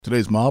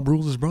Today's Mob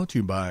Rules is brought to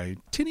you by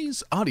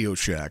Tinny's Audio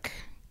Shack.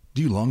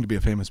 Do you long to be a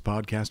famous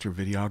podcaster,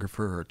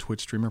 videographer, or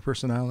Twitch streamer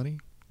personality?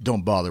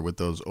 Don't bother with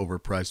those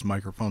overpriced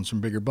microphones from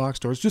bigger box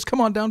stores. Just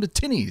come on down to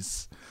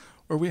Tinny's,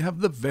 where we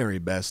have the very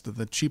best of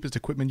the cheapest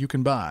equipment you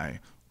can buy.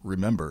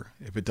 Remember,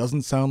 if it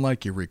doesn't sound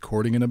like you're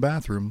recording in a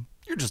bathroom,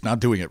 you're just not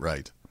doing it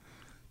right.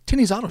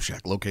 Tinny's Auto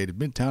Shack, located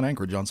Midtown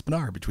Anchorage on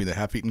Spinar, between the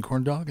half-eaten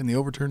corn dog and the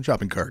overturned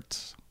shopping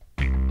carts.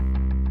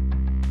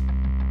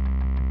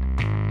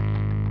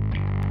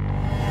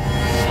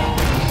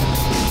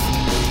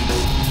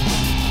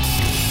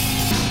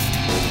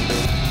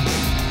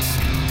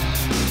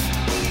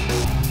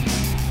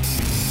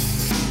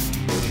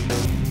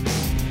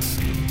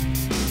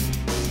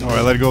 Oh,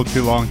 I let it go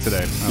too long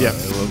today. Yeah.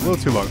 A little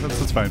too long.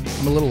 That's fine.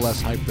 I'm a little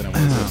less hyped than I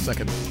was a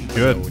second ago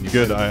Good, when you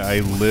good. played it. I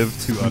live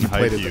to When you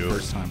played unhype it the you.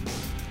 first time.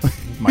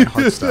 My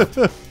heart stopped.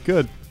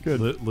 Good,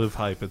 good. Live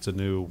Hype. It's a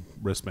new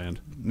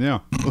wristband. Yeah.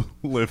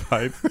 Live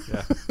hype.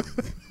 Yeah.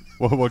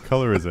 What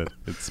color is it?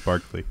 It's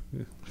sparkly.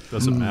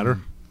 Doesn't matter.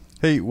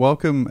 Hey,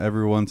 welcome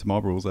everyone to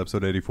Mob Rules,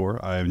 episode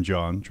 84. I am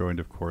John,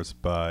 joined of course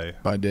by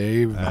By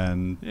Dave.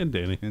 and And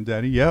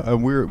Danny. Yeah,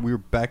 and we're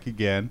back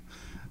again.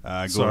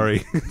 Sorry.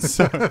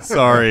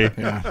 Sorry.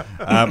 Yeah.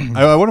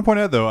 I want to point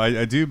out though,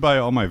 I do buy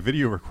all my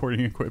video recording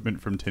equipment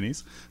from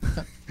Tinny's.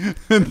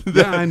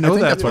 Yeah, I know I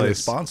think that that's why they place.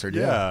 sponsored.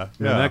 Yeah,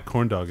 Man, yeah. that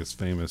corn dog is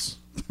famous.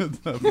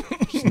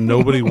 Just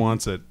nobody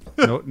wants it.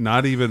 No,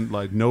 not even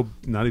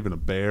a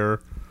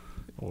bear,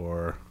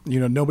 or You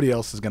know, nobody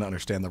else is going to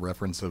understand the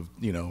reference of,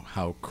 you know,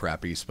 how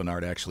crappy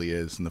Spinard actually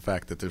is, and the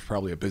fact that there's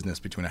probably a business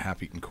between a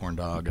half-eaten corn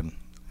dog and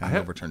an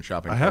overturned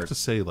shopping I cart. have to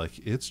say, like,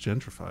 it's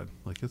gentrified.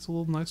 Like, it's a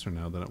little nicer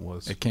now than it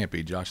was. It can't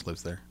be. Josh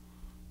lives there.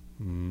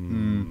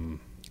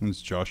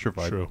 It's Josh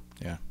Vibe. True.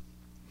 Yeah.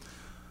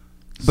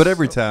 But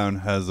every town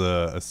has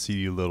a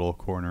seedy little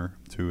corner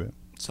to it.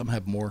 Some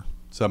have more.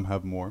 Some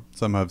have more.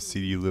 Some have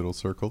seedy little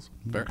circles.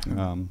 Fair.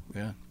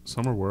 Yeah.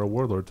 Somewhere where a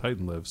warlord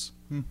titan lives.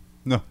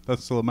 No,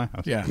 that's still at my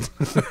house. Yeah.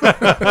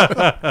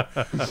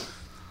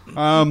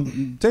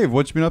 Dave,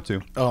 what you been up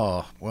to?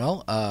 Oh,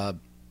 well,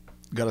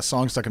 got a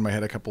song stuck in my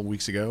head a couple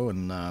weeks ago,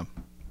 and I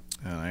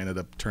ended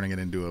up turning it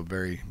into a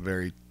very,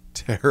 very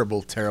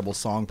terrible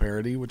song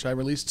parody, which I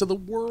released to the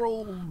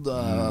world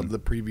the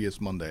previous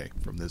Monday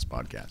from this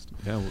podcast.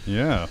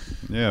 Yeah.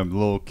 Yeah,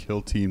 little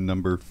Kill Team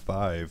number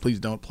 5. Please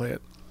don't play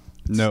it.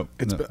 No,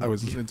 It's no.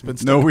 been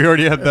stuck. No, we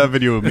already had that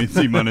video of me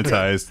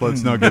demonetized.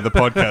 Let's not get the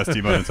podcast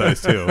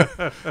demonetized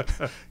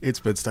too. It's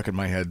been stuck in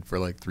my head for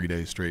like 3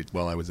 days straight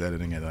while I was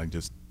editing it. I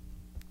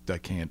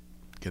can't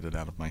get it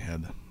out of my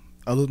head.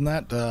 Other than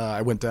that,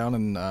 I went down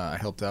and I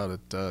helped out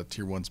at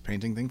Tier 1's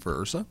painting thing for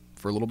Ursa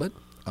for a little bit.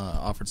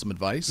 Offered some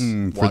advice. For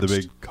the Watched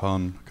big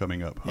con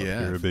coming up. Yeah,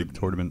 Here, a for big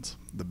tournament.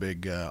 the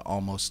big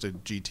almost a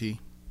GT.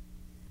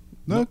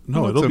 No,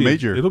 it'll it's a be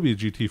major. It'll be a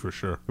GT for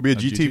sure. It'll be a A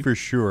GT, GT? for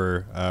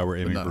sure. We're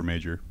aiming not- for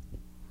major.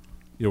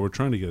 Yeah, we're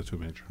trying to get it to a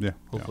major. Yeah,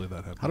 Hopefully that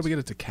happens. How do we get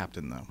it to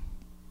captain, though?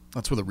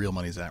 That's where the real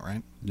money's at,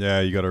 right? Yeah,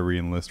 you got to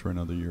re-enlist for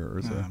another year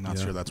or so. I'm not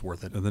Yeah. sure that's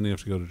worth it. And then you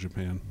have to go to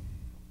Japan.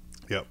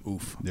 Yep.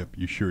 Oof. Yep,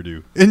 you sure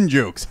do. In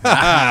jokes.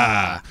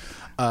 Yeah,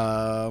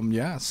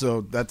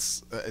 so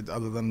that's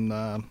other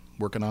than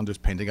working on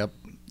just painting up,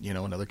 you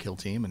know, another kill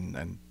team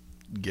and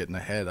getting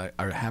ahead.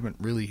 I haven't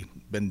really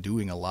been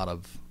doing a lot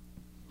of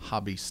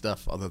hobby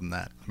stuff other than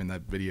that. I mean,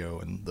 that video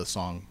and the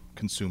song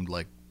consumed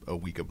like a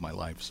week of my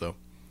life, so.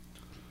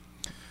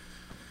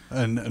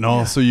 And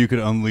also you could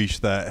unleash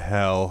that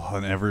hell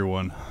on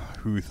everyone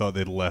who thought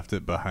they'd left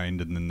it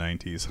behind in the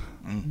 90s.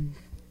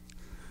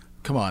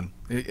 Come on.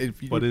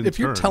 If But in you're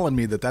turn- telling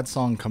me that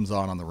song comes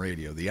on the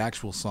radio, the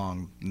actual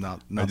song,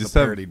 not the just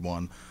have- parodied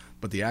one,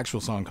 but the actual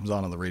song comes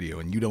on the radio,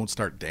 and you don't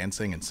start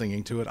dancing and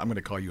singing to it, I'm going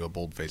to call you a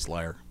bold-faced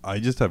liar. I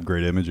just have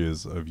great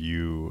images of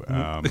you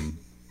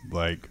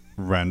like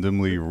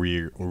randomly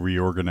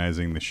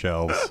reorganizing the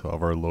shelves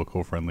of our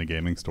local friendly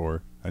gaming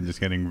store and just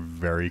getting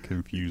very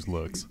confused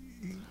looks.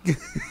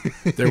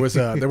 There was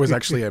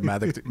actually a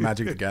Magic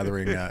the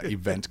Gathering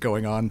event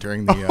going on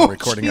during the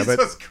recording of it.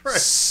 Jesus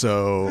Christ.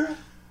 So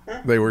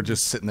they were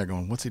just sitting there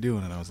going, "What's he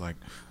doing?" And I was like,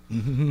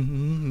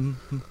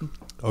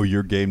 Oh,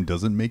 your game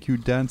doesn't make you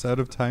dance out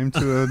of time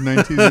to a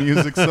 90s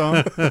music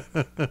song?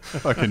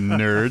 Fucking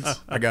nerds.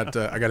 I got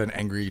an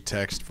angry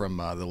text from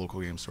the local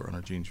game store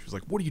owner, Jean. She was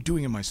like, "What are you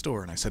doing in my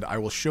store?" And I said, "I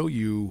will show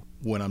you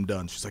when I'm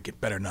done." She's like, "You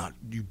better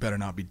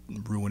not be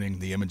ruining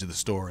the image of the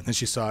store." And then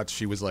she saw it.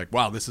 She was like,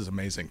 "Wow, this is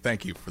amazing.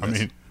 Thank you for I this."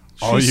 mean,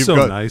 She's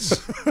so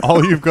nice.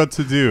 all you've got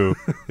to do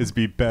is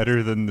be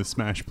better than the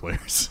Smash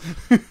players.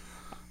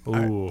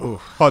 Ooh,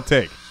 Hot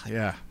take.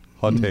 yeah.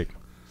 Hot take.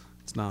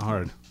 it's not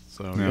hard.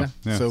 So Yeah,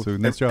 yeah, so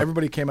nice job.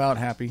 everybody came out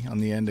happy on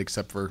the end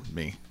except for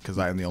me because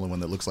I am the only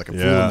one that looks like a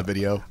fool in Yeah. the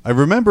video. I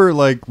remember,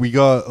 like, we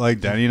got, like,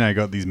 Danny and I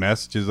got these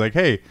messages like,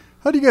 "Hey,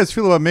 how do you guys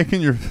feel about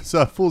making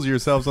yourself fools of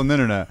yourselves on the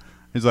internet?"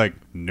 He's like,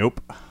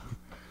 "Nope.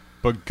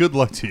 But good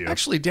luck to you."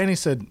 Actually, Danny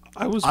said,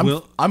 I was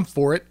I'm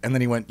for it," and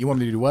then he went, "You want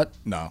me to do what?"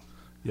 No.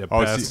 Yeah,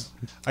 Oh, pass. see,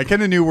 I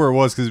kind of knew where it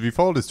was because if you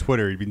followed his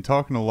Twitter, he'd been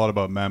talking a lot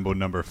about Mambo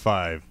number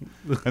 5,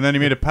 and then he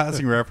made a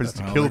passing reference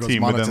to Oh, Kill there goes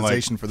Team within like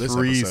monetization for this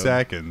 3 episode.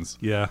 seconds,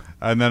 Yeah.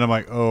 and then I'm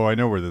like, oh, I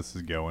know where this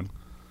is going.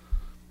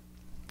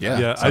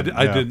 Yeah, so-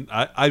 I yeah. didn't.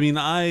 I mean,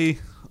 I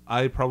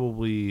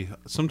probably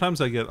sometimes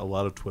I get a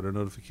lot of Twitter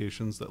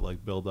notifications that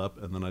like build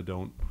up, and then I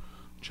don't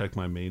check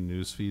my main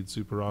news feed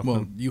super often.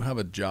 Well, you have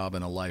a job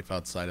and a life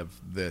outside of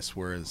this,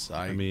 whereas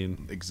I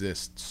mean-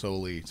 exist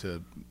solely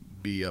to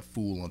be a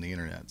fool on the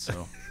internet.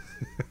 So,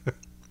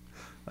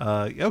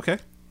 Okay.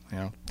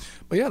 yeah.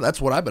 But yeah,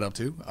 that's what I've been up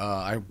to.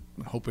 I'm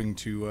hoping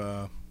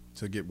to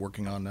get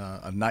working on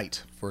a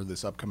night for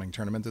this upcoming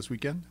tournament this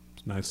weekend.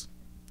 Nice.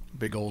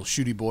 Big old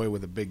shooty boy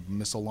with a big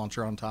missile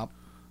launcher on top.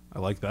 I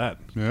like that.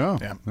 Yeah,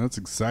 Yeah. that's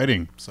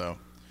exciting. So,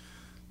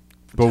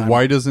 But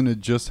why doesn't it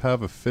just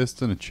have a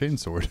fist and a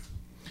chainsword?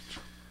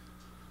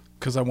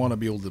 because I want to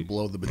be able to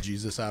blow the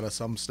bejesus out of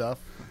some stuff.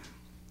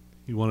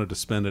 You wanted to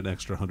spend an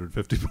extra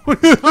 150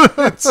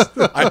 points.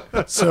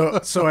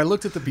 So I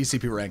looked at the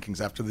BCP rankings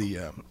after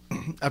the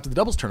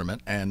doubles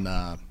tournament, and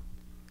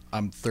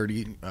I'm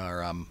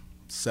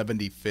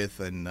 75th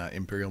in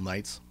Imperial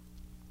Knights,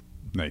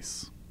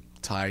 Nice.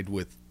 tied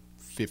with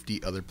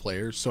 50 other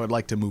players. So I'd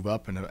like to move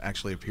up and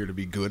actually appear to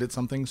be good at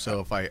something.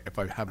 So if I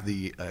have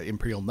the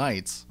Imperial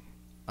Knights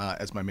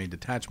as my main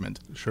detachment,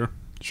 Sure.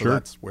 so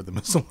that's where the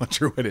missile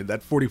launcher went in.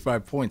 That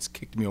 45 points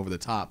kicked me over the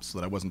top, so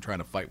that I wasn't trying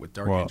to fight with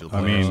Dark Well, Angel I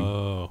players. mean,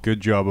 Oh. good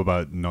job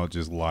about not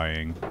just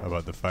lying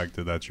about the fact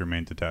that that's your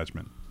main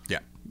detachment. yeah.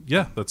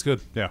 Yeah, that's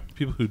good. Yeah.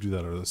 People who do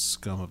that are the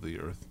scum of the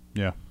earth.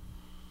 Yeah.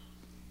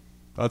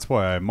 That's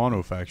why I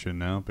monofaction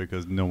now,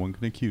 because no one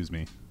can accuse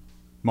me.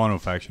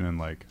 Monofaction and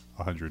like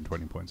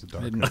 120 points of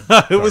dark.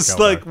 It was Eldar.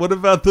 like, what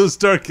about those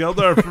Dark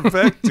Eldar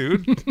perfect,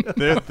 dude?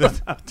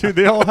 Dude,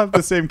 they all have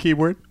the same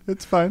keyword.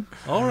 It's fine.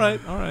 All right.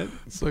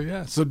 So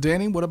yeah. So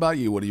Danny, what about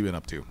you? What have you been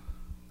up to?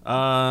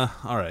 All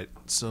right.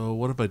 So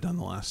what have I done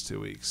the last 2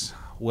 weeks?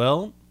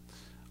 Well,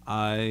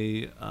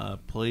 I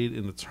played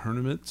in a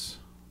tournament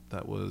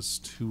that was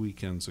 2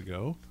 weekends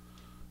ago,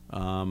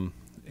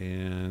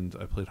 and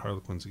I played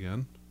Harlequins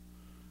again,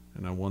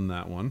 and I won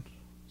that one,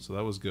 so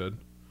that was good.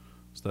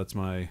 So that's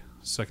my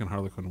second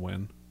Harlequin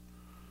win.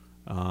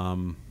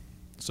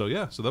 So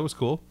yeah, so that was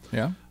cool.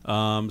 Yeah.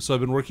 So I've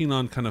been working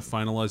on kind of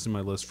finalizing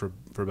my list for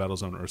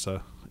Battlezone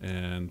Ursa,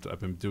 and I've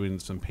been doing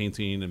some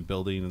painting and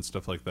building and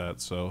stuff like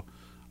that. So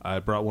I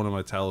brought one of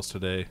my Talos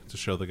today to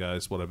show the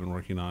guys what I've been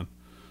working on,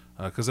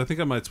 because I think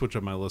I might switch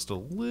up my list a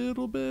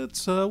little bit.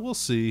 We'll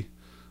see.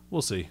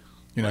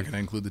 You're not going to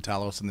include the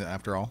Talos in the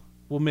after all?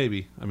 Well,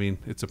 maybe. I mean,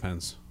 it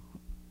depends.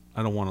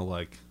 I don't want to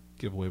like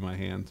give away my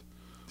hand,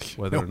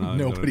 whether or not I'm gonna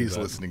do nobody's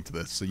that. listening to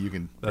this, so you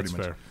can That's pretty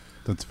much. fair.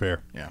 That's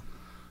fair. Yeah.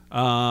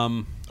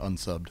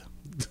 Unsubed.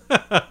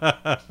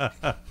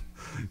 Unsubbed.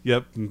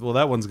 Yep. Well,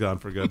 that one's gone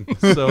for good.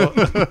 So,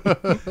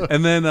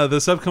 and then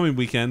this upcoming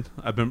weekend,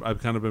 I've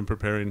kind of been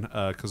preparing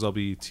because I'll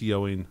be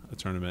TOing a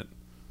tournament.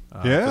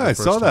 Yeah, for the I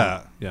first saw time.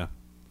 that. Yeah.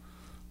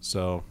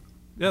 So,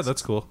 yeah,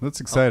 that's cool. That's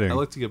exciting. I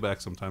like to get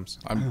back sometimes.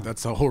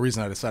 That's the whole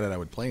reason I decided I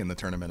would play in the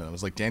tournament. And I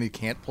was like, Danny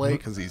can't play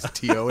because he's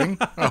TOing.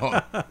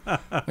 Oh,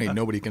 I mean,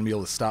 nobody can be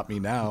able to stop me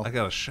now. I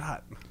got a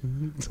shot.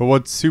 But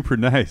what's super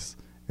nice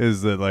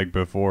is that like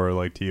before,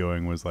 like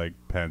TOing was like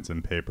pens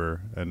and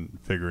paper and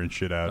figuring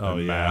shit out Oh,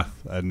 and yeah.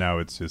 math, and now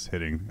it's just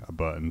hitting a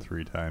button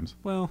 3 times,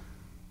 Well,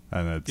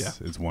 and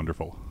it's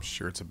wonderful. I'm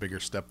sure it's a bigger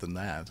step than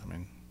that. I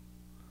mean,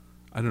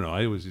 I don't know.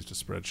 I always used a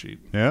spreadsheet.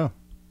 Yeah.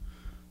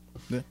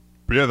 Yeah.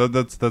 But yeah,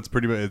 that's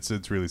pretty much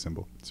it's really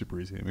simple,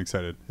 super easy. I'm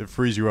excited. It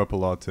frees you up a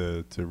lot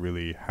to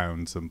really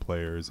hound some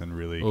players and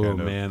really Oh, kind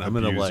of man, I'm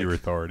gonna, abuse like- your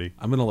authority.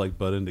 I'm gonna like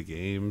butt into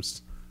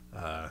games.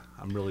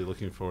 I'm really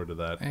looking forward to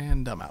that.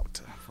 and I'm out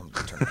from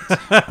the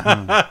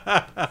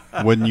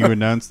tournament. When you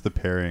announce the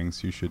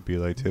pairings, you should be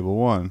like table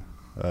 1,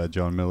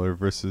 John Miller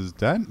versus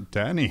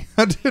Danny.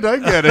 How did I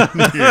get in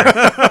here?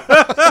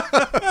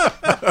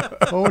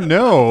 Oh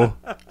no!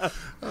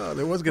 Oh,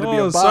 there was going to be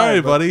a Oh, bye, sorry,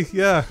 but buddy.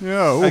 Yeah.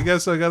 Yeah, I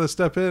guess I got to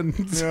step in.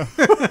 yeah.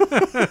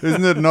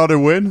 Isn't it not a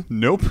win?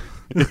 Nope.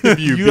 If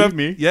you beat have,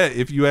 me, Yeah,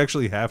 if you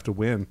actually have to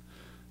win. You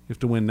have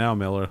to win now,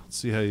 Miller. Let's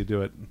see how you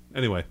do it.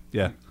 Anyway,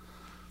 yeah.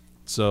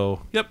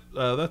 So, yep,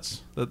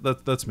 that's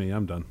me.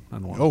 I'm done. I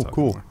don't want to Oh, talk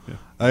cool.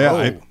 anymore.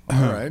 Yeah.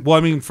 all right. Well,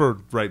 I mean, for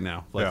right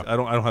now, like Yeah. I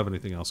don't have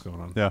anything else going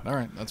on. yeah. All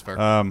right, that's fair.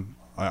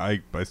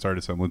 I started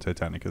assembling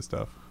Titanica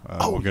stuff.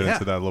 Oh, we'll get yeah.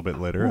 into that a little bit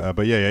later.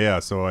 But yeah.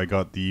 So I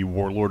got the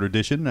Warlord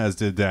edition, as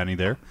did Danny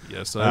there.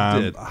 Yes, I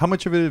did. How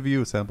much of it have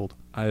you assembled?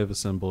 I have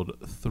assembled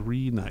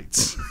 3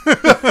 knights.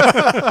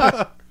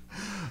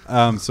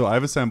 So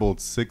I've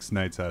assembled 6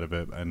 knights out of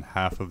it and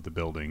half of the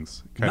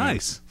buildings. Kind of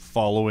Nice.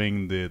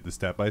 following the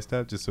step by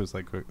step, just so it's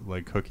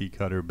like cookie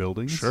cutter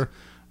buildings. Sure.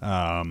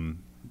 From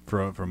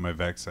my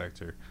Vex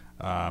sector.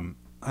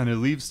 And it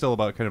leaves still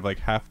about kind of like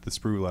half the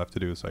sprue left to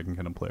do, so I can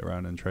kind of play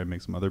around and try and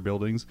make some other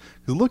buildings.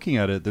 Because looking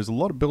at it, there's a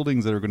lot of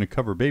buildings that are going to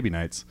cover baby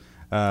knights.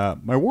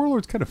 My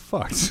warlord's kind of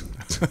fucked.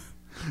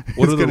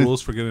 What are the gonna-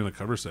 rules for getting a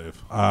cover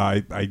save?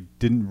 I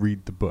didn't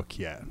read the book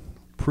yet.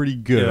 pretty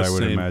good, Yeah, I would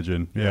same.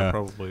 imagine. Yeah,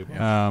 probably.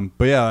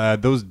 But yeah,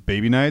 those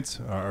baby nights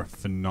are a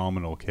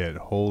phenomenal kit.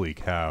 Holy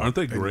cow. Aren't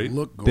they They great?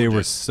 look gorgeous. They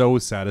were so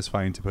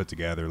satisfying to put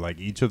together. Like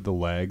each of the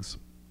legs,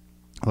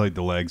 like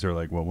the legs are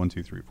like, 1,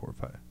 2, 3, 4,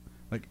 5.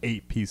 Like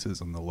 8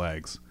 pieces on the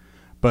legs.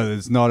 But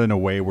it's not in a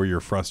way where you're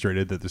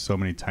frustrated that there's so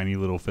many tiny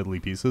little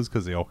fiddly pieces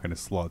because they all kind of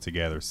slot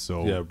together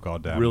so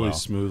goddamn really well.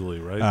 smoothly,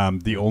 right?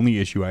 The only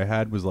issue I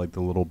had was like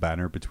the little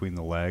banner between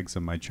the legs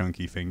and my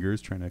chunky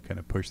fingers trying to kind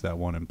of push that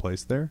one in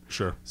place there.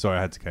 Sure. So I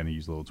had to kind of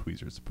use little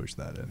tweezers to push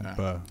that in. Yeah.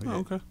 But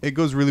Okay. it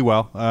goes really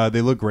well.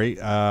 They look great.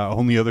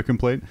 Only other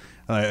complaint,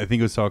 I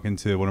think I was talking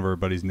to one of our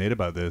buddies, Nate,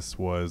 about this,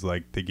 was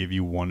like they give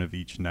you one of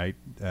each night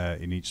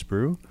in each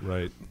sprue.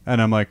 Right.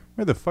 And I'm like,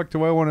 where the fuck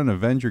do I want an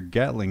Avenger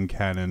Gatling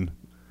cannon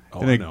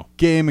Oh, in I a know.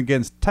 game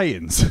against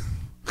Titans?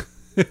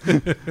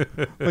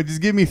 Like,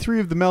 just give me 3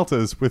 of the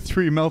Meltas with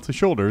 3 Melta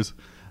shoulders,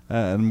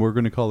 and we're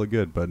going to call it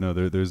good. But no,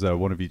 there's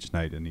one of each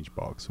night in each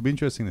box. So it'll be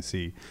interesting to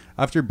see.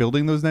 After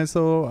building those nights,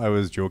 though, I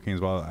was joking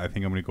as well. I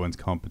think I'm going to go into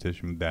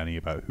competition with Danny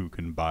about who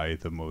can buy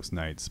the most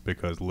nights,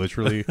 because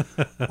literally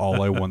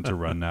all I want to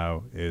run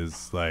now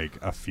is like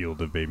a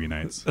field of baby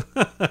nights,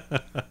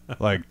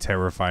 like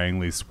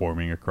terrifyingly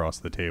swarming across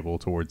the table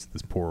towards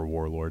this poor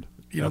warlord.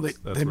 You know, That's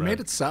they rad. made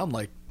it sound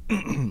like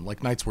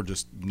like knights were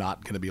just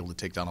not going to be able to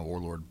take down a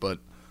warlord, but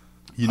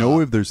You know,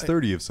 if there's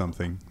 30 of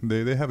something,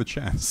 they have a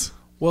chance.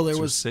 well, there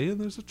Just was saying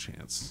there's a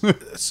chance.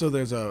 so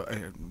there's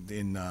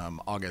in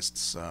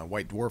August's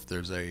White Dwarf.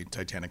 There's a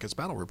Titanicus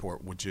battle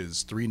report, which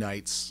is 3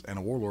 knights and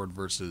a warlord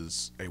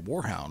versus a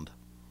warhound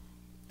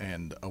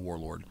and a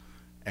warlord,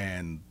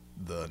 and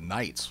the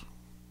knights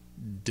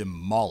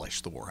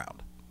demolished the warhound.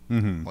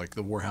 Mm-hmm. Like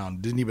the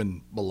warhound didn't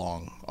even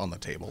belong on the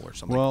table or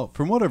something. Well,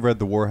 from what I've read,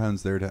 the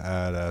Warhound's there to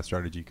add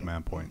strategy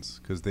command points,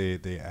 because they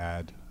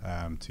add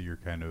to your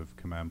kind of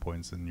command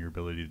points and your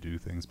ability to do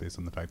things based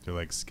on the fact they're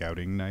like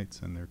scouting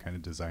knights, and they're kind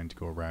of designed to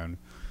go around.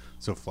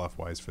 So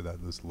fluff-wise for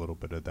that, there's a little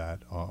bit of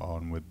that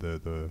on with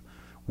the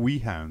wee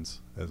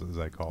hounds, as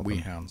I call them.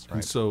 Weehounds, And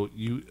right? so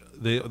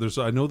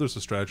I know there's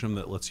a stratagem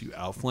that lets you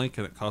outflank,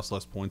 and it costs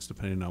less points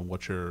depending on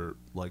what your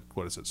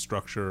what is it,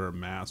 structure or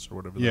mass or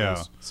whatever that Yeah.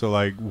 is. So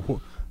like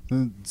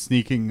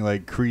sneaking,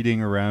 like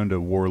creating around a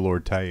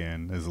warlord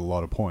tie-in is a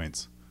lot of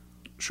points.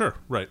 Sure,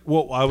 right.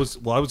 Well, I was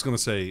going to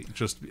say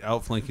just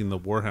outflanking the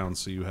warhound,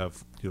 so you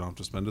don't have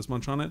to spend as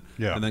much on it.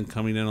 Yeah. And then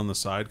coming in on the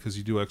side, because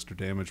you do extra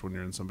damage when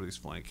you're in somebody's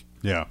flank.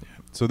 Yeah.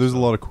 So there's a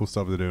lot of cool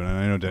stuff to do, and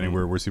I know Danny,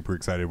 we're super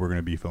excited. We're going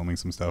to be filming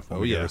some stuff when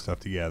Oh, we get yeah. our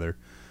stuff together.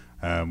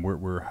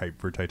 We're hyped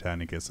for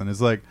Titanicus, and it's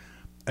like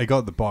I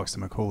got the box.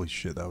 I'm like, holy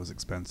shit, that was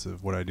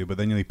expensive. What I do, but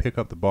then you pick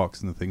up the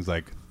box, and the thing's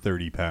like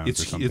 30 pounds or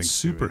It's something. it's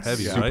super It's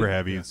heavy, super right?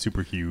 heavy. It's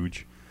super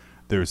huge.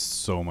 There's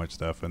so much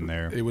stuff in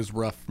there. It was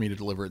rough for me to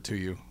deliver it to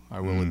you, I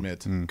will Mm,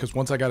 admit. Because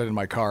once I got it in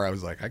my car, I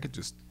was like, I could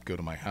just go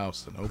to my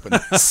house and open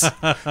this.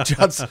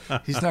 Judd's,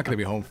 he's not going to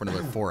be home for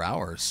another 4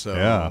 hours. So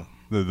Yeah,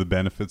 the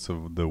benefits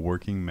of the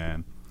working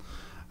man.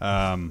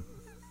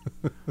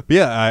 But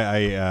yeah,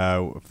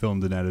 I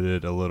filmed and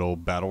edited a little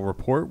battle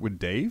report with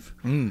Dave.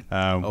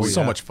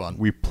 so much fun.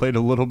 We played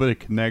a little bit of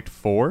Connect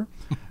 4,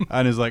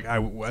 and it's like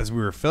as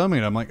we were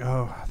filming it, I'm like,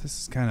 oh,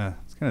 this is kind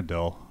of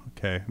dull.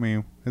 Okay, I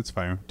mean, it's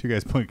fine. 2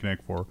 guys playing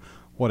Connect 4,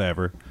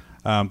 whatever.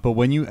 But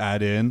when you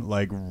add in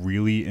like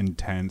really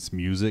intense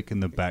music in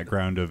the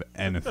background of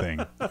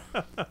anything,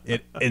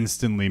 it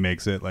instantly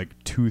makes it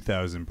like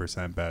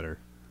 2,000% better.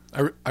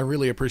 I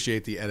really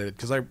appreciate the edit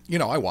because I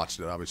watched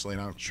it obviously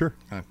and Sure.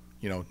 I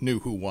knew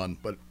who won,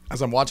 but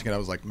as I'm watching it I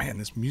was like, man,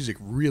 this music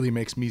really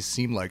makes me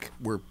seem like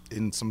we're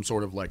in some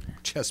sort of like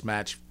chess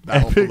match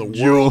battle for the Epic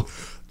duel. world.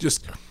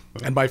 Just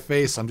and my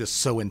face, I'm just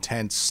so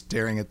intense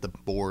staring at the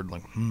board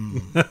like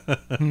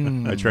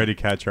I try to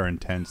catch our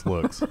intense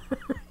looks.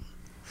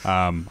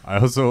 I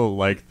also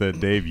like that,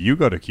 Dave, you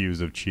got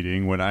accused of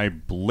cheating when I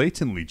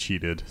blatantly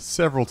cheated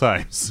several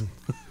times.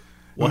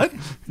 What?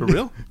 For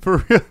real? For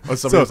real.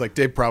 somebody was like,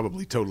 Dave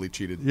probably totally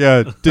cheated.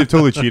 Yeah, Dave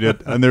totally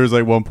cheated. And there was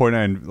like one point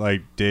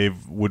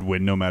Dave would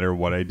win no matter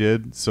what I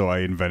did. So I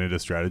invented a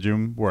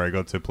stratagem where I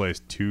got to place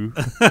 2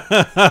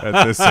 at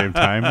the same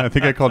time. I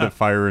think I called it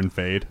Fire and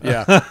Fade.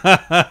 Yeah.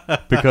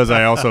 Because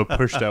I also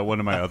pushed out one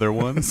of my other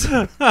ones.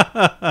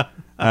 But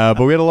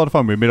we had a lot of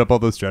fun. We made up all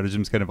those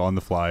stratagems kind of on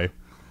the fly.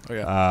 Oh,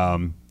 yeah. I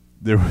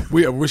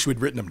I wish we'd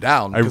written them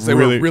down because they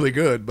were really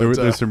good. But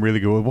there's some really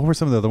good. What were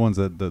some of the other ones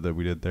that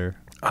we did there?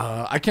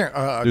 I can't.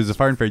 There's a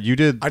Fire and Fade. You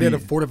did. I did a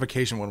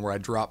fortification one where I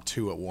dropped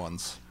 2 at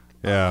once.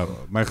 Yeah,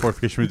 my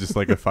fortification was just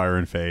like a Fire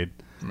and Fade.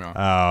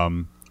 Yeah.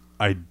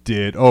 I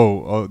did.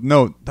 Oh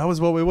no, that was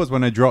what it was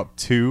when I dropped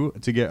 2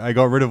 to get. I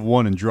got rid of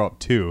 1 and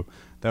dropped 2.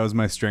 That was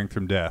my strength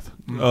from death.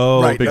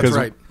 Oh, Right. Because That's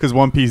right. because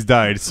 1 piece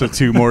died, so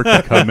 2 more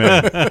could come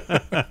in.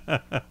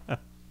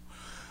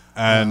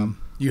 And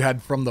You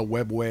had from the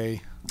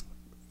webway.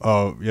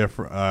 oh yeah,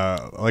 for,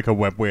 like a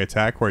webway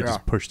attack where I Yeah.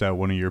 just pushed out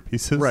one of your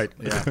pieces. Right,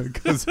 yeah.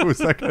 Because it was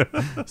like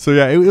so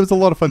yeah, it was a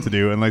lot of fun to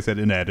do, and like I said,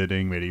 in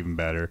editing made it even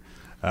better.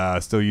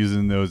 Still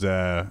using those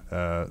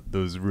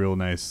real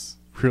nice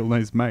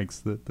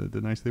mics.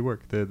 The nice they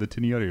work. The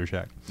Tinny Audio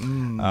Shack.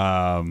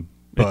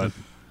 But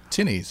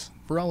Tinnies,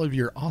 for all of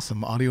your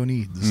awesome audio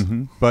needs.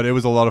 but it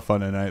was a lot of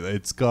fun, and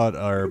it's got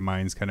our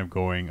minds kind of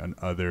going on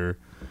other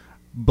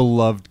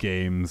beloved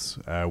games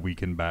we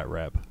can bat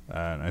rep.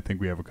 And I think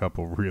we have a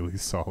couple really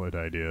solid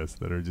ideas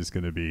that are just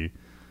going to be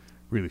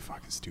really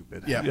fucking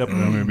stupid. Yeah. Yep. I'm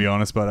going to be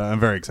honest, but I'm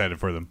very excited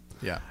for them.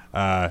 Yeah.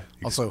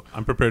 Also,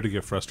 I'm prepared to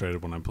get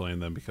frustrated when I'm playing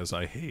them because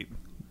I hate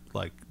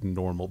like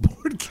normal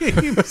board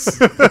games.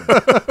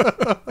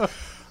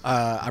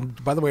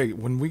 by the way,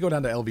 when we go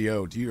down to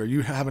LVO, are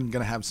you going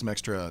to have some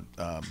extra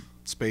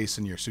space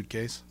in your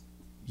suitcase?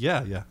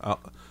 yeah.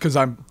 Because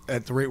I'm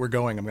at the rate we're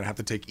going, I'm going to have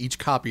to take each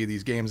copy of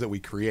these games that we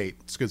create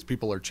because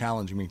people are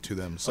challenging me to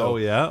them. So, Oh,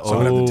 yeah? So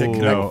I'm going to have to take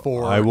Connect No,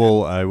 4.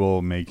 I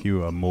will make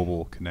you a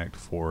mobile Connect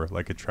 4,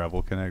 like a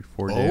travel Connect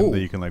 4 game Oh. that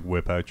you can like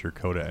whip out your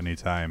code at any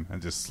time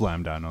and just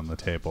slam down on the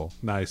table.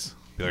 Nice.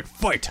 Be like,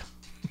 fight,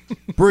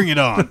 bring it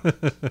on.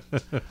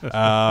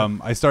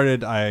 I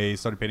started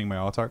painting my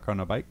Autark on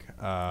a bike.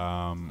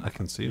 I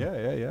can see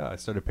it. Yeah. I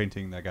started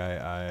painting that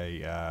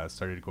guy. I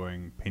started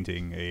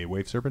painting a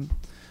Wave Serpent.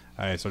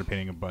 I started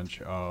painting a bunch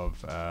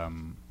of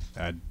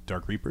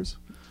Dark Reapers.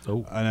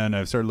 Oh. And then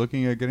I've started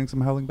looking at getting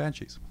some Howling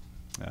Banshees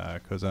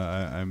because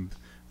I'm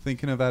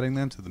thinking of adding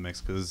them to the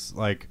mix because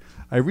like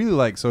I really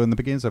like, so in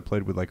the games I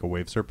played with like a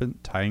Wave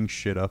Serpent, tying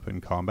shit up in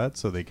combat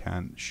so they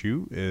can't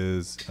shoot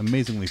is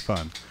amazingly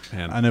fun.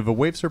 And if a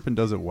Wave Serpent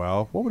does it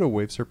well, what would a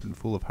Wave Serpent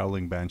full of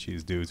Howling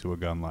Banshees do to a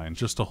gun line?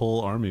 Just a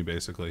whole army,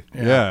 basically.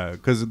 Yeah,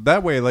 because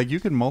that way, like,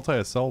 you can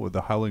multi-assault with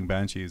the Howling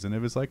Banshees, and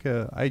if it's like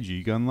a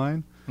IG gun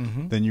line,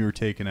 then you're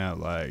taking out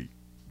like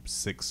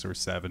 6 or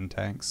 7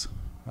 tanks,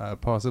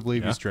 possibly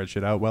if you stretch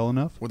it out well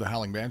enough. With the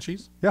Howling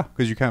Banshees? Yeah,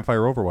 because you can't fire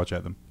Overwatch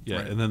at them. Yeah,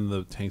 Right. and then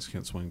the tanks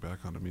can't swing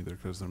back on them either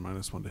because they're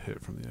 -1 to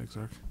hit from the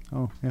Exarch.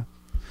 Oh yeah,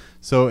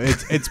 so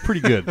it's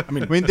pretty good. I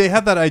mean, they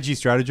have that IG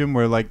stratagem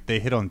where like they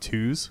hit on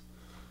 2s,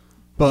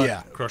 but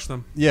Yeah. Crush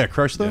them. yeah,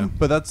 crush them. Yeah.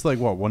 But that's like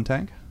what, 1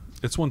 tank?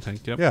 It's 1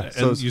 tank, yep. Yeah, And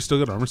so you still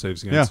get armor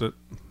saves against it.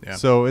 Yeah.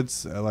 So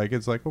it's like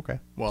okay.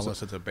 Well,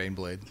 unless it's a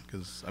Baneblade,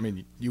 because I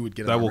mean, you would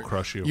get That an will armor-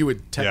 crush you. You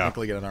would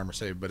technically get an armor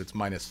save, but it's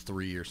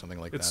 -3 or something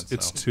like It's that.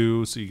 it's so.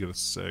 2, so you get a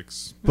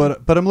 6.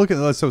 But I'm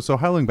looking at so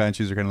Howling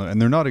Banshees are kind of, and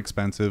they're not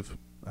expensive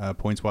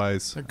points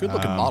wise. They're good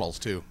looking models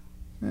too.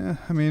 Yeah,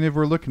 I mean, if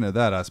we're looking at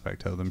that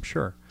aspect of them,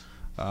 sure.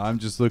 I'm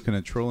just looking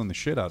at trolling the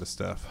shit out of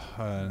stuff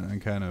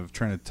and kind of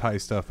trying to tie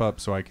stuff up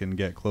so I can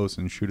get close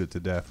and shoot it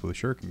to death with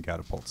shuriken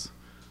catapults.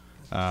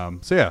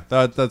 So yeah,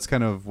 that's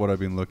kind of what I've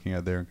been looking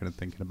at there and kind of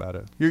thinking about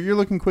it. You're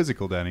looking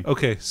quizzical, Danny.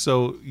 Okay,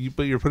 so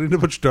but you're putting a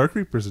bunch of Dark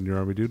Reapers in your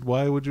army, dude.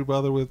 Why would you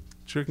bother with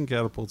shuriken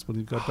catapults when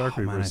you've got Dark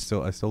Man, I Reapers?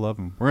 still love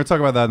them. We're gonna talk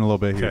about that in a little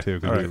bit here Okay, too,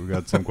 because all right. we've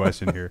got some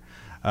question here.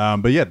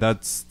 But yeah,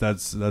 that's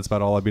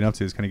about all I've been up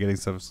to is kind of getting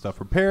stuff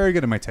repaired,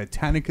 getting my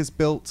Titanicus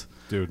built.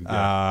 Dude,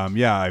 I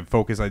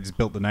just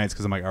built the knights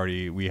because I'm like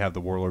we have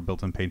the warlord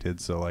built and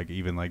painted, so like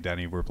even like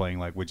Danny, we're playing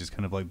like, which is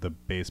kind of like the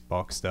base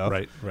box stuff.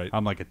 Right.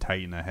 I'm like a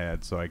titan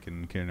ahead, so I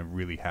can kind of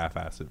really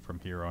half-ass it from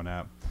here on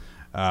out.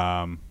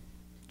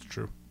 It's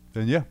true.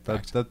 And yeah,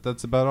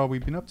 that's about all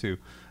we've been up to.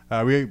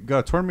 We got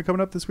a tournament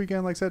coming up this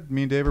weekend. Like I said,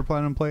 me and Dave are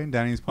planning on playing.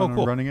 Danny's planning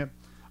cool. on running it.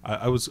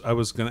 I was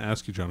going to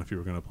ask you, John, if you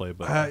were going to play,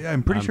 but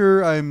I'm pretty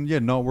sure I'm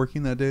not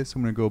working that day, so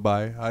I'm going to go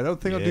by. I don't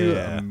think I'll do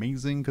Yeah.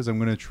 amazing because I'm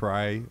going to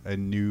try a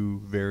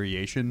new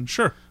variation.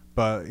 Sure.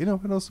 But,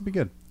 it'll also be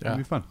good. It'll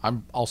be fun.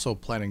 I'm also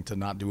planning to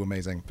not do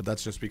amazing, but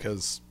that's just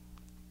because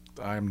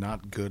I'm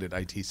not good at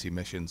ITC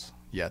missions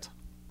yet.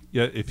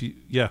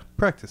 Yeah,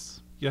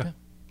 Practice. yeah.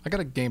 I got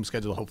a game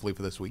scheduled hopefully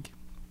for this week.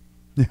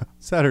 Yeah,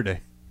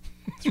 Saturday.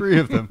 3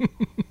 of them.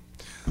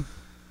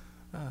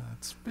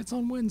 It's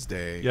on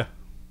Wednesday. Yeah.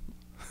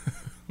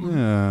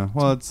 Yeah,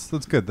 well,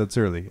 that's good. That's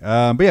early.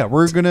 But yeah,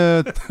 we're going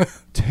to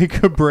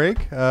take a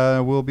break.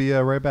 We'll be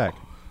right back.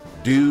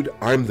 Dude,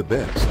 I'm the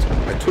best.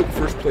 I took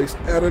first place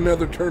at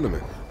another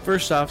tournament.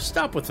 First off,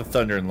 stop with the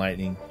thunder and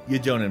lightning. You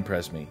don't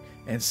impress me.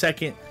 And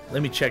second,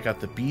 let me check out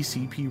the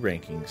BCP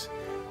rankings.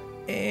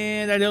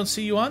 And I don't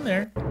see you on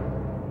there.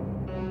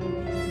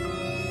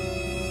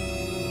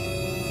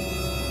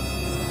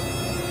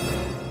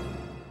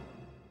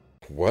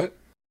 What?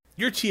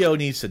 Your TO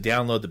needs to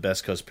download the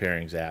Best Coast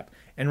Pairings app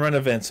and run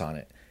events on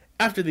it.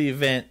 After the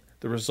event,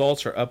 the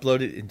results are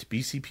uploaded into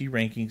BCP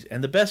rankings,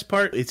 and the best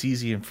part, it's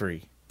easy and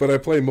free. But I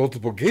play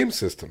multiple game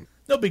systems.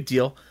 No big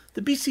deal.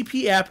 The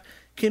BCP app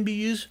can be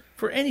used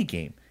for any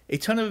game. A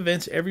ton of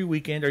events every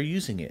weekend are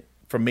using it,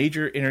 from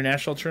major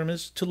international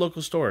tournaments to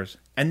local stores.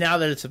 And now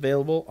that it's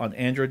available on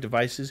Android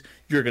devices,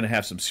 you're going to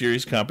have some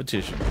serious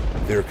competition.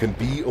 There can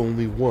be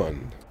only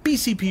one.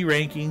 BCP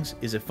Rankings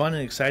is a fun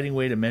and exciting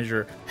way to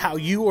measure how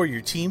you or your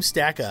team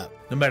stack up.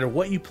 No matter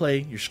what you play,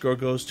 your score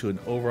goes to an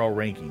overall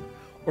ranking,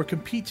 or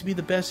compete to be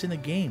the best in a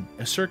game,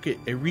 a circuit,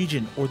 a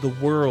region, or the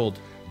world.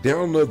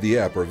 Download the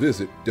app or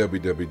visit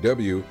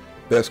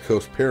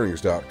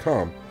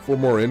www.bestcoastpairings.com for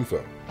more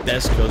info.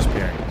 Best Coast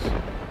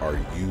Pairings. Are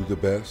you the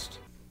best?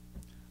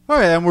 All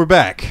right, and we're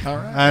back. All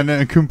right. And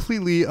a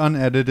completely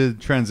unedited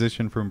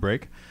transition from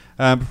break.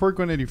 Before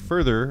going any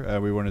further,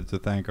 we wanted to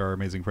thank our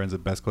amazing friends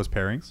at Best Coast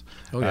Pairings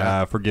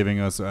for giving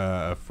us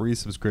a free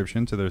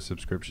subscription to their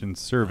subscription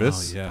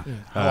service. Oh, yeah.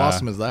 How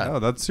awesome is that? Oh,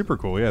 that's super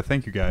cool. Yeah,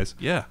 thank you guys.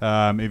 Yeah.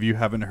 If you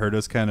haven't heard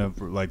us kind of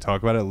like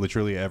talk about it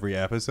literally every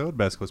episode,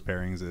 Best Coast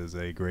Pairings is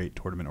a great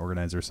tournament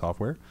organizer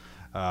software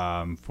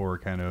for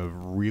kind of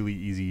really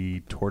easy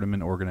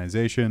tournament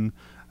organization.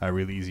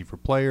 Really easy for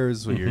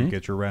players. So you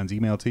get your rounds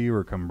emailed to you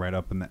or come right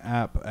up in the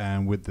app.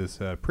 And with this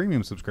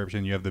premium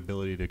subscription, you have the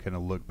ability to kind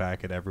of look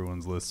back at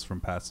everyone's lists from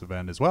past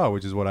event as well,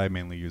 which is what I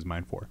mainly use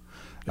mine for.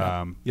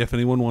 Yeah, if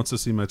anyone wants to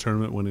see my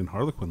tournament winning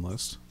Harlequin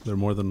list, they're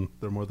more than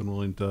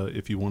willing to.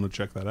 If you want to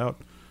check that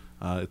out,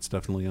 it's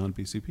definitely on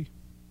BCP.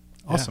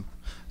 Awesome.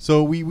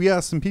 So we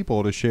asked some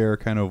people to share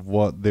kind of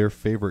what their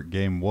favorite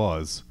game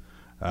was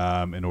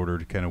in order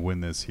to kind of win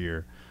this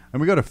here. And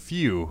we got a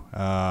few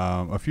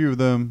of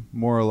them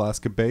more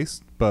Alaska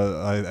based,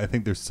 but I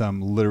think there's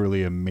some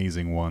literally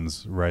amazing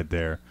ones right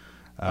there.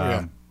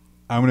 I'm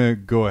going to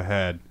go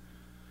ahead.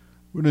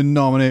 We're going to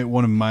nominate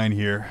one of mine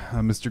here,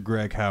 Mr.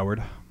 Greg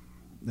Howard.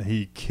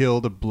 He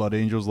killed a Blood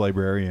Angels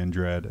Librarian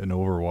Dread in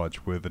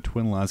Overwatch with a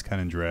Twin Last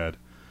Cannon Dread,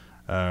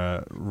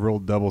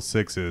 rolled double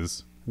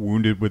sixes,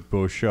 wounded with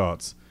both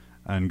shots,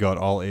 and got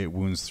all 8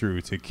 wounds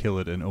through to kill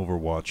it in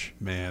Overwatch.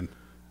 Man,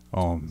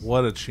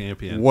 what a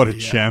champion! What a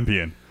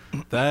champion!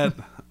 That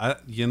I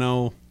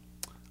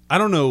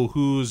don't know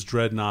whose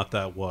dreadnought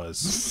that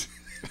was.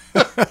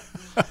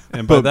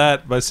 And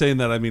by saying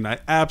that, I mean I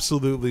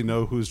absolutely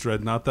know whose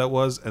dreadnought that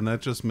was, and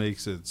that just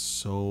makes it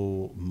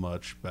so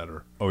much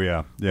better. Oh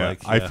yeah.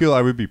 Like, I feel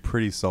I would be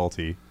pretty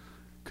salty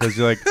because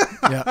you're like,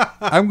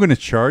 I'm going to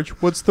charge.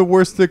 What's the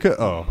worst that could?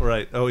 Oh,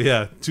 right. Oh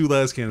yeah, 2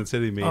 las cannons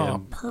hitting me. Oh,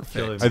 and perfect.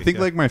 killing me. I think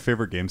like my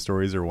favorite game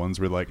stories are ones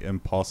where like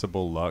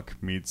impossible luck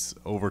meets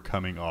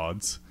overcoming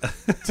odds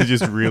to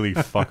just really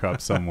fuck up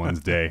someone's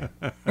day.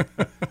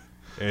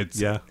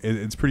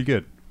 It's pretty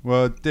good.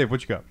 Well, Dave,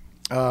 what you got?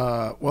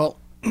 Well,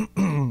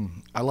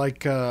 I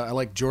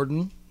like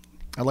Jordan.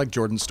 I like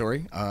Jordan's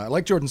story. I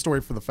like Jordan's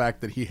story for the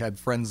fact that he had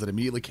friends that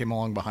immediately came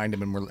along behind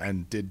him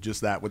and did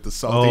just that with the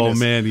saltiness. Oh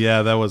man,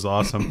 yeah, that was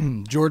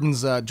awesome.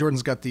 Jordan's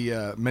got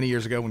the many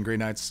years ago when Grey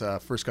Knights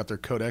first got their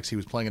codex. He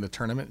was playing in a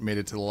tournament, made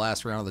it to the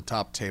last round of the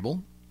top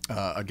table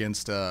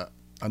against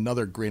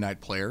another Grey Knight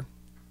player.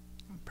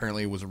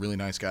 Apparently, he was a really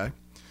nice guy.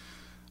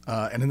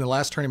 And in the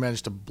last turn, he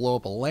managed to blow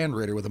up a Land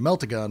Raider with a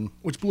melt-a-gun,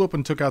 which blew up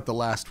and took out the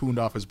last wound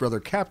off his brother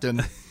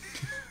Captain.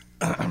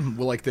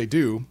 Well, like they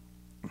do.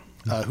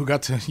 Who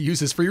got to use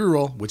his free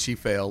reroll, which he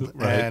failed,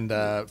 and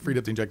freed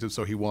up the objective,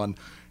 so he won.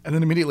 And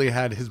then immediately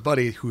had his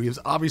buddy, who he was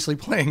obviously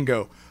playing,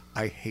 go,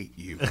 "I hate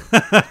you." Those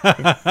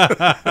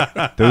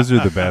are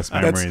the best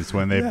memories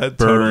when they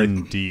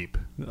burn deep.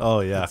 Oh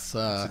yeah, It's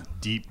a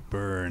deep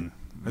burn.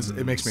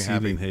 it makes me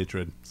happy. seething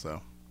hatred.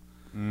 So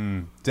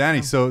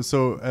Danny, so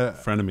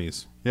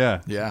Frenemies.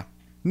 yeah,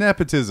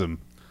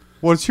 nepotism.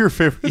 What's your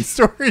favorite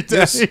story,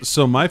 Danny? Yes.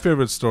 So my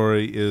favorite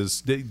story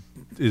is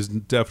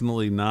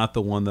definitely not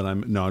the one that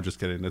I'm. No, I'm just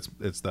kidding.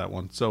 It's that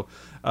one. So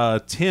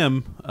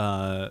Tim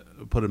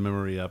put a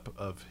memory up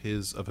of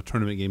a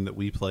tournament game that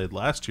we played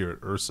last year at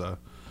Ursa,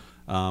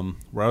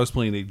 where I was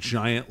playing a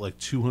giant like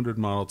 200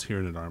 model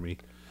Tyranid army,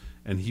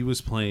 and he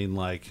was playing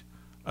like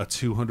a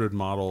 200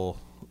 model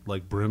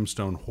like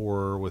Brimstone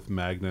Horror with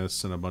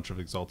Magnus and a bunch of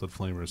Exalted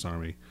Flamers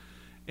army.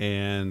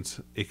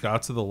 And it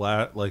got to the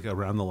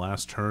around the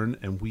last turn,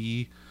 and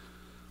we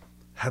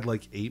had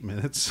like 8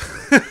 minutes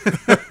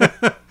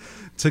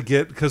to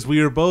get, because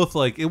we were both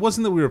like, it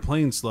wasn't that we were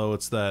playing slow,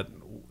 it's that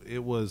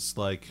it was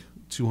like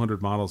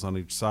 200 models on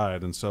each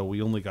side, and so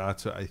we only got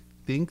to, I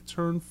think,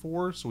 turn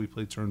 4, so we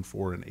played turn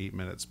 4 in 8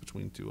 minutes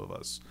between 2 of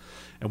us,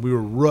 and we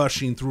were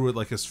rushing through it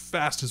like as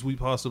fast as we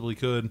possibly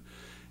could.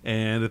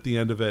 And at the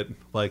end of it,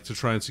 like to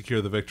try and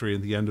secure the victory,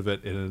 at the end of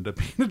it, it ended up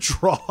being a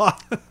draw.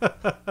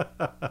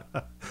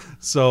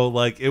 So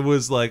like it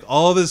was like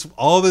all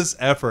this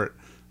effort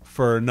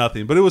for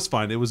nothing, but it was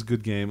fine. It was a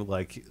good game.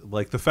 Like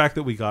the fact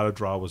that we got a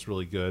draw was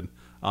really good.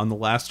 On the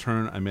last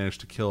turn, I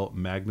managed to kill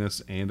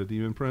Magnus and a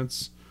Demon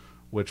Prince,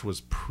 which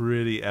was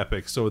pretty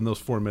epic. So in those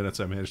 4 minutes,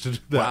 I managed to do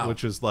that,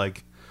 which is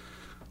like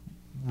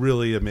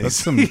really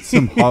amazing. That's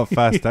some hot,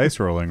 fast dice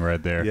rolling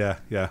right there.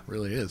 Yeah,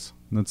 really is.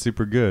 That's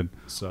super good.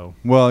 So,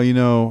 well,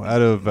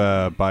 out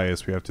of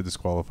bias, we have to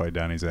disqualify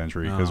Danny's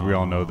entry because we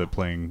all know that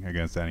playing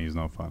against Danny is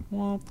no fun.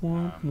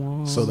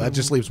 So that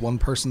just leaves one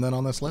person then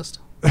on this list.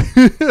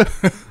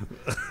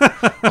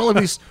 all of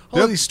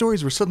these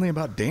stories were suddenly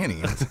about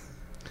Danny.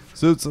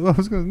 So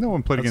no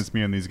one played against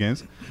me in these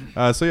games.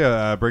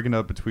 Breaking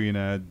up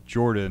between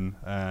Jordan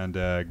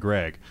and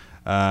Greg.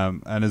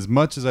 And as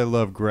much as I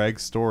love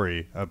Greg's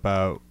story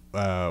about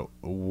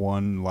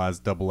one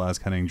double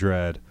last cannon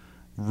dread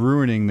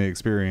ruining the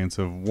experience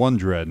of one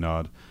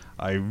dreadnought,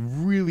 I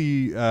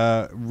really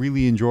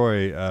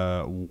enjoy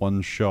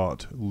one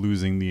shot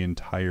losing the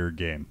entire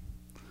game,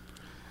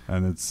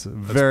 and it's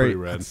very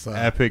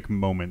epic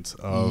moment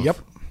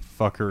of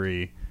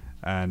fuckery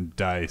and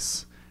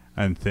dice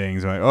and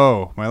things. I'm like,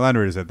 oh, my Land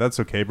Raider's dead. That's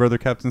okay. Brother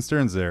Captain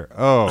Stern's there.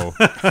 Oh,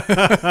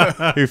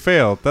 he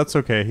failed. That's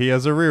okay. He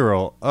has a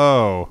reroll.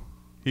 Oh,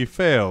 he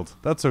failed.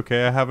 That's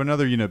okay. I have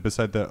another unit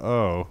beside that.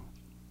 Oh,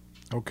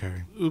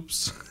 Okay.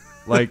 Oops.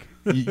 like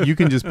you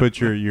can just put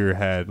your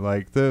head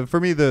like for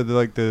me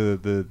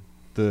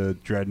the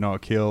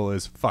dreadnought kill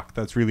is fuck.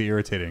 That's really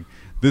irritating.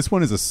 This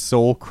one is a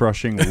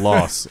soul-crushing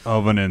loss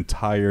of an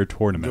entire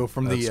tournament. Go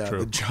from That's the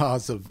true.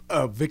 jaws of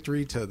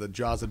victory to the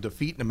jaws of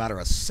defeat in a matter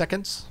of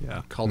seconds.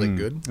 Yeah. Called it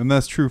good. And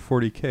that's true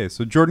 40K.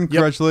 So, Jordan,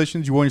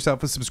 congratulations. You won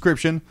yourself a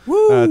subscription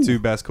to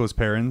Best Coast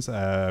Parents.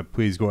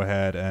 Please go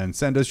ahead and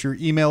send us your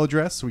email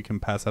address so we can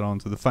pass that on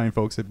to the fine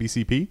folks at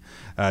BCP.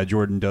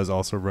 Jordan does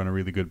also run a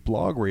really good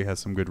blog where he has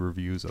some good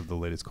reviews of the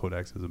latest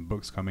codexes and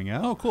books coming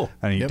out. Oh, cool.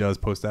 And he Yep. does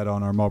post that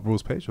on our Mob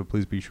Rules page, so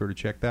please be sure to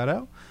check that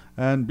out.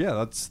 And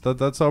yeah,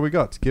 that's all we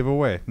got to give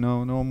away.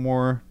 No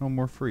more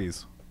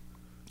freeze.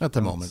 At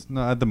the moment.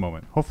 No, at the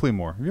moment. Hopefully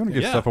more. If you want to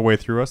give Yeah. stuff away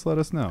through us, let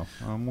us know.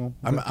 I'm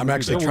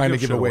actually We'll trying to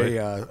give give shit away.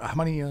 away.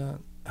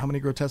 How many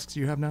grotesques do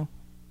you have now?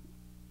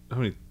 How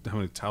many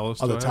Talos?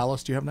 Oh, do the I have?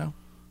 Talos do you have now?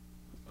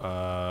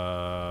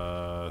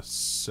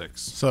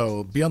 6.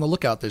 So be on the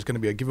lookout. There's going to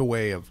be a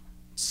giveaway of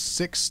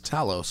 6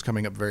 Talos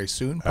coming up very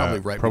soon.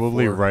 Probably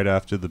Probably before. right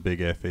after the big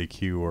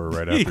FAQ or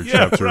right after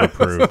chapter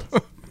approved.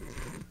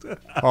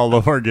 All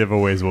of our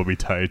giveaways will be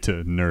tied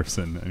to nerfs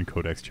and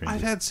codex changes.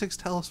 I've had 6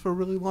 Talos for a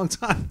really long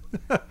time.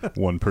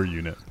 One per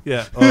unit.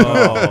 Yeah.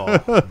 Oh.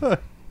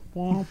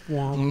 Womp,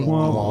 womp,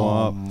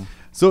 womp.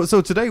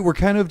 So today we're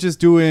kind of just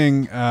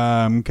doing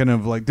kind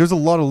of like there's a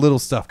lot of little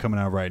stuff coming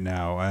out right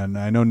now, and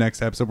I know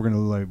next episode we're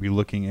gonna be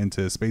looking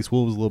into Space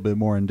Wolves a little bit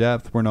more in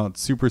depth. We're not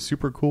super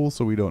cool,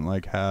 so we don't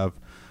like have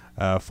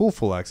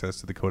full access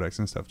to the codex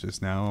and stuff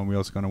just now, and we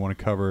also gonna want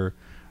to cover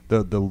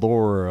the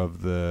lore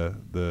of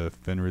the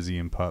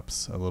Fenrisian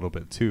pups a little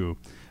bit too.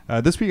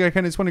 This week I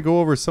kind of just want to go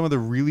over some of the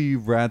really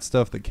rad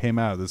stuff that came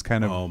out that's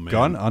kind of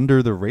gone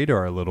under the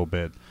radar a little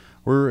bit.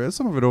 Or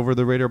some of it over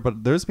the radar,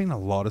 but there's been a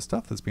lot of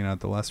stuff that's been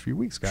out the last few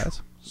weeks,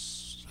 guys.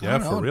 Yeah, I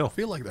don't for know. real. I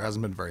feel like there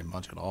hasn't been very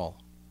much at all.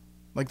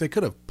 Like they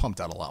could have pumped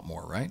out a lot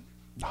more, right?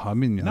 I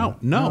mean, No.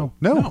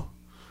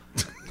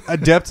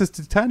 Adeptus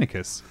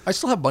Titanicus. I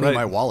still have money in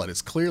Right. my wallet.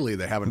 It's clearly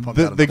they haven't pumped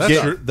The- out the enough ga-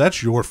 stuff.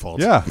 That's your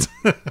fault. Yeah.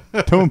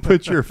 Don't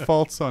put your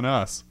faults on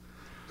us.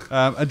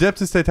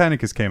 Adeptus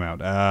Titanicus came out.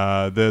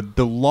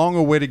 The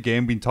long-awaited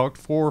game been talked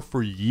for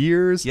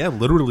years. Yeah,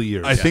 literally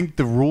years. I think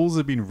the rules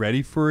have been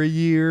ready for a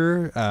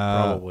year.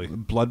 Probably.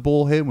 Blood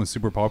Bowl hit was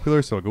super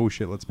popular, so like, oh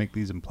shit, let's make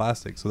these in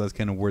plastic. So that's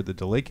kind of where the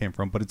delay came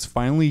from. But it's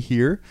finally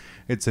here.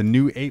 It's a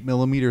new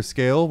 8mm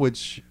scale,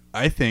 which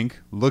I think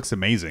looks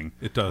amazing.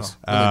 it does.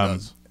 Really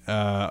does.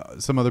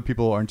 Some other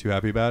people aren't too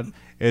happy about it.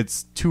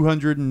 It's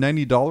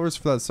 $290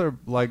 for that sort of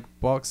like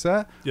box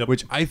set, Yep.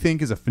 which I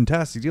think is a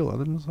fantastic deal.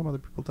 Other than some other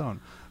people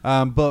don't.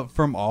 But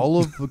from all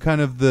of the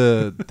kind of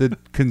the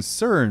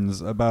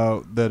concerns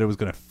about that it was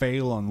going to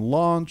fail on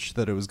launch,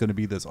 that it was going to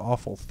be this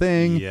awful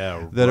thing,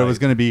 Yeah, that it was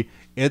right. going to be,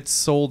 it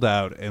sold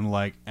out in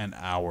like an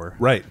hour.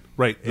 Right.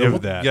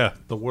 If that. Yeah,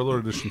 the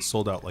Warlord Edition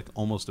sold out like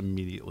almost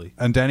immediately.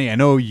 And Danny, I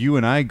know you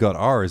and I got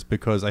ours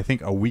because I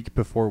think a week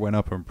before it went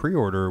up on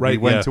pre-order, we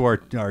Right, went yeah. to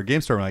our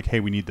game store and like,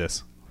 hey, we need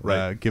this.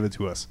 Right. Give it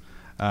to us.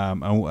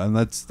 And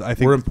that's, I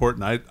think, We're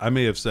important. I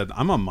may have said,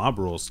 I'm on Mob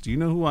Rules. Do you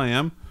know who I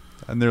am?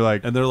 and they're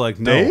like, And they're like,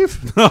 no.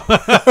 Dave?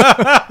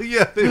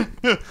 Yeah.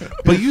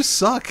 But you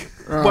suck.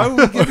 Why would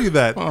we give you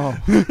that?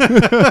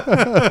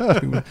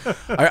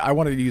 I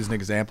wanted to use an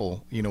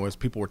example. You know, as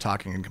people were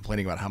talking and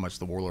complaining about how much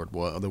the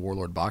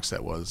Warlord box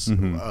set was,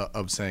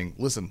 of saying,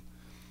 listen,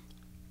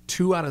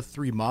 2 out of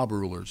 3 mob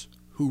rulers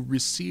who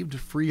received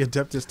free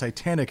Adeptus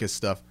Titanicus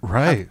stuff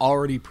Right. have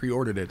already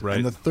pre-ordered it, Right.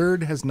 and the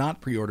third has not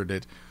pre-ordered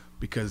it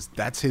because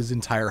that's his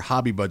entire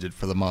hobby budget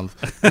for the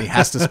month, and he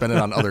has to spend it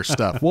on other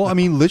stuff. Well, I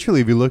mean, literally,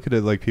 if you look at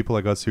it like people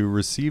like us who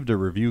received a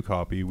review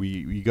copy,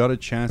 we got a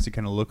chance to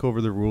kind of look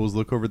over the rules,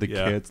 look over the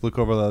Yeah. kits, look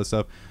over all that other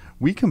stuff.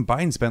 We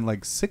combined spent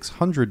like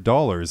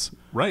 $600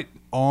 Right.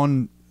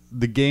 on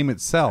the game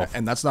itself.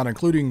 And that's not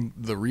including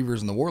the Reavers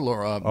and the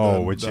Warlord. I'm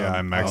maxing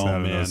out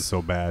on man. those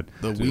so bad.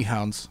 The Wee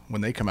Hounds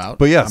when they come out.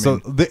 But yeah, I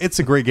so mean, it's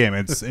a great game.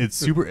 It's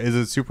super. Is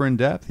it super in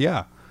depth?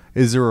 Yeah.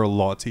 Is there a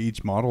lot to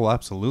each model?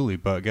 Absolutely.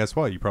 But guess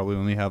what? You probably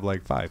only have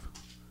like 5.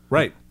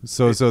 Right.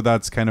 So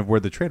that's kind of where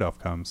the trade off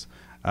comes.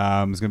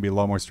 There's going to be a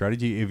lot more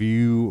strategy. If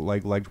you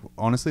like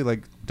honestly,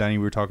 like Danny,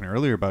 we were talking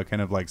earlier about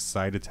kind of like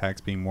side attacks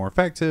being more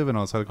effective and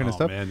all this other kind of Oh,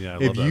 stuff. man, yeah, I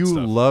if love that you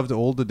stuff. loved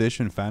old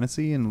edition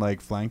fantasy and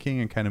like flanking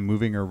and kind of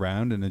moving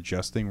around and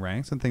adjusting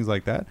ranks and things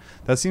like that,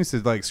 that seems to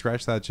like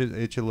scratch that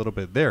itch a little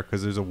bit there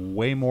because there's a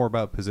way more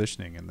about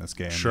positioning in this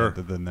game. Sure.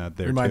 Than that.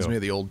 There reminds too. me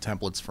of the old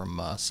templates from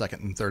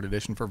 2nd and 3rd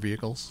edition for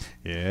vehicles.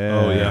 Yeah.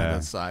 Oh, yeah.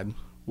 That side.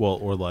 Well,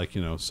 or like,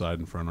 side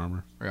and front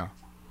armor. Yeah.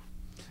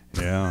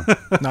 Yeah.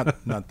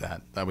 not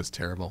that. That was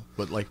terrible.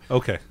 But like,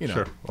 Okay, you know,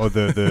 sure. Oh,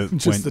 the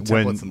Just the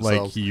when templates like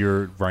themselves.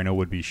 your rhino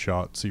would be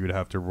shot, so you would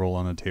have to roll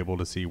on a table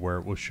to see where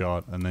it was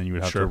shot, and then you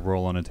would have Sure. to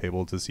roll on a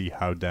table to see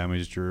how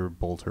damaged your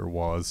bolter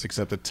was.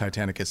 except that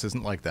Titanicus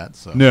isn't like that.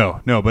 So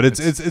No, but it's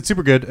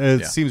super good.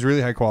 It Yeah. seems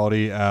really high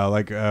quality.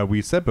 Like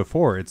we said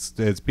before, it's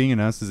being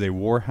announced as a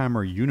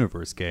Warhammer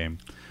Universe game,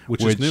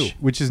 Which is new.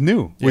 Which is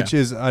new. Yeah. Which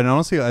is, and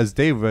honestly, as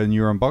Dave in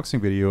your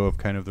unboxing video of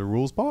kind of the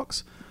rules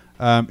box,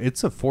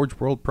 it's a Forge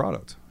World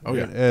product. Oh,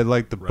 yeah.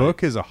 Like the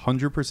book is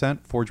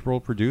 100% Forge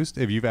World produced.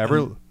 If you've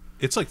ever,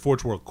 It's like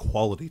Forge World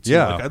quality too.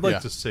 Yeah. Like, I'd like Yeah.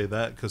 to say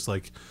that because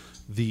like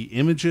the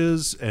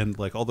images and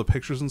like all the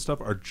pictures and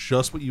stuff are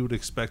just what you would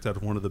expect out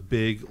of one of the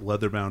big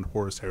leather-bound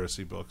Horus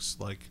Heresy books.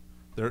 Like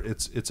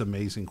it's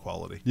amazing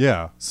quality.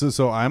 yeah.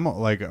 So I'm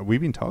like,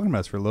 we've been talking about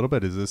this for a little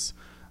bit. Is this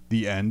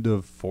the end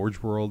of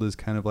Forge World as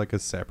kind of like a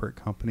separate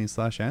company /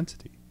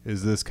 entity?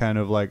 Is this kind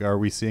of like, are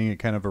we seeing it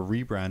kind of a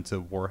rebrand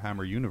to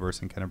Warhammer Universe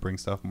and kind of bring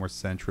stuff more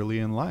centrally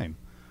in line?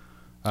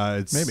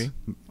 It's maybe.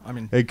 I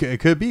mean, it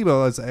could be,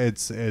 but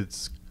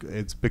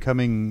it's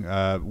becoming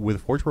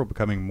with Forge World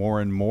becoming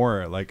more and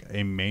more like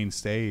a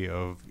mainstay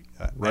of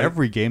Right.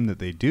 every game that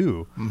they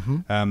do.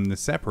 The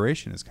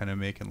separation is kind of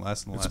making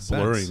less and It's less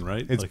blurring, sense.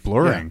 right? It's Like-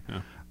 blurring.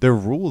 Yeah. Their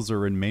rules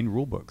are in main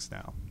rule books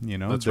now. You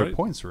know, That's their right.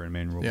 points are in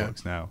main rule Yeah.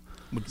 books now.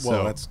 well,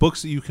 So- that's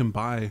Books that you can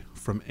buy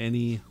from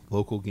any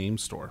local game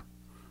store,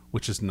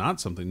 which is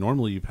not something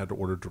normally you've had to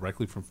order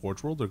directly from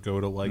Forge World or go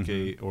to like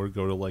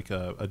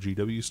a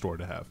GW store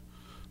to have.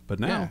 But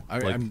now, yeah.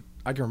 like,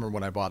 I can remember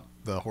when I bought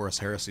the Horus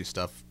Heresy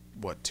stuff.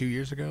 What, 2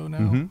 years ago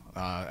now?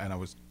 And I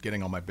was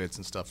getting all my bits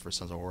and stuff for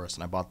Sons of Horus,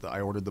 and I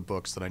ordered the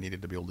books that I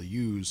needed to be able to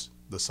use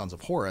the Sons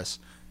of Horus,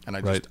 and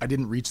Right. I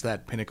didn't reach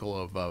that pinnacle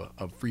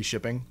of free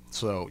shipping.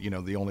 So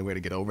the only way to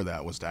get over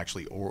that was to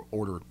actually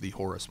order the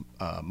Horus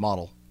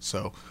model.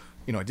 So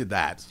I did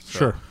that. So,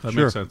 sure, that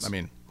Sure. makes sense. I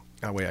mean,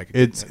 that way I could.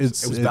 It's- it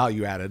was it-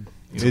 value added.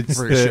 It's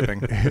for the,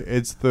 shipping.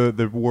 It's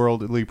the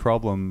worldly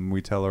problem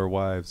we tell our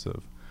wives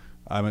of.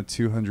 I'm at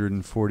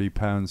 240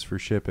 pounds for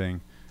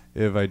shipping.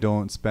 If I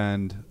don't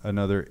spend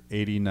another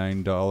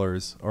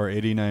 $89 or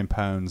 89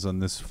 pounds on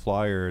this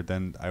flyer,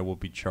 then I will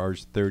be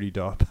charged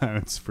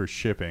 £30 for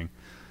shipping.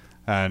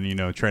 And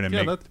trying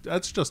to yeah,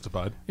 that's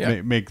justified.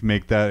 Yeah.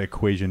 make that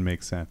equation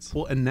make sense.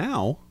 Well, and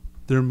now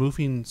they're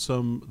moving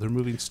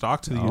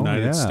stock to the Oh,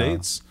 United yeah.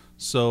 States.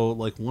 So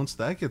like once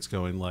that gets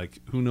going, like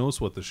who knows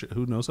how the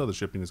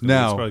shipping is going to be?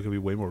 Now, It's probably going to be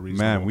way more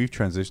reasonable. Man, we've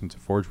transitioned to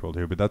Forge World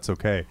here, but that's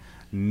okay.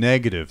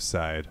 Negative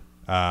side,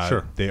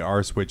 Sure. they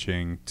are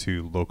switching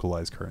to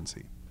localized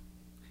currency.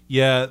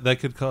 yeah, that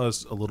could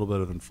cause a little bit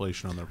of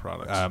inflation on their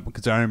products.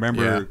 Because I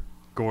remember Yeah.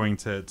 going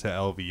to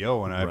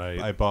LVO and Right.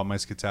 I bought my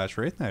Skitash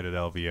Wraith Knight at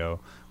LVO,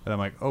 but I'm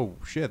like, oh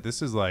shit,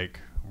 this is like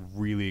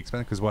really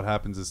expensive. Because what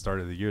happens at the start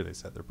of the year, they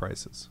set their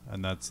prices,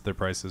 and that's their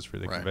prices for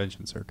the Right.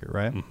 convention circuit,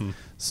 right? Mm-hmm.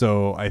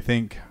 So I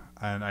think,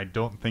 and I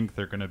don't think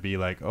they're going to be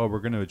like, oh, we're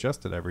going to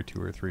adjust it every 2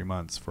 or 3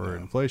 months for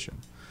inflation.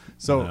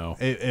 So No.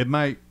 it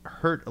might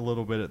hurt a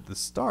little bit at the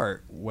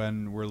start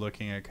when we're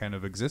looking at kind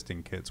of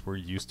existing kits we're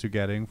used to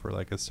getting for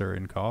like a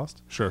certain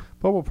cost. Sure,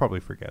 But we'll probably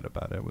forget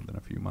about it within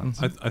a few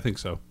months. I think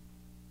so.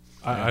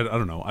 I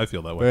don't know. I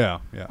feel that way. Yeah,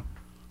 yeah.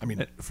 I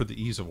mean, For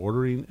the ease of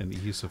ordering and the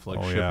ease of like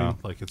Oh, shipping, yeah.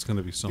 like it's going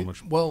to be so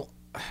much. well,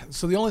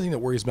 so the only thing that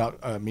worries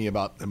me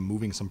about them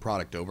moving some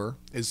product over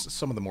is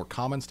some of the more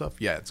common stuff.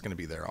 Yeah, it's going to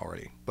be there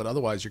already, but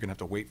otherwise you're going to have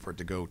to wait for it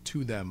to go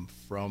to them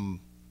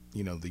from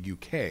the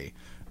UK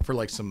for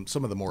like some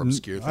of the more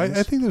obscure things.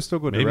 I think they're still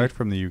going Maybe. direct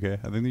from the UK.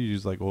 I think they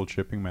use like old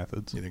shipping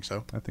methods. You think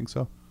so? I think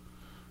so.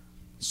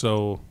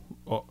 So,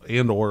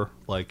 or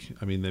like,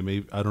 I mean, they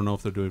may. I don't know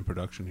if they're doing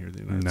production here in the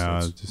United No,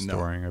 States. just No.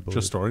 storing. I believe.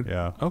 Just storing?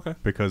 Yeah. Okay.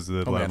 Because of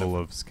the Oh, man, level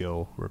of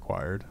skill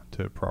required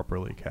to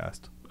properly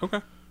cast.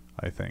 Okay.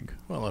 I think.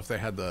 Well, if they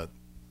had the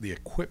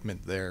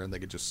equipment there and they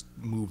could just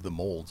move the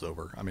molds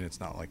over. I mean, it's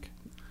not like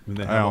I mean,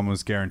 they I have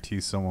almost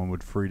guarantee someone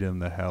would freedom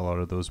the hell out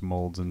of those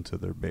molds into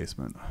their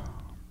basement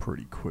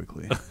pretty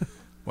quickly.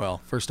 well,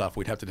 first off,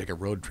 we'd have to take a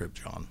road trip,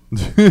 John.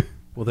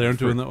 well, they aren't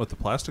doing that with the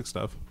plastic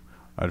stuff.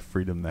 I'd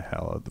freedom the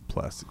hell out of the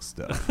plastic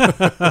stuff.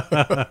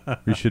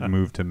 We should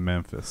move to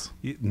Memphis.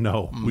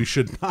 No, we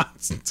should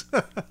not.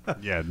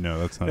 Yeah, no,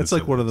 that's not. It's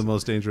like one of the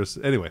most dangerous.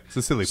 Anyway, It's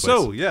a silly place.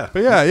 So yeah,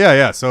 But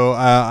yeah. So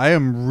I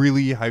am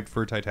really hyped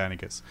for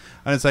Titanicus,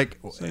 and it's like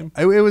Same.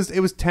 it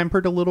was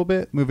tempered a little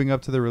bit moving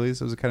up to the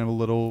release. It was kind of a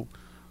little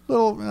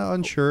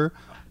unsure,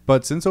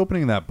 but since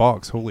opening that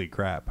box, holy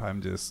crap!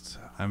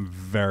 I'm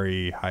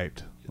very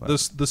hyped.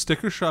 the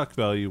sticker shock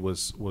value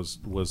was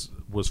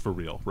for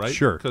real, right?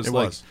 Sure, because it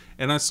like, was.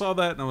 and I saw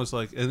that and I was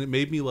like, and it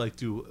made me like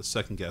do a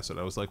second guess it.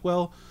 I was like,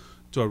 well,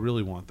 do I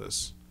really want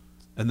this?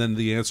 And then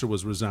the answer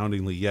was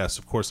resoundingly yes.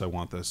 Of course I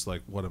want this.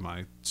 Like, what am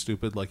I,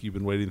 stupid? Like, you've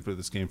been waiting for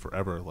this game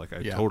forever. Like, I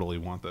Yeah. totally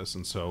want this,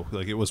 and so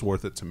like it was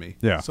worth it to me.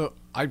 Yeah. So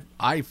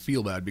I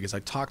feel bad because I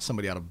talked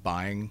somebody out of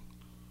buying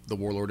the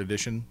Warlord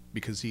edition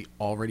because he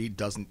already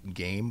doesn't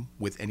game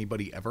with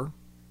anybody ever.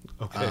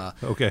 Okay.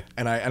 Okay.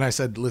 And I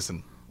said,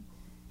 listen,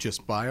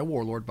 just buy a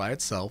Warlord by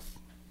itself.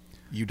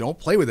 You don't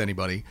play with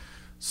anybody.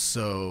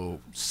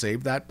 So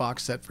save that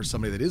box set for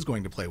somebody that is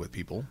going to play with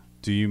people.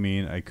 Do you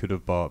mean I could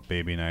have bought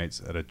Baby Knights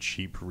at a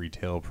cheap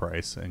retail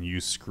price and you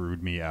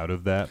screwed me out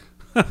of that?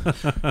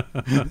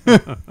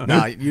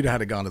 Nah, you'd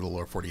have gone to the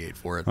Lore 48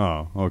 for it.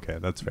 Oh, okay,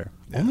 that's fair.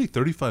 Only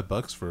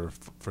 $35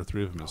 for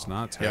 3 of them is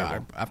not terrible.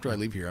 Yeah, after I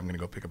leave here, I'm going to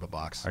go pick up a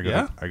box. I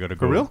gotta For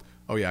go. real?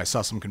 Oh yeah, I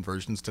saw some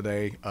conversions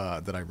today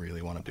that I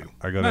really want to do.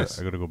 I gotta Nice.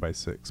 go buy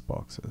 6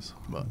 boxes.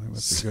 Well, I think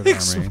that's a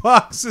good 6 army.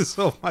 boxes.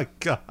 Oh my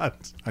god.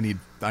 I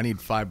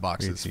need 5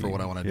 boxes for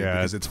what I want to do Yeah,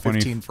 because it's 20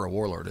 15 for a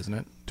warlord, isn't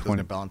it? Doesn't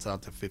 20 it balance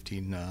out to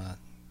 15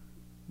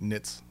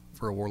 nits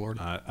for a warlord?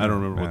 I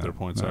don't remember what their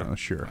points are.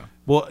 Sure.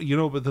 Well,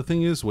 but the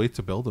thing is, wait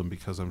to build them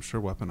because I'm sure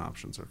weapon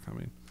options are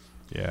coming.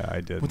 Yeah,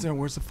 I did.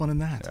 Where's the fun in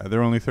that? Yeah,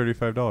 they're only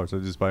 $35. I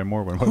just buy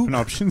more when weapon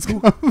options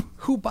come.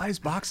 Who buys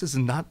boxes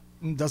and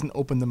doesn't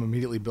open them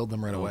immediately, build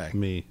them right away?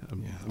 Me. Yeah,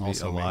 Me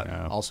also a me. lot.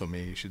 Yeah. Also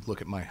me. You should look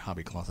at my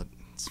hobby closet.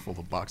 It's full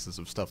of boxes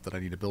of stuff that I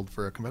need to build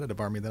for a competitive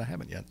army that I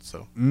haven't yet.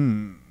 So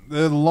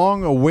The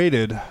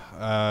long-awaited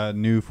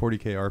new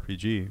 40K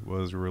RPG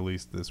was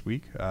released this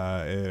week.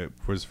 It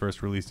was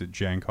first released at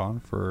Gen Con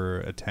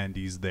for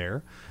attendees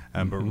there,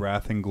 but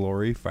Wrath and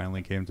Glory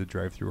finally came to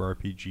Drive-Thru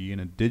RPG in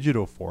a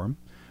digital form.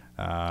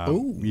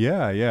 Ooh.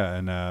 Yeah,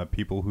 and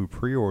people who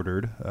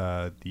pre-ordered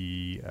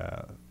the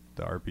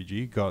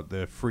RPG got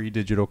the free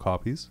digital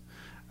copies.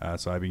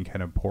 So I've been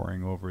kind of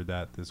poring over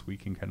that this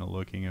week and kind of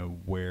looking at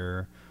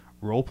where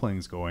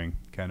role-playing's going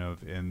kind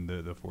of in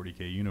the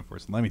 40K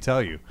universe. And let me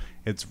tell you,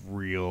 it's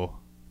real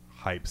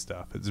hype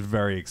stuff. It's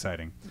very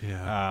exciting.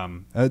 Yeah.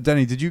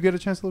 Denny, did you get a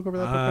chance to look over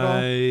that book at all?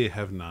 I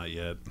have not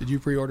yet. did you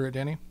pre-order it,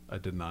 Danny? I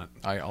did not.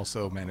 I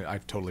also, man, I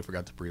totally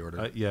forgot to pre-order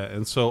it. Yeah,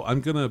 and so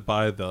I'm gonna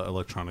buy the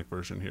electronic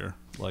version here.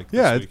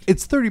 Yeah, this week.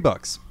 it's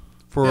 $30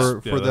 for Yeah,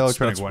 the that's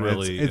electronic one.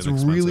 really It's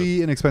inexpensive.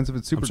 really inexpensive.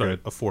 It's super I'm sorry,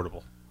 good.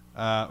 affordable.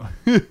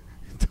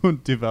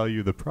 Don't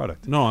devalue the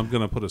product. No, I'm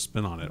gonna put a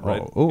spin on it.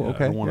 Right? Oh, Yeah,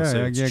 okay. I don't want to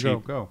say it's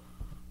cheap. Go.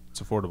 It's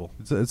affordable.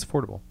 It's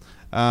affordable.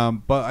 But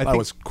I That think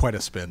was quite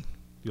a spin.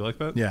 You like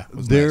that? Yeah, it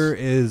was there nice.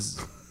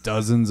 is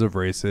dozens of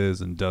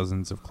races and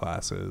dozens of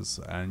classes,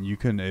 and you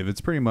can, if it's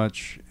pretty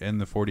much in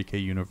the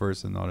 40K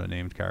universe and not a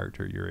named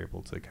character, you're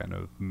able to kind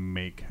of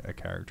make a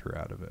character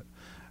out of it.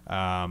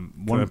 Can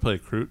I play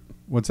Kroot?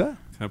 What's that?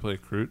 Can I play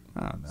Kroot?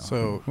 I don't know.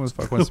 So- who the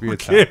fuck wants to be a Who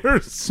Tau?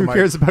 cares? Who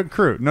cares about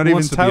Kroot? Not Who even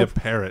wants to be Tau. a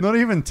parrot? Not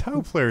even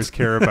Tau players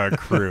care about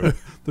Kroot.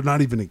 They're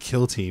not even a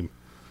kill team.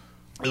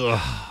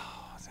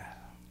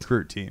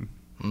 Kroot team.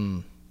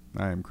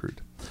 I am Kroot.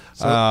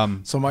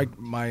 So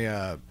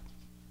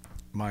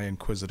my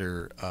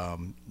Inquisitor,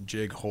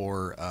 Jig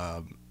Hor,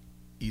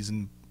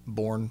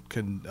 Eisenborn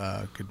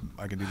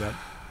I can do that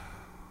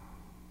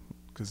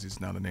because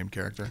he's not a named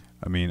character.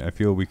 I mean, I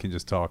feel we can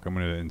just talk. I'm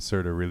going to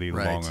insert a really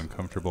Right. long,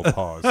 uncomfortable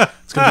pause.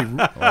 It's gonna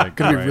be Like,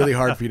 gonna be right. really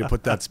hard for you to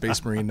put that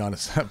Space Marine on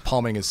his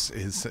palming his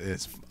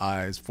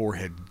eyes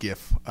forehead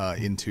gif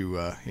into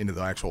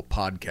the actual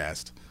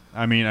podcast.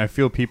 I mean, I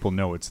feel people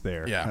know it's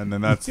there. Yeah. And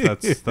then that's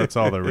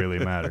all that really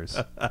matters.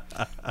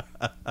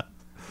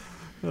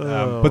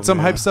 But some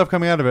hype stuff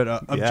coming out of it.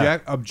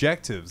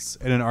 Objectives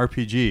in an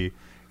RPG.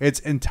 It's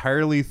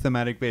entirely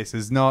thematic based.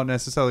 It's not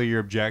necessarily your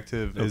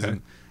objective.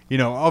 Isn't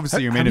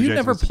obviously your main Have you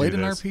objective never is to played do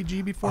an this.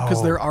 RPG before?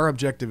 Because Oh. there are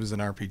objectives in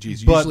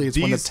RPGs. But Usually, it's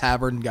when the these-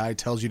 tavern guy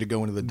tells you to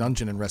go into the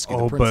dungeon and rescue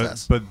Oh, the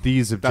princess. but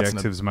these That's an-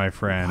 objectives, my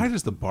friend. Why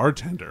does the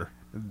bartender?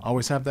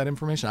 Always have that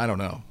information. I don't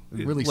know.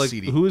 Really like,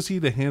 seedy. who is he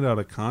to hand out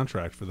a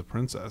contract for the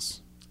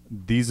princess?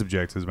 These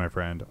objectives, my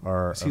friend,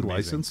 are Is he amazing.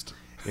 licensed?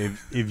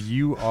 If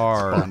you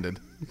are Bonded.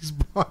 He's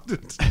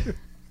bonded.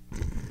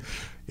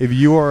 if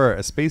you are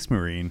a space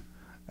marine,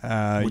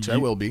 Which I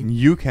will be.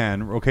 You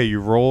can you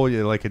roll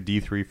like a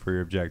D3 for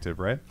your objective,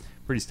 right?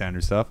 Pretty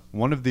standard stuff.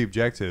 One of the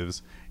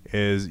objectives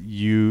is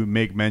you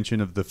make mention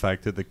of the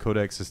fact that the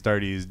Codex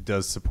Astartes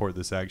does support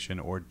this action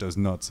or does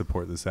not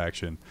support this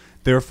action,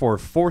 therefore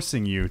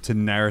forcing you to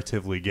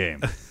narratively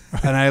game.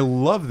 And I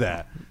love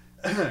that.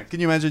 Can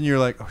you imagine? You're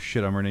like, oh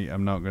shit, I'm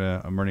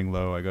running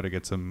low. I got to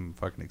get some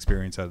fucking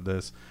experience out of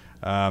this.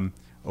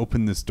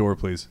 Open this door,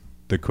 please.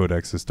 The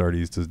Codex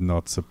Astartes does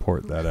not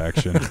support that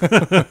action.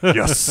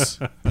 Yes,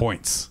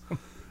 points.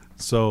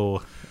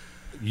 So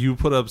you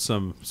put up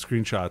some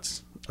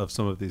screenshots of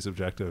some of these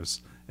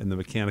objectives, and the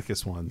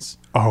Mechanicus ones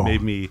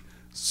made me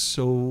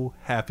so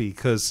happy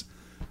because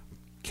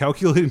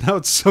calculating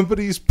out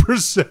somebody's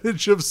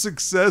percentage of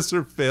success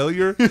or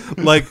failure,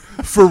 like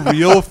for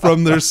real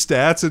from their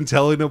stats and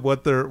telling them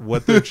what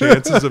their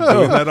chances of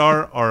doing that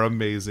are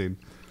amazing.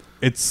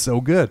 It's so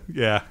good.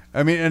 Yeah.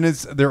 I mean, and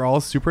they're all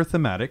super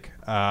thematic.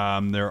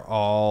 They're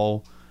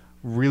all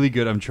really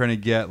good. I'm trying to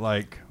get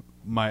like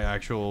my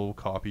actual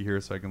copy here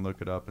so I can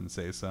look it up and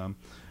say some.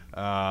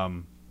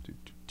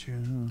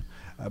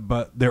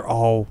 But they're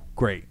all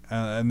great,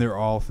 and they're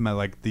all thematic.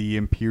 Like the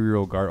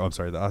Imperial Guard. Oh, I'm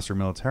sorry, the Astra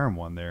Militarum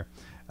one there.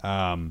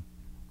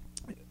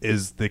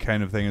 Is the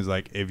kind of thing is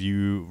like if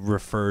you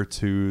refer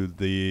to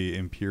the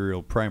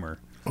Imperial Primer,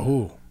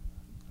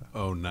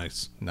 Oh,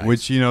 nice.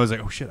 which is like,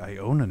 oh shit, I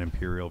own an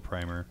Imperial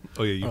Primer.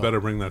 Oh yeah, you better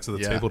bring that to the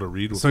Yeah. table to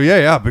read. So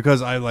yeah,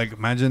 because I like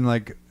imagine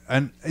like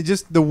and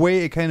just the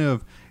way it kind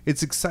of,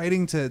 it's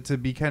exciting to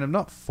be kind of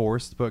not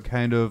forced, but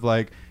kind of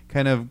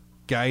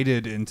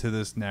guided into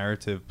this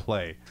narrative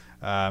play.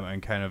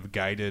 And kind of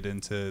guided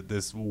into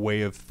this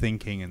way of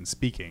thinking and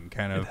speaking.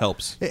 Kind of It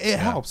helps. It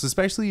helps,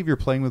 especially if you're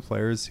playing with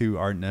players who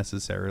aren't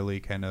necessarily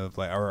kind of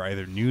like, are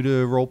either new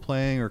to role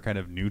playing or kind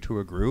of new to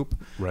a group.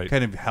 Right.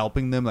 Kind of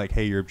helping them like,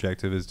 hey, your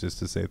objective is just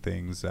to say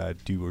things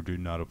that do or do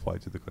not apply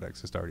to the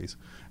Codex Astartes.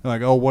 And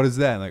like, oh, what is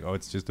that? And like, oh,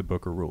 it's just a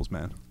book of rules,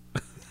 man.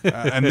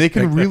 And they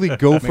can really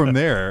go from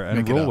there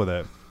and roll with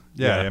it.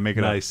 Yeah, make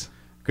it nice. up.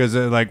 Because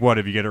like, what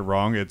if you get it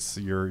wrong? It's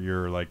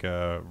you're like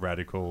a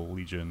radical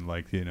legion,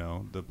 like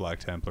the Black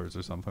Templars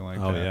or something like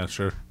that. Oh yeah,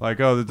 sure. Like,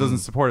 oh, that doesn't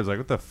support it. It's like,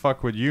 what the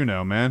fuck would you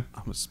know, man?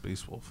 I'm a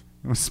space wolf.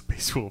 I'm a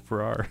space wolf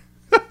for R.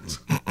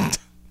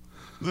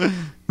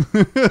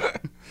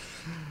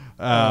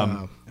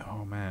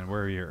 Oh man,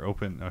 where are you?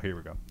 Open. Oh, here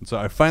we go. So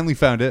I finally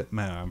found it.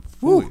 Man, I'm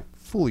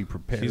fully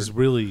prepared. He's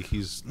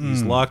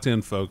locked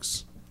in,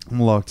 folks. I'm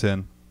locked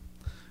in.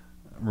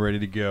 I'm ready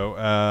to go.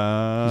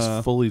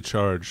 He's fully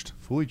charged.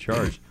 Fully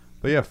charged.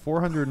 But yeah,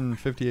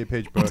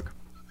 458-page book.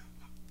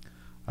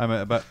 I'm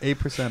at about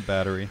 8%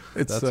 battery.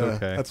 That's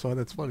okay. That's fine.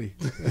 That's funny.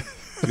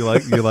 You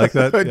like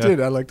that? I did.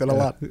 I liked that a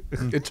lot.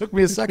 It took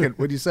me a second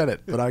when you said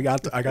it, but I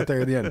got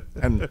there in the end,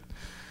 and it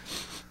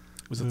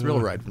was a thrill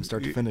ride from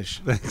start to finish.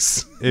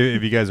 Thanks.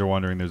 If you guys are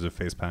wondering, there's a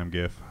facepalm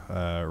gif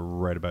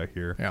right about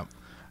here. Yeah.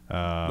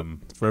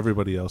 For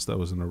everybody else, that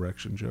was an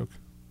erection joke.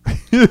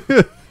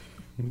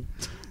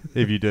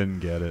 If you didn't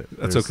get it,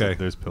 That's okay.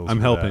 There's pills. I'm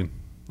for helping.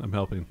 that. I'm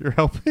helping. You're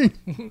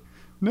helping?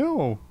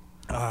 No.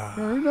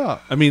 You're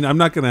not. I mean, I'm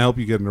not going to help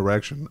you get an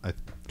erection.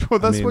 Well,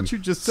 that's mean, what you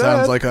just said.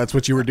 Sounds like that's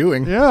what you were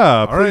doing.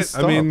 Yeah. All right.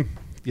 Stop. I mean,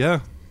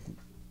 yeah.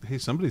 Hey,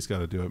 somebody's got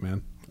to do it,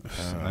 man.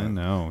 I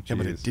know. Yeah,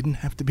 but it Jeez. didn't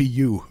have to be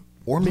you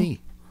or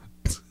me.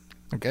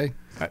 Okay.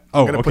 I'm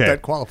Oh, gonna put okay.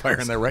 that qualifier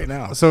in there right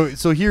now. So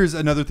here's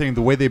another thing: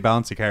 the way they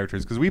balance the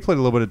characters. Because we played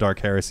a little bit of Dark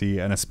Heresy,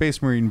 and a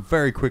Space Marine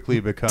very quickly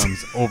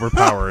becomes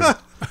overpowered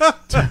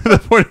to the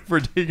point of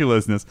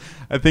ridiculousness.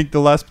 I think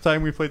the last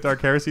time we played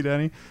Dark Heresy,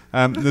 Danny,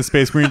 the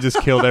Space Marine just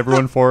killed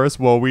everyone for us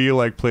while we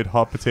like played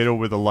hot potato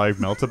with a live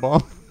melta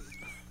bomb.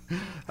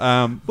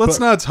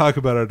 Let's not talk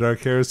about our Dark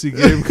Heresy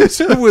game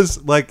because it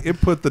was like it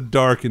put the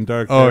dark in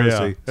Dark Oh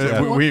Heresy. yeah,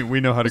 So- we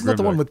know how to. Isn't that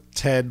the one grimdark. with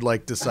Ted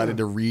like decided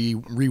to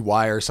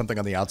rewire something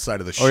on the outside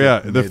of the ship? Oh yeah,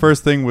 the mid-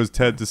 first thing was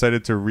Ted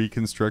decided to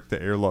reconstruct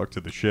the airlock to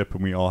the ship,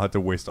 and we all had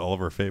to waste all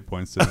of our fate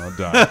points to not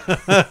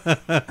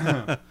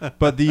die.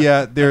 But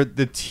they're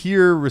the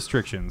tier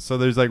restrictions. So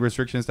there's like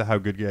restrictions to how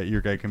good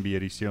your guy can be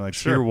at each tier. Like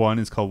tier 1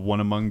 is called One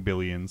Among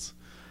Billions,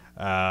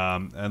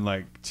 and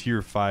like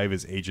tier 5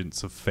 is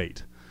Agents of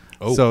Fate.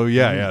 Oh. So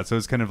yeah. So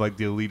it's kind of like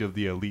the elite of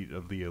the elite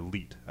of the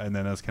elite, and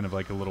then that's kind of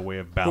like a little way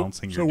of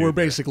balancing. So your we're dude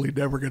there. basically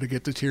never going to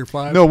get to tier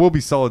 5. No, we'll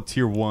be solid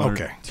tier 1.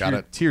 Okay, or got tier,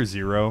 it. Tier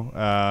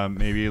 0,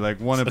 maybe like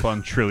one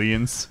upon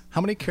trillions. How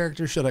many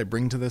characters should I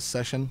bring to this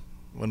session?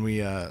 When we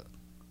how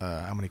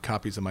many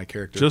copies of my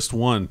character? Just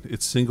one.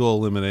 It's single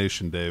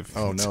elimination, Dave.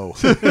 Oh no.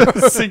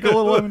 Single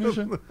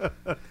elimination.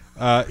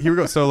 Here we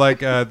go. So like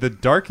the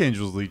Dark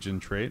Angels Legion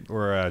trait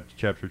or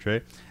chapter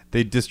trait.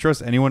 They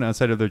distrust anyone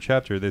outside of their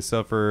chapter. They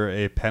suffer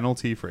a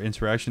penalty for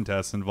interaction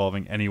tests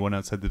involving anyone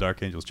outside the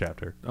Dark Angels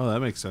chapter, Oh, that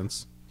makes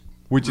sense.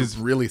 which is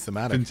really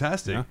thematic.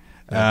 fantastic.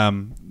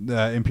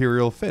 The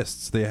Imperial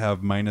Fists. They have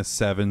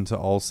 -7 to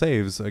all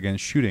saves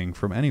against shooting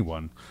from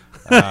anyone.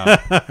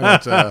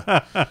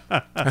 I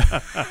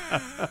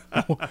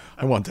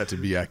want that to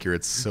be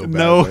accurate so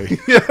No. badly.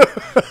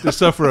 To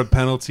suffer a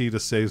penalty to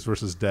saves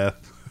versus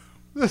death.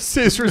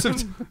 Saves for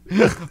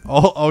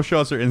all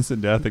shots are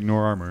instant death.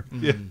 Ignore armor.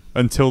 Yeah.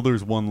 Until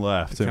there's one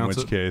left, in counts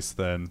which it- case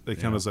then They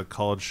count as a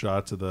college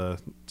shot to the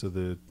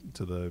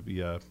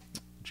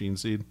gene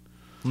seed.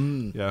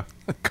 Yeah.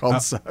 Called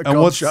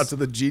what's- shot to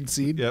the gene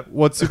seed. Yep.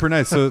 What's super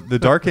nice? So the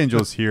Dark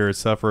Angels here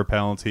suffer a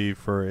penalty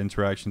for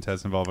interaction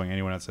tests involving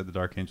anyone outside the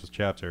Dark Angels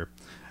chapter.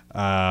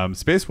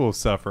 Space Wolves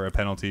suffer a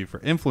penalty for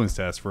influence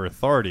tests for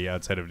authority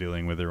outside of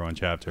dealing with their own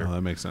chapter. Oh,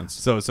 that makes sense.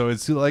 So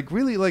it's like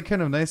really like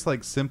kind of nice,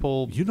 like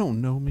simple. You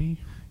don't know me.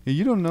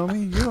 You don't know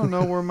me. You don't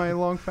know where my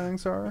long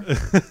fangs are.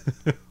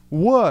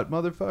 What,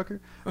 motherfucker?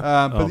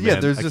 But Oh, yeah,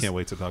 man, there's I just can't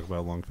wait to talk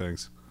about long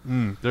things.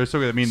 they're so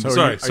good. I mean, So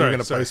Sorry, are you going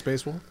to sorry. play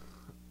Space Wolf?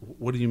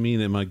 What do you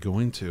mean? Am I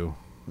going to?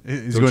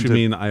 he's Don't going you to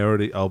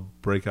mean I'll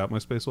break out my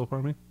Space Wolf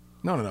army?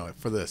 No.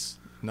 For this,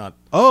 not.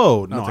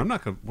 Oh no, Not the- I'm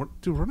not gonna.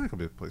 Dude, we're not gonna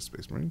be able to play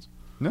Space Marines.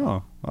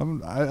 No,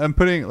 I'm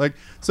putting like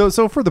so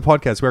for the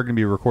podcast we are going to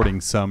be recording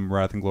some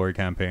Wrath and Glory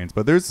campaigns,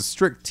 but there's a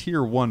strict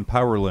tier 1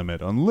 power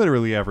limit on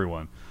literally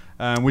everyone.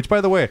 Which, by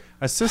the way,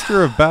 a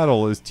Sister of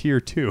Battle is tier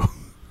 2.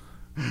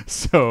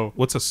 So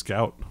What's a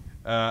scout?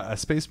 a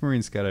Space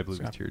Marine Scout, I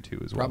believe, is tier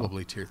 2 as well.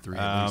 Probably tier 3.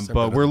 at least. They're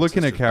But better we're than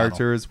looking at Sisters of Battle.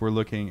 characters. We're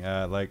looking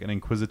at like an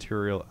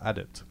Inquisitorial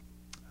Adept.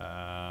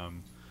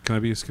 Can I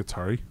be a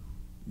Skitari?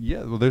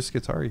 Yeah, well, there's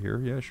Skitari here.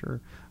 Yeah,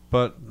 sure.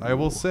 But I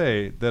will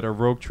say that a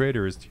Rogue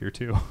Trader is tier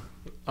 2.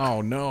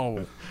 Oh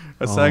no.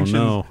 A Oh, sanctioned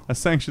no. a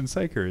sanctioned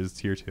Psyker is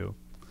tier 2.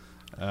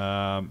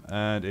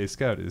 And a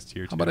scout is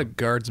tier 2. How about a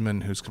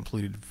guardsman who's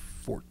completed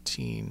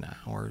 14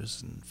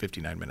 hours and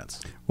 59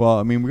 minutes? Well,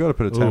 I mean, we got to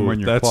put a timer on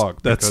your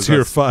clock. That's because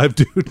tier 5,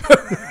 dude.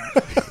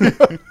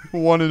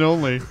 one and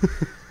only.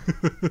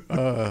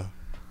 But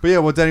yeah,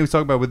 what Danny was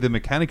talking about with the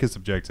Mechanicus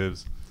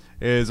objectives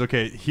is,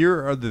 okay,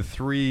 here are the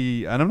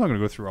 3, and I'm not going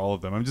to go through all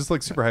of them. I'm just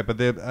like super hyped. But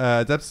the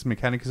Adeptus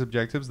Mechanicus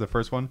objectives, the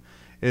first one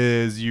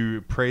is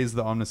you praise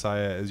the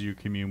Omnissiah as you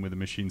commune with the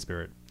machine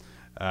spirit.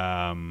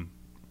 So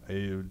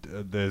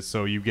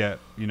you get,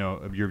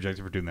 your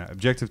objective for doing that.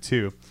 Objective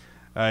 2,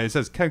 it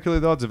says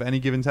calculate the odds of any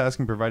given task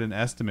and provide an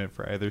estimate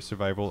for either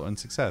survival and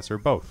success or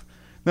both.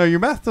 No, your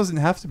math doesn't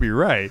have to be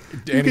right.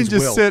 Danny's you can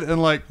just sit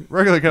and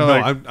regularly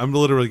kind of I'm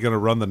literally going to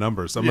run the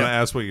numbers. I'm going to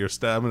ask what your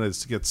I'm going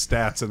to get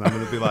stats, and I'm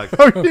going to be like,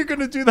 oh, you're going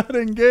to do that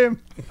in game.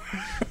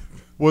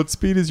 What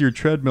speed is your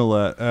treadmill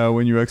at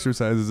when you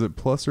exercise? Is it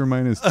plus or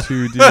minus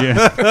 2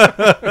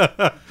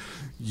 DM?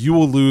 you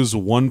will lose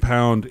 1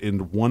 pound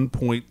in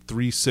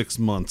 1.36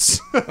 months.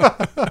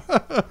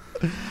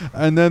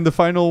 And then the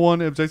final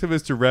one, objective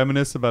is to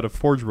reminisce about a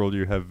forge world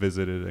you have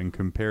visited and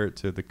compare it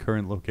to the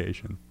current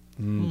location.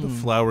 The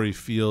flowery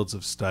fields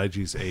of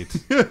Styges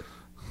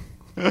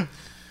 8.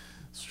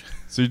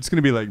 So you're just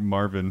gonna be like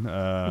Marvin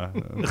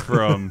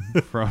from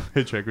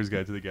Hitchhiker's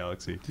Guide to the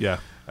Galaxy. Yeah.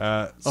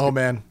 Oh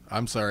man,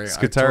 I'm sorry.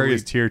 Skitarii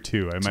is tier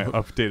 2. I might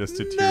update us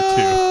to tier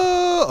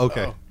 2.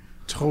 Okay.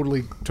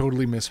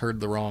 Totally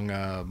misheard the wrong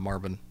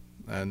Marvin,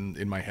 and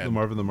in my head, The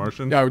Marvin the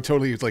Martian? Yeah, I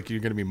totally. It's like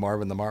you're gonna be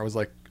Marvin the Mar. I was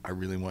like, I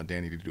really want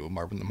Danny to do a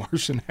Marvin the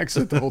Martian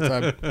accent the whole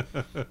time.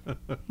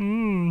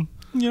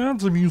 Yeah,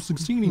 I'm you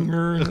succeeding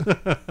her.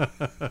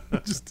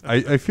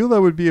 I feel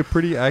that would be a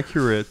pretty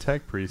accurate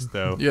tech priest,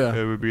 though. Yeah.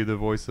 It would be the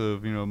voice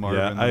of Marvin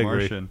Yeah, the I agree.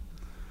 Martian.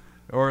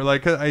 Or I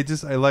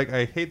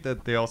hate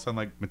that they all sound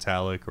like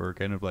metallic or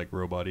kind of like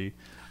robot-y.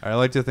 I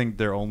like to think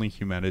their only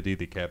humanity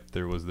they kept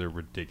there was their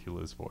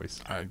ridiculous voice.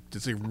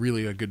 It's a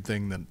really a good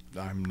thing that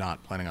I'm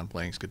not planning on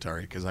playing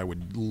Skitarii, because I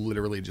would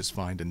literally just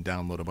find and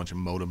download a bunch of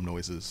modem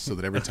noises so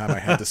that every time I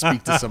had to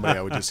speak to somebody,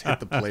 I would just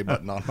hit the play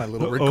button on my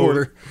little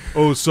recorder.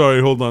 Oh,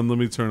 sorry. Hold on. Let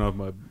me turn off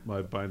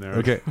my binary.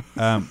 Okay.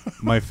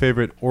 My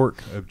favorite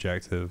orc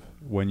objective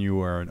when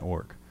you are an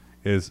orc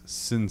is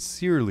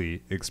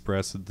sincerely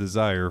express a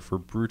desire for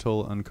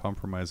brutal,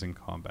 uncompromising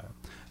combat.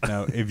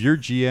 Now, if your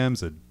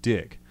GM's a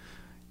dick,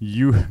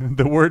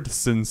 the word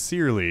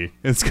sincerely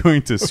is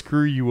going to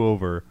screw you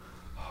over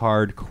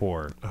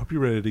hardcore. I hope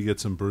you're ready to get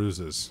some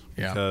bruises.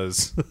 Yeah.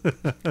 Because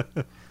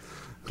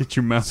Get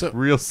your mouth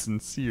real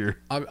sincere.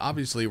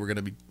 Obviously, we're going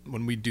to be,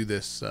 when we do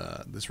this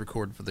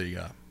record for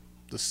the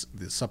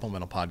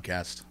supplemental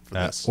podcast for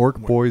this. Orc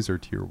boys are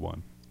tier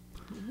 1.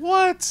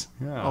 what?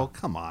 Yeah. Oh,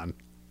 come on.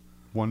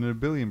 1 in a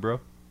billion, bro.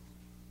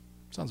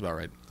 Sounds about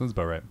right. Sounds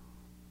about right.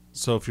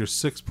 So if you're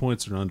 6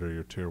 points or under,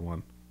 you're tier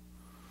 1.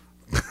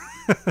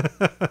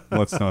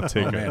 Let's not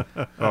take it. man.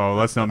 Oh,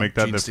 let's not make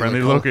that Gene the Stealer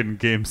friendly call. looking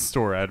game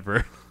store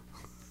advert.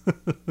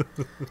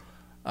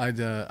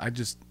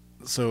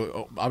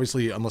 So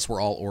obviously, unless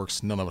we're all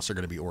orcs, none of us are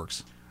going to be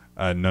orcs.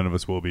 None of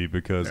us will be,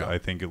 because Yeah. I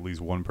think at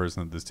least one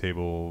person at this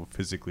table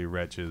physically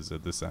retches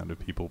at the sound of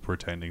people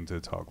pretending to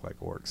talk like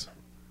orcs.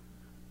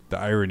 The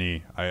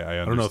irony, I understand.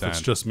 I don't know if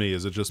it's just me.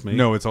 Is it just me?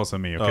 No, it's also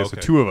me. Okay, Oh, so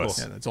okay, 2 of cool. us.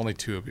 Yeah, it's only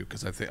 2 of you,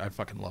 because I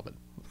fucking love it.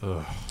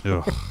 Ugh,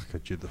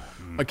 got you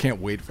I can't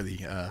wait for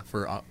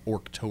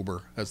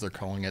Orktober, as they're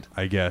calling it.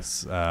 I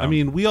guess. I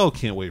mean, we all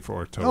can't wait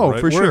for October. Oh, right?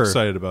 for We're sure.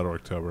 excited about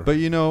October. But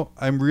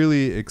I'm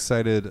really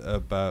excited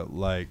about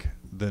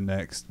the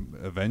next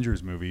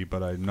Avengers movie,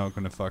 but I'm not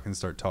going to fucking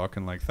start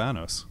talking like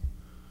Thanos.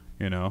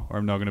 Or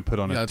I'm not going to put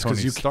on a That's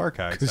Tony you Stark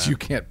accent. because you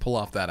can't pull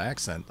off that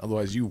accent.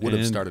 Otherwise, you would have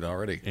And- started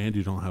already. and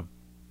you don't have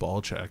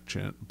ball sack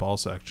chin.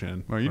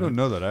 Well, you don't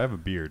know that. I have a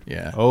beard.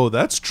 Yeah. Oh,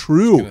 that's I was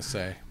true. gonna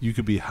say. You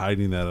could be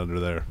hiding that under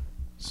there.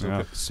 So,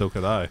 Yeah. so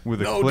could I. With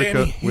a No, click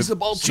Danny, of, he's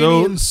with, a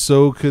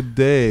So Balchinian. could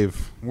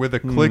Dave. with a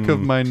click of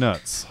my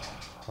nuts,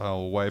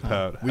 I'll wipe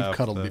out. We've half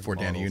cuddled the before,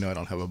 Danny. You models. know I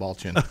don't have a ball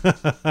chin.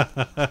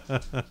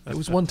 It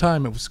was one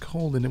time. It was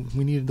cold, and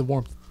we needed the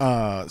warmth.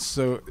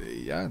 So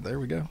yeah, there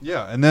we go.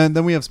 Yeah, and then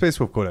we have Space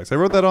Wolf Codex. I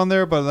wrote that on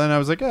there, but then I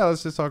was like, yeah,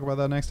 let's just talk about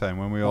that next time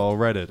when we all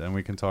read it, and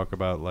we can talk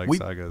about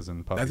sagas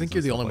and puppies. I think and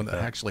you're the stuff only one like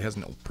that actually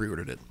hasn't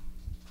pre-ordered it.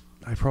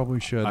 I probably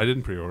should. I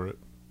didn't pre-order it.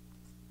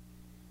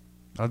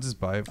 I'll just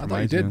buy it I from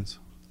thought you did. iTunes.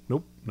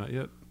 Nope, not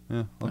yet.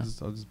 Yeah, I'll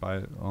just buy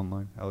it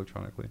online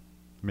electronically.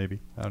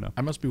 Maybe, I don't know.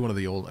 I must be one of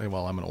the old.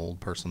 Well, I'm an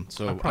old person,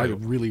 so I probably-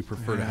 really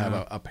prefer to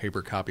have a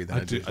paper copy than I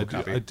a do, digital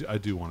copy. I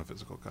do want a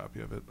physical copy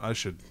of it. I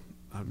should.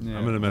 I'm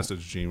Yeah. going to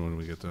message Gene when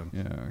we get done.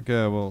 Yeah,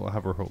 okay, well, I'll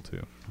have her hold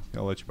too.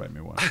 I'll let you buy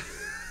me one.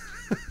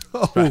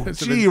 Oh,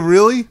 gee,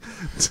 really?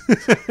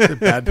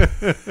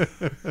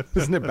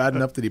 Isn't it bad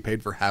enough that he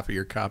paid for half of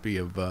your copy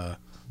of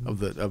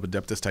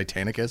Adeptus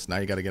Titanicus? Now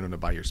you got to get him to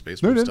buy your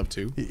Space Wolf stuff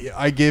too.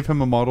 I gave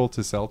him a model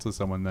to sell to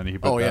someone, then he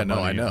put that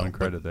money I know. on but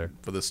credit there.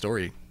 for the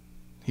story.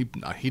 He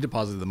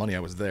deposited the money. I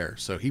was there,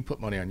 so he put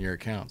money on your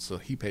account, so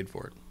he paid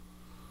for it.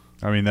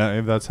 I mean,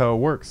 that's how it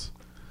works.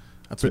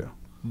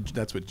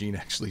 That's what Jean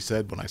actually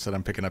said when I said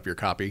I'm picking up your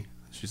copy.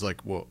 She's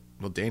like, "Well,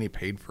 Well, Danny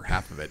paid for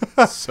half of it,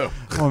 so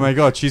Oh my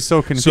god, she's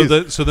so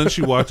confused. So then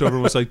she walked over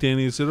and was like,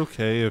 "Danny, is it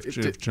okay if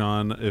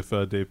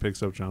Dave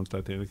picks up John's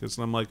Titanicus?"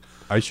 And I'm like,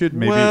 I should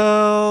maybe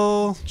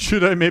well,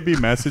 should I maybe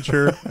message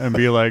her and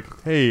be like,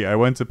 "Hey, I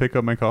went to pick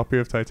up my copy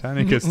of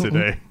Titanicus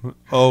today."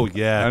 oh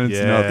yeah, And it's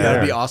yeah. not that'd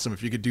there. be awesome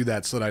if you could do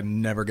that, so that I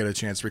never get a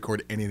chance to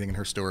record anything in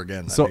her store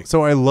again. That'd So be-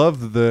 so I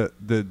love the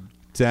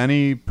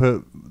Danny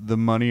put the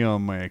money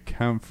on my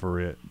account for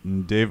it.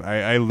 And Dave,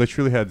 I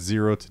literally had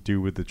zero to do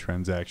with the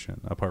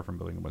transaction apart from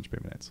building a bunch of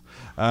baby nights.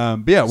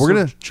 But yeah, we're So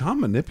gonna John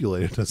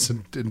manipulated us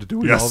into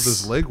doing Yes. all of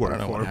this I legwork don't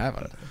know for what him.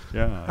 happened.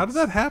 yeah. How did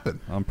that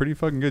happen? I'm pretty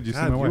fucking good. You see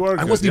God, my you wife. are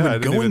I good. wasn't even I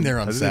didn't going there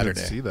on I didn't even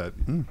Saturday. see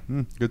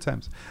that. Good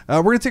times.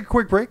 We're gonna take a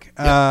quick break.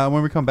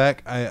 When we come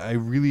back, I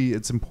really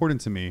it's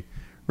important to me.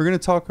 We're gonna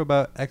talk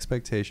about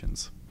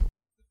expectations.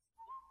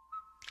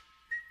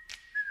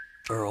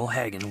 Earl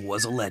Hagen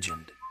was a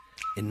legend.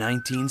 In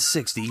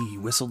 1960, he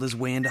whistled his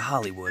way into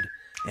Hollywood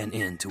and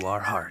into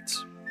our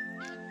hearts.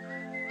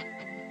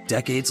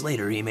 Decades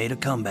later, he made a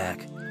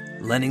comeback,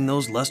 lending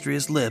those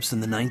lustrous lips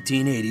in the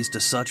 1980s to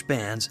such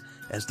bands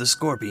as the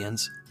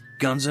Scorpions,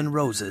 Guns N'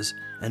 Roses,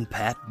 and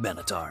Pat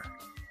Benatar.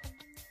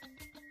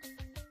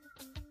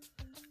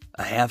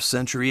 A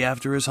half-century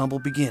after his humble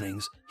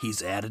beginnings,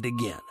 he's at it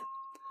again.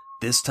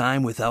 This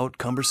time without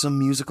cumbersome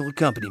musical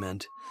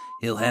accompaniment,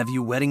 he'll have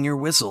you wetting your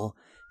whistle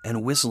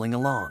and whistling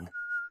along.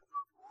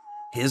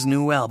 His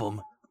new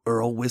album,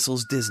 Earl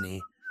Whistles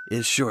Disney,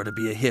 is sure to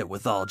be a hit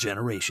with all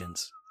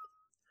generations.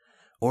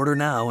 Order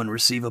now and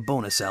receive a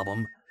bonus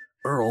album,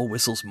 Earl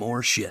Whistles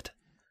More Shit,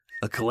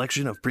 a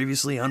collection of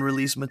previously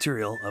unreleased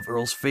material of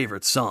Earl's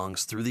favorite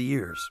songs through the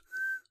years.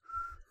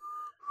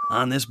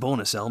 On this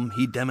bonus album,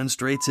 he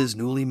demonstrates his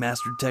newly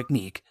mastered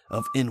technique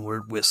of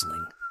inward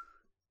whistling.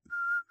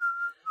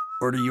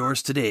 Order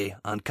yours today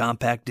on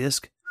compact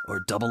disc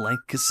or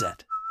double-length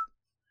cassette.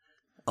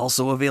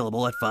 Also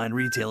available at fine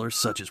retailers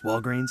such as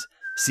Walgreens,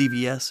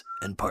 CVS,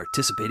 and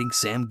participating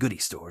Sam Goody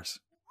stores.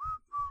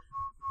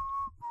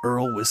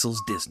 Earl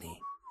Whistles Disney.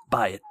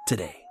 Buy it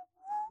today.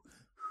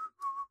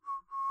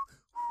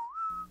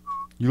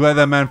 You let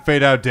that man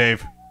fade out,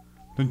 Dave.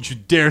 Don't you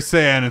dare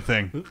say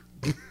anything.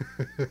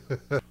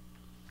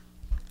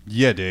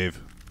 Yeah,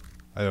 Dave.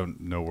 I don't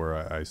know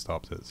where I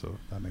stopped it, so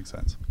that makes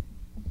sense.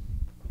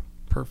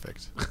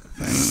 Perfect.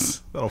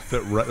 That'll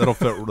fit. That'll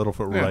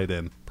fit right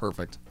in.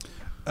 Perfect.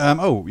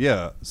 Oh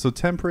yeah. So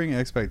tempering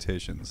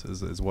expectations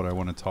is what I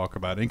want to talk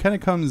about. It kind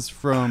of comes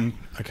from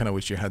I kind of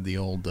wish you had the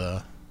old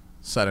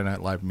Saturday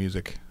Night Live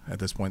music at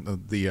this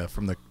point. The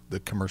from the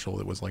commercial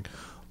that was like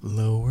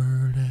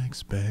lowered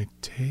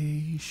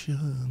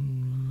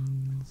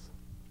expectations.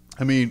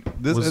 I mean,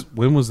 this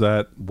When was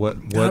that?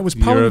 What That was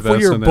year probably of before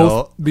you were SNL?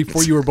 both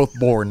before you were both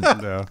born.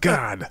 No.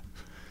 God,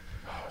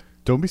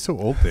 Don't be so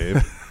old,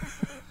 Dave.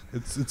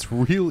 It's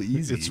real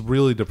easy. It's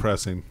really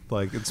depressing.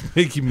 Like it's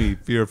making me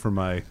fear for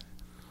my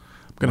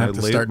gonna have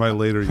to start. my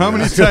later How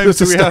many years. times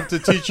do we have to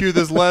teach you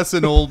this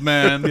lesson, old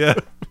man? Yeah,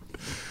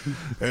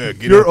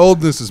 Get your up.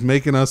 oldness is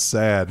making us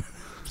sad.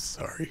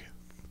 Sorry.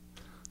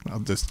 I'll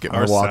just get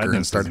Our my walker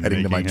and sadness start is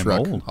heading to my making him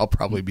truck. old. I'll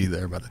probably be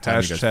there by the time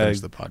you guys Hashtag finish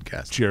the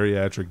podcast.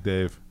 Geriatric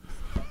Dave.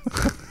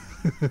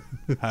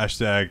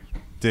 Hashtag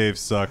Dave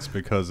sucks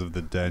because of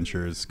the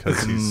dentures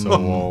because he's so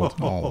old.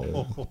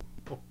 Oh,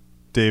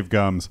 Dave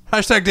Gums.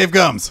 Hashtag Dave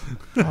Gums.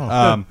 But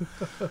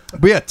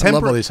yeah, I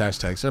love all these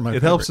hashtags. They're my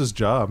It helps favorite. his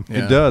job.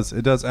 Yeah. It does.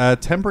 It does.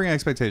 Tempering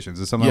expectations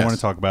is something I Yes. want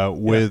to talk about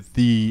with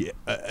the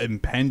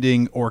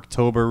impending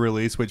October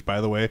release, which,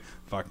 by the way,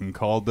 fucking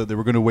called that they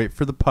were going to wait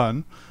for the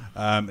pun.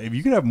 If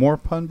you could have more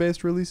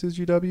pun-based releases,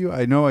 UW,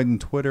 I know on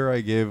Twitter I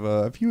gave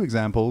a few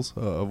examples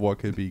of what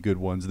could be good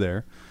ones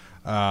there.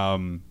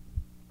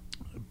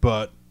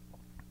 But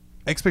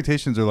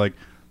expectations are like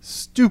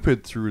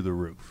stupid through the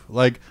roof.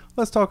 Like,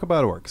 let's talk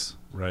about orcs.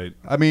 Right.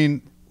 I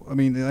mean, I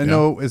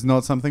know it's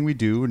not something we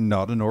do,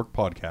 not an orc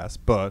podcast,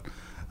 but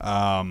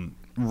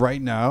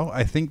right now,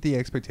 I think the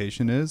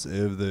expectation is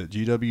if the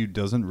GW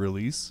doesn't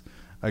release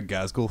a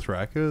Ghazghkull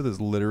Thraka that's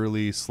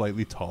literally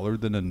slightly taller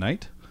than a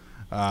knight,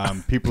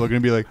 people are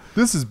going to be like,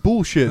 "This is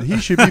bullshit. He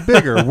should be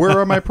bigger. Where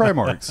are my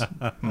Primarchs?"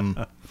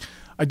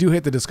 I do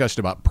hate the discussion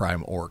about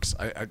prime orcs.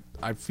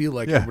 I feel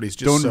like Yeah, everybody's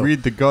just don't so,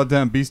 read the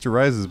goddamn Beast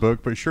Arises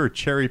book, but sure,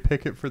 cherry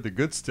pick it for the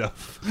good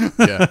stuff.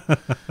 Yeah.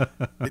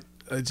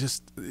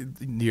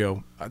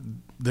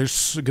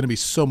 There's going to be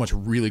so much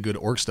really good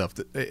orc stuff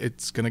that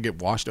it's going to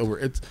get washed over.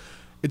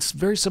 It's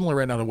very similar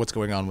right now to what's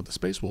going on with the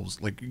Space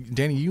Wolves. Like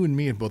Danny, you and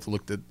me have both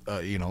looked at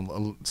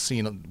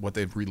seen what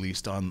they've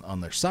released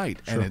on their site,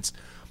 and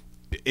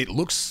it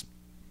looks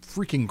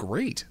freaking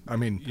great. I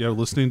mean, Yeah,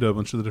 listening to a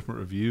bunch of the different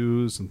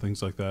reviews and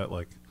things like that,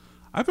 like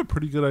I have a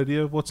pretty good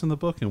idea of what's in the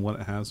book and what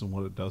it has and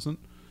what it doesn't.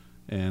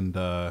 And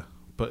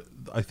but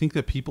I think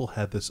that people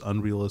had this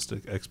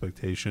unrealistic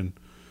expectation,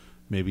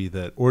 maybe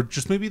they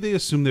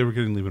assumed they were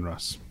getting Leman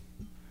Russ.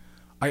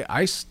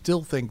 I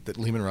still think that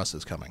Leman Russ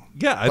is coming.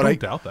 Yeah, I But don't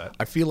doubt that.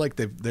 I feel like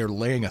they're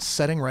laying a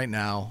setting right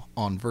now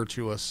on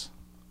Vigilus.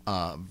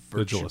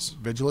 Vigilus.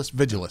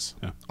 Vigilus.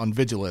 Yeah. On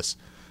Vigilus,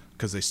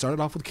 because they started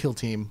off with Kill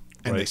Team,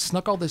 And they Right.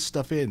 snuck all this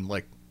stuff in,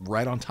 like,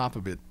 right on top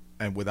of it.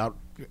 And without,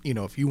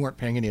 if you weren't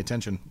paying any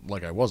attention,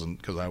 like I wasn't,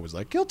 because I was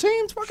like, Kill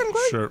Team's fucking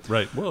great. Sure,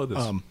 right. Well, it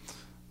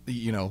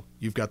is.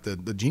 You've got the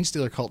Gene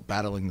Stealer cult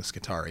battling the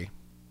Skitarii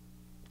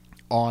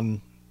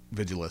on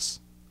Vigilus.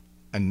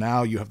 And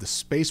now you have the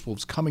Space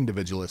Wolves coming to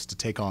Vigilus to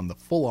take on the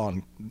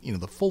full-on,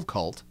 the full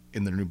cult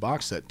in their new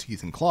box set,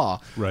 Teeth and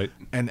Claw. Right.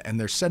 And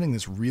they're setting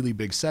this really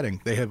big setting.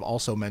 They have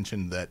also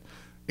mentioned that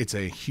it's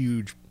a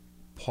huge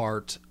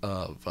part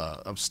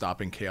of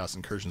stopping Chaos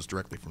incursions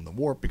directly from the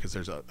warp, because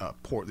there's a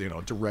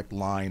direct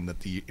line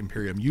that the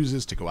Imperium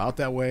uses to go out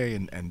that way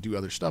and do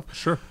other stuff.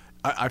 Sure.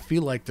 I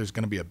feel like there's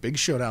going to be a big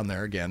showdown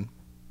there again,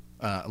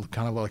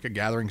 kind of like a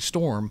gathering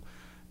storm.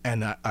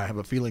 And I have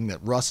a feeling that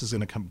Russ is going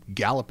to come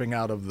galloping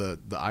out of the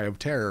Eye of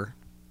Terror,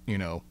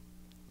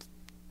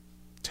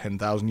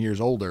 10,000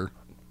 years older,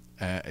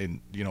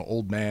 and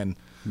old man.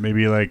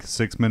 Maybe like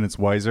 6 minutes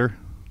wiser,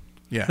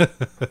 Yeah,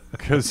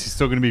 because he's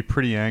still going to be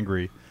pretty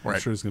angry. I'm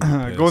right. sure he's gonna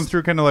be pissed. Going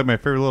through kind of like my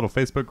favorite little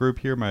Facebook group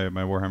here, my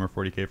Warhammer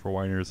 40k for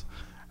Whiners.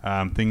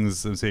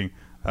 Things I'm seeing.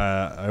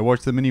 I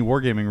watched the mini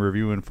Wargaming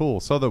review in full.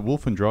 Saw that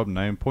Wolfen dropped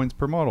 9 points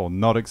per model.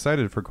 Not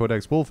excited for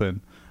Codex Wolfen.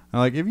 And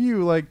like, if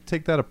you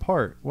take that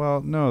apart,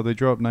 well, no, they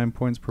dropped 9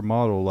 points per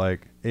model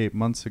 8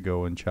 months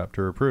ago in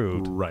chapter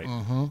approved. Right.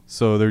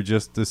 So they're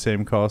just the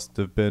same cost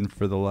have been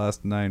for the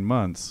last 9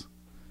 months.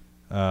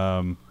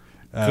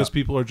 Because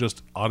people are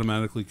just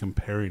automatically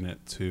comparing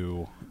it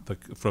to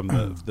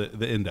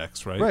the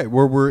index, right? Right,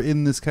 where we're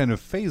in this kind of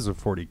phase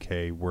of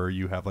 40k where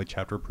you have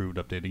chapter approved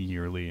updating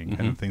yearly and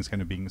kind of things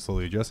kind of being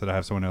slowly adjusted. I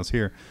have someone else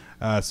here.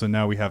 So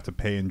now we have to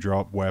pay and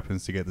drop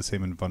weapons to get the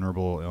same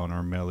invulnerable on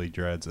our melee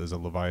dreads as a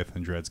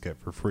Leviathan dreads get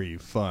for free.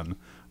 Fun.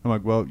 I'm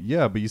like, well,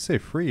 yeah, but you say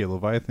free. A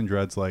Leviathan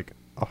dread's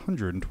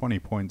 120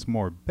 points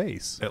more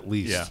base. At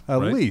least. Yeah. At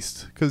right?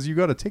 least. Because you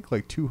got to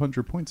take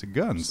 200 points of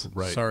guns.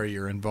 Right. Sorry,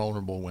 your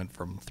invulnerable went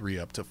from 3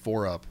 up to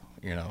 4 up.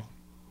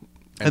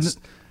 And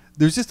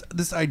there's just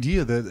this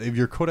idea that if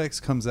your codex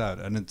comes out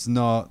and it's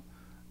not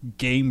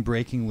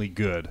game-breakingly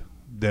good,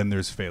 then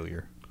there's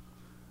failure.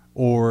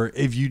 Or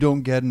if you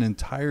don't get an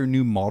entire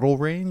new model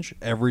range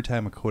every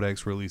time a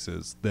codex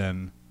releases,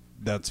 then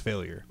that's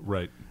failure.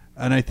 Right.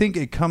 And I think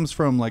it comes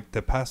from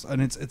the past,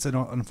 and it's an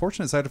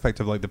unfortunate side effect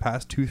of the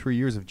past 2-3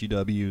 years of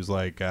GW's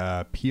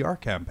PR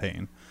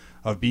campaign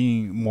of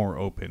being more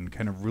open,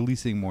 kind of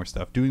releasing more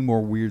stuff, doing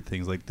more weird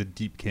things like the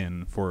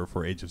Deepkin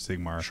for Age of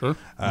Sigmar. Sure.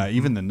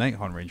 Even the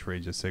Nighthaunt range for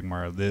Age of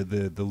Sigmar,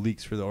 the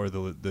leaks for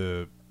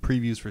the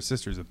previews for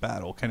Sisters of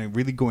Battle, kind of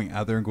really going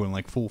out there and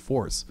going full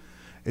force,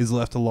 is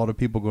left a lot of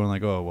people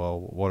going oh, well,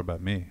 what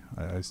about me?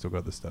 I still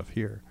got this stuff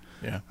here.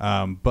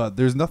 Yeah. But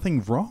there's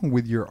nothing wrong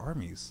with your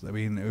armies. I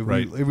mean,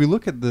 if we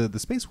look at the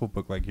Space Wolf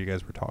book like you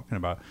guys were talking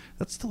about,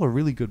 that's still a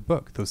really good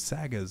book. Those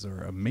sagas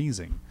are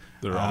amazing.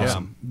 They're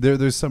awesome.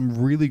 There's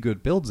some really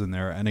good builds in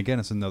there. And again,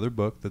 it's another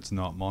book that's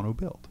not mono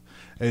build.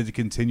 It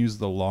continues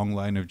the long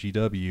line of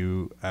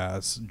GW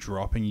as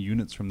dropping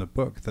units from the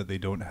book that they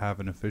don't have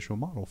an official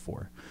model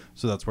for.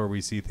 So that's where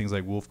we see things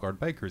like Wolfguard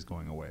Bikers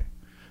going away.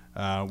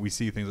 We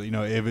see things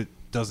if it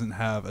doesn't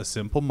have a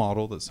simple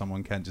model that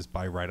someone can just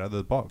buy right out of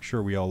the box.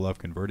 Sure, we all love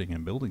converting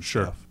and building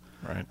stuff.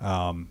 Right.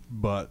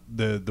 But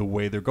the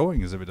way they're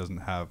going is if it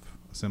doesn't have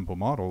a simple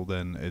model,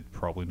 then it's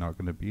probably not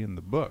going to be in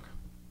the book.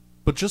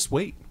 But just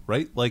wait,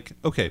 right?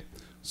 Okay,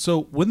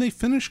 so when they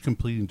finish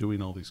completing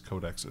doing all these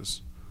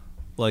codexes,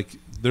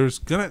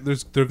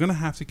 they're gonna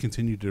have to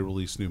continue to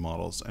release new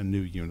models and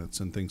new units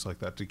and things like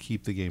that to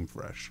keep the game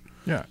fresh.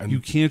 Yeah, and you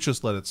can't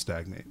just let it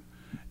stagnate.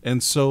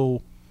 And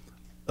so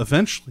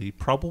eventually,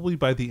 probably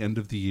by the end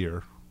of the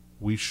year,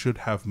 we should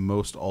have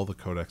all the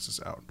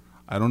codexes out.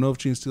 I don't know if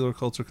Gene Stealer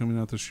cults are coming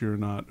out this year or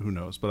not. Who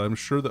knows? But I'm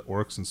sure that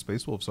Orcs and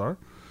Space Wolves are.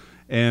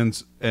 And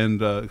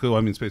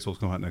Space Wolves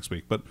come out next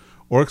week. But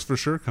Orcs for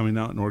sure coming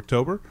out in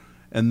October.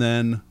 And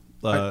then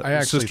I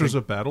actually Sisters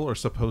think- of Battle are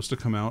supposed to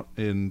come out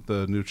in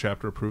the new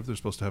chapter approved. They're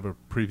supposed to have a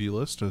preview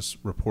list as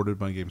reported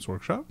by Games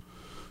Workshop.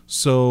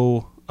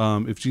 So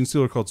if Gene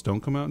Stealer cults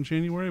don't come out in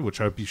January,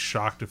 which I'd be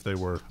shocked if they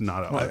were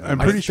not out. I'm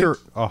pretty sure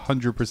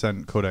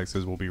 100%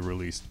 codexes will be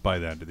released by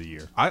the end of the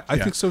year. I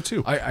think so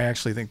too. I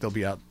actually think they'll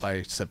be out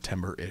by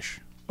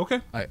September-ish.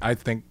 Okay. I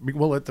think,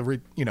 well, at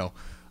the,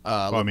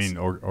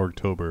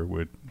 October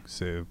would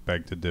say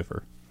beg to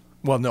differ.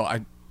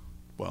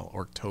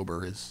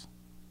 October is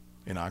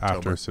in October.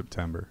 After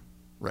September.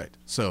 Right.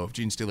 So if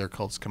Gene Stealer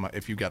cults come out,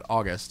 if you got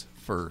August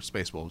for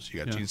Space Wolves,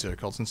 you got Gene Stealer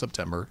cults in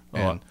September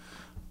and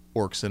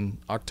Orcs in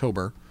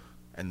October,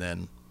 and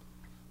then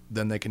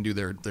they can do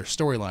their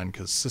storyline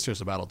because Sisters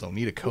of Battle don't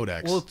need a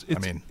codex. Well,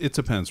 it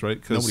depends,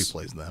 right? Nobody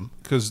plays them.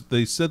 Because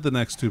they said the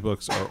next 2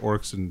 books are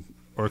Orcs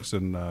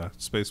and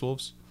Space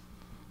Wolves,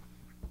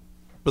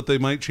 but they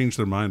might change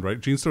their mind, right?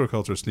 Gene Stealer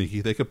cults are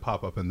sneaky; they could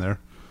pop up in there.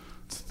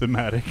 It's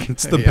thematic.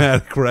 It's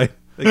thematic, right?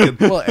 They could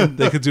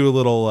they could do a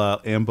little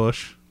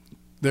ambush.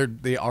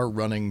 They are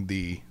running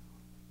the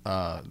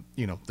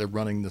they're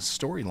running the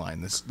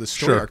storyline, this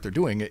story Sure. arc they're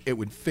doing, it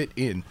would fit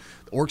in.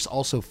 The orcs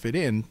also fit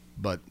in,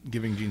 but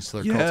giving Gene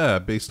Stealer Yeah,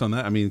 based on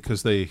that, I mean,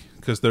 because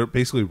they're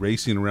basically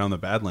racing around the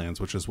Badlands,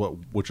 which is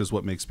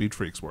what makes Speed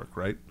Freaks work,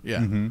 right?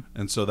 Yeah.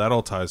 And so that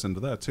all ties into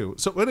that too.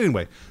 So, but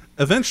anyway,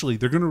 eventually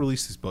they're going to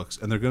release these books,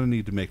 and they're going to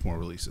need to make more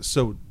releases.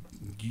 So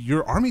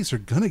your armies are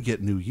going to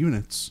get new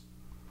units.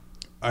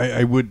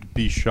 I would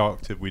be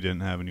shocked if we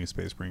didn't have a new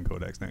Space Marine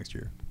Codex next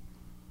year.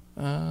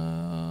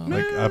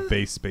 Like a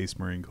base Space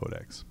Marine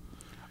Codex.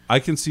 I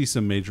can see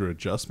some major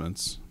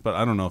adjustments, but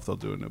I don't know if they'll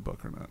do a new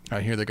book or not. I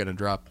hear they're going to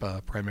drop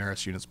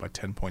Primaris units by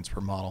 10 points per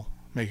model,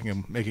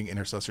 making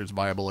intercessors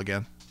viable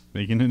again.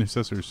 Making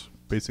intercessors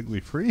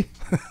basically free.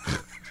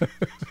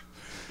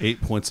 8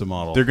 points a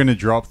model. They're going to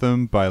drop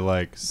them by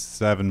like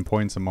 7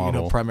 points a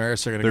model.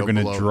 Primaris are going to They're go going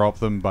below. to drop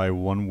them by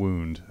 1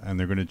 wound, and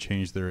they're going to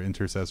change their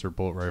intercessor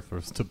bolt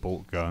rifles to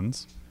bolt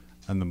guns,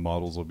 and the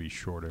models will be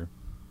shorter.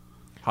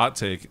 Hot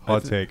take.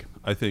 Hot take.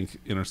 I think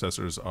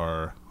intercessors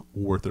are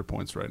worth their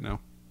points right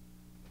now.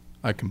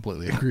 I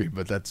completely agree,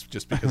 but that's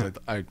just because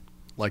I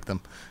like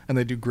them, and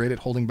they do great at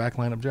holding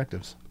backline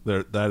objectives.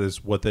 That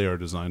is what they are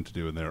designed to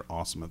do, and they're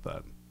awesome at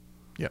that.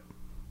 Yep.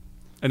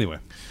 Anyway,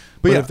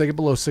 But yeah. if they get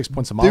below 6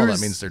 points a model, There's-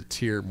 that means they're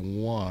tier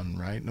 1,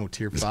 right? No,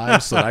 tier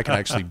 5, so that I can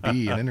actually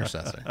be an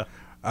intercessor.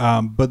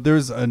 But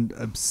there's an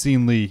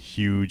obscenely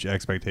huge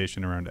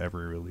expectation around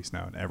every release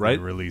now, and every Right.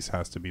 release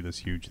has to be this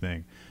huge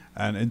thing.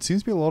 And it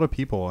seems to be a lot of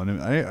people, and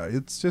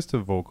it's just a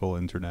vocal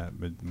internet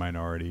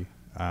minority.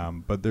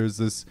 But there's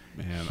this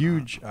Man,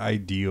 huge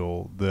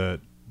ideal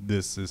that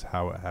this is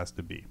how it has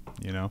to be,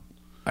 you know?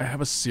 I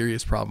have a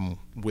serious problem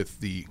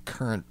with the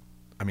current.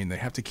 I mean, they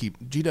have to keep.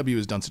 GW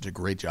has done such a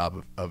great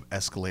job of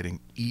escalating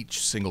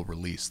each single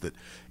release that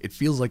it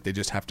feels like they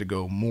just have to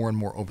go more and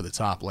more over the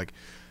top. Like,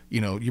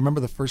 you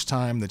remember the first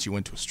time that you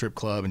went to a strip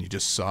club and you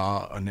just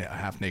saw a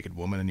half-naked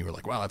woman and you were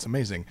like, wow, that's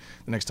amazing.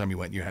 The next time you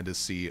went, you had to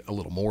see a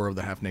little more of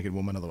the half-naked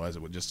woman, otherwise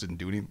it just didn't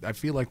do anything. I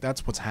feel like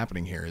that's what's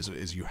happening here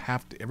is you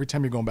have to, every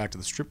time you're going back to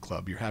the strip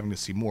club, you're having to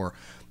see more.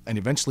 And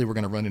eventually we're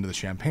going to run into the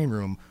champagne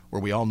room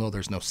where we all know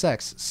there's no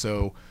sex.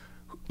 So,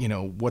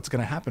 what's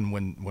going to happen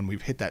when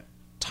we've hit that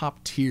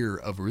top tier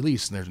of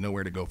release and there's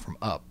nowhere to go from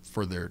up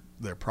for their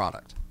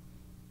product?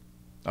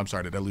 I'm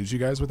sorry, did I lose you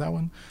guys with that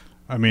one?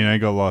 I mean, I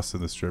got lost in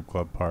the strip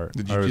club part.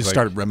 Did I you was just like-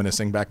 start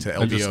reminiscing back to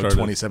I just LDO started-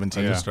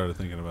 2017? I Yeah. just started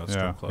thinking about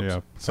strip clubs.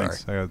 Yeah, Sorry.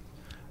 thanks. I started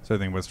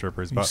thinking about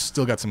strippers. You But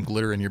still got some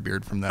glitter in your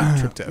beard from that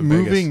trip to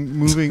Vegas.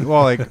 moving.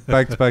 Well, like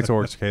back to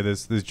orcs. Okay,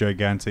 this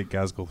gigantic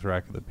Ghazghkull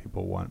Thraka that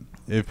people want.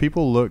 If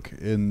people look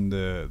in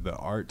the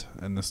art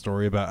and the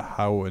story about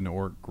how an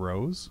orc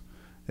grows,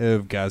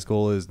 if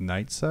Ghazghkull is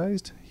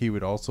knight-sized, he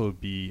would also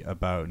be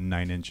about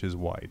 9 inches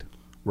wide.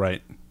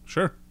 Right.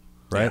 Sure.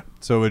 Right. Yeah.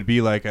 So it'd be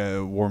like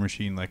a war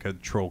machine, like a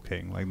troll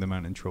king, like the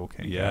mountain troll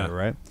king. Yeah. guy,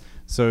 right.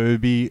 So it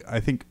would be,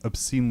 I think,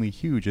 obscenely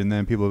huge, and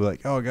then people would be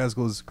like, "Oh,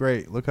 Ghazghkull is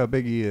great. Look how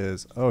big he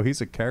is. Oh,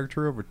 he's a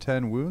character over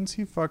 10 wounds.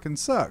 He fucking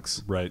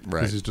sucks." Right.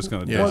 Right. Because he's just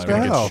going to Yeah, die. he's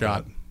gonna hell? get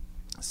shot.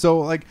 So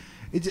like,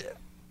 it.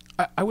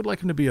 I would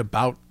like him to be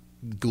about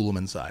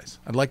Guilliman size.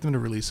 I'd like them to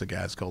release a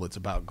Ghazghkull that's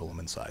about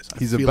Guilliman size. I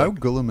He's feel about like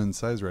Guilliman's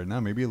size right now,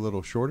 maybe a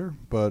little shorter,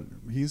 but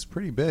he's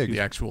pretty big. the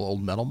actual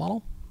old metal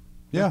model.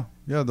 Yeah,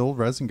 the old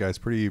resin guy's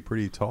pretty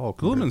tall.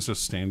 Gilliman's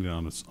just standing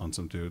on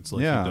some dudes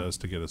like Yeah. he does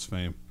to get his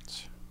fame.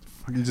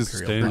 He's just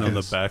Imperial Standing on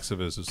the Brigade. backs of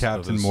his Captain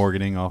of his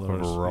Morganing off of a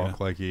lovers, rock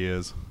yeah. like he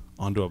is.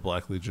 Onto a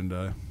Black Legion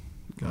die.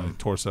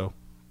 Torso.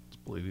 It's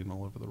bleeding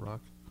all over the rock.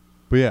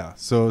 But yeah,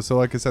 so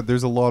like I said,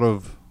 there's a lot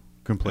of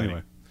complaining.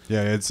 Anyway.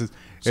 Yeah, it's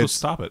So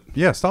stop it.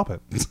 Yeah, stop it.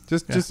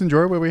 Just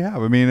enjoy what we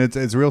have. I mean,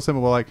 it's real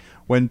simple. Like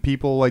when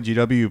people like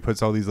GW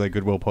puts all these like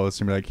goodwill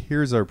posts and be like,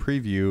 "Here's our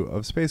preview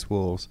of Space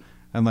Wolves,"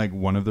 and like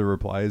one of the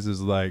replies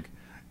is like,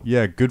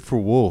 "Yeah, good for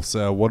wolves.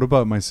 What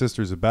about my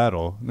Sisters of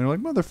Battle?" And they're like,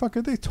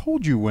 "Motherfucker, they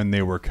told you when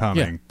they were Yeah,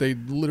 coming. they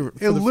literally for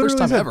It the literally first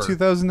time said ever.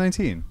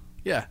 2019."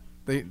 Yeah,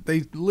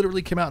 they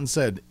literally came out and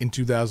said in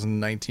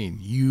 2019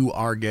 you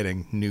are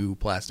getting new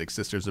Plastic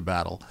Sisters of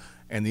Battle,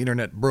 and the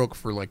internet broke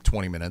for like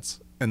 20 minutes,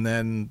 and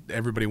then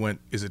everybody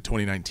went, "Is it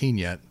 2019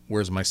 yet?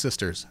 Where's my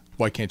sisters?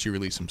 Why can't you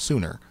release them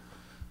sooner?"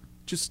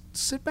 Just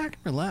sit back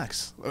and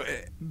relax.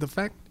 The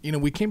fact,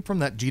 we came from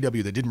that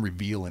GW that didn't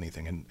reveal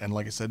anything, and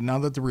like I said, now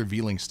that they're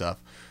revealing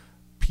stuff,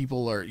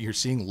 you're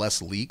seeing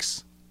less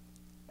leaks,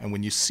 and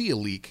when you see a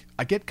leak,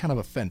 I get kind of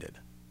offended.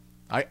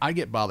 I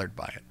get bothered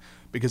by it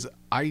because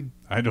I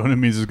don't know. It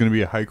means there's going to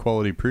be a high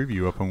quality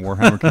preview up on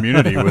Warhammer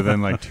Community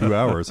within like 2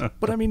 hours.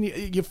 But I mean,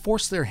 you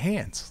force their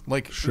hands.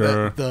 Like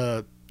Sure.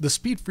 the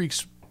Speed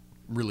Freaks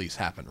release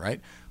happened,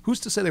 right? Who's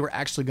to say they were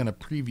actually going to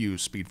preview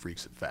Speed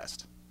Freaks at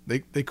Fest? They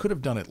could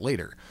have done it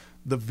later.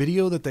 The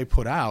video that they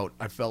put out,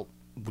 I felt,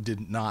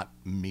 did not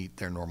meet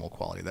their normal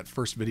quality. That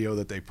first video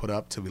that they put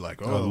up to be like,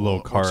 the little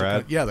car what's it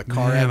ad? gonna- yeah, the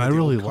car Man, ad. I with the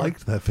really old car.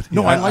 liked that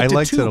video. No, Yeah, I liked, I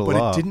liked it too, it a but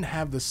lot. it didn't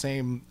have the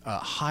same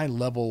high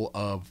level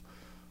of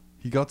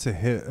He got to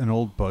hit an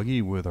old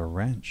buggy with a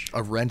wrench.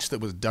 a wrench that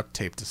was duct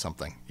taped to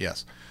something.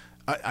 Yes.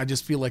 I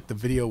just feel like the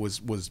video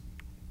was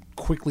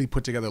quickly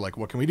put together like,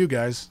 what can we do,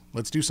 guys?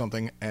 Let's do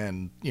something.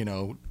 And,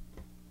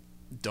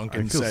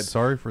 Duncan I feel said,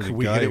 sorry for the "Could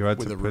we guy hit it who had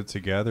with to a put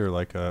together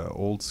like a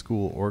old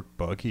school orc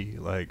buggy.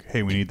 Like,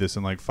 hey, we need this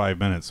in like 5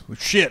 minutes.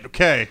 Shit,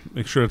 okay.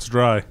 Make sure it's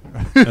dry,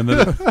 and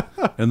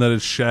then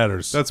it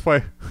shatters. That's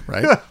why.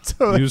 right?"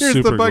 So Use here's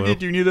the super buggy. glue.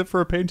 Do you need it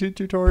for a painting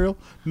tutorial?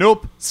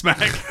 Nope. Smack.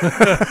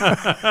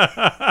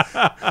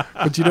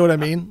 But you know what I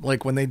mean?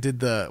 Like when they did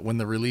the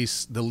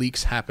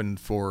leaks happened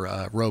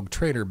for Rogue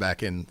Trader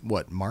back in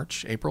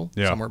March, April,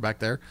 Yeah. somewhere back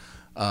there.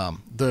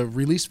 The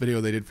release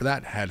video they did for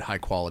that had high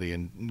quality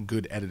and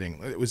good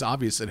editing. It was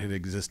obvious that it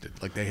existed.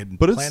 Like they had,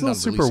 But it's planned still on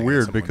super releasing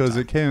weird at some point in because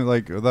time. it came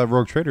like that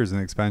Rogue Trader is an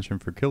expansion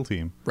for Kill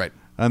Team. Right.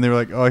 And they were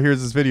like, "Oh,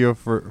 here's this video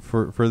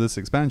for this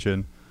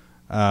expansion,"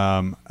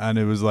 and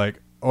it was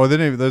like, "Oh,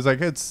 then there's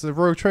like it's a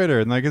Rogue Trader,"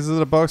 and like, "Is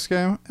it a box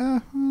game?"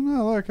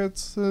 No, look,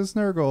 it's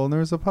Nurgle, and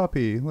there's a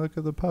puppy. Look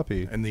at the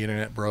puppy. And the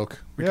internet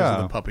broke because Yeah.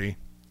 of the puppy.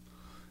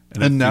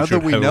 it And now that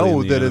featured we heavily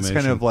know in the that it's kind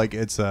animation. of like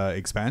it's a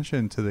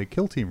expansion to the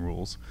Kill Team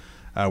rules,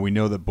 we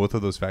know that both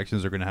of those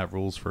factions are going to have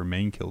rules for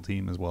main Kill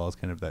Team as well as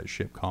kind of that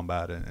ship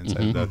combat and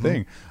inside of that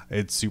thing.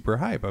 It's super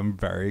hype. I'm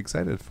very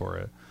excited for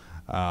it.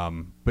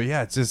 But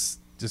yeah, it's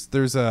just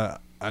there's an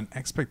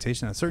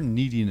expectation, a certain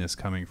neediness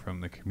coming from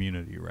the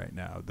community right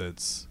now.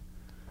 That's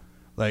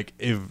like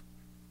if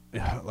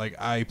like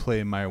I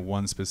play my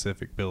one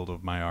specific build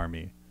of my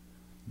army.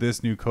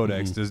 This new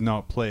codex does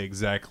not play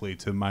exactly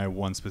to my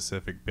one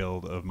specific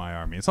build of my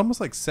army. It's almost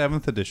like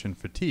 7th edition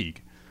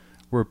fatigue,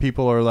 where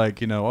people are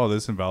like, oh,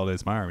 this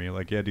invalidates my army.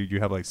 Like, yeah, dude, you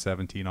have like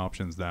 17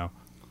 options now,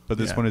 but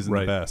this Yeah, one isn't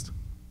right. the best.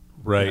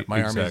 right. My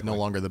army is exactly. no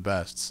longer the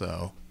best,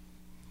 so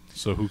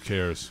So who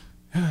cares?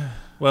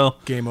 Well,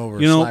 game over.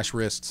 You know, Slash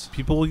wrists.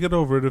 people will get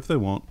over it if they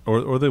won't,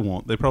 or they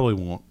won't. They probably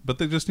won't, but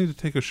they just need to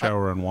take a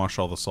shower and wash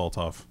all the salt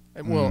off.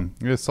 Well,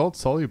 Yeah, salt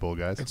soluble,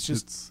 guys. it's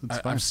just it's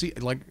fine. I've seen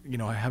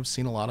I have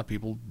seen a lot of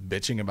people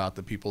bitching about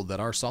the people that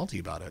are salty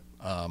about it.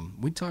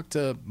 We talked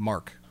to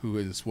Mark, who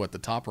is the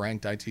top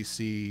ranked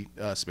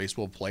ITC Space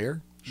Wolf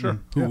player. Sure.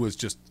 Who was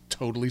just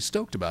totally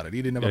stoked about it.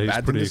 He didn't have Yeah, a he's bad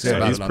thing pretty to say excited.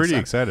 about He's it. on pretty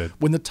Saturday.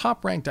 excited. When the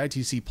top ranked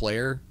ITC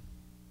player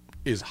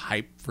is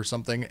hyped for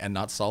something and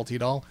not salty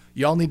at all,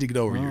 y'all need to get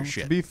over your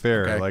shit. To be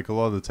fair, okay? like a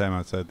lot of the time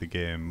outside the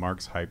game,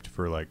 Mark's hyped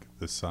for like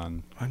the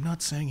sun. I'm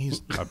not saying he's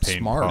A paint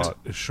smart. pot.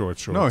 It's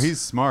short. No, he's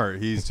smart.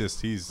 He's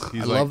just he's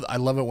I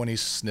love it when he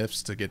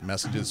sniffs to get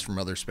messages from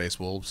other Space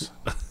Wolves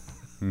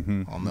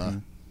Mm-hmm. on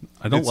the.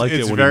 I don't it's- like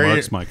it's it when very- he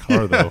marks my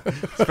car though.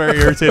 It's very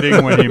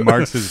irritating when he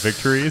marks his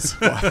victories.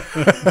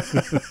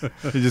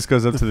 He just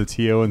goes up to the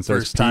TO and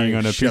starts First time peeing he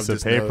on a shoved piece of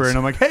his paper, nose. and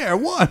I'm like, "Hey, I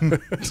won!"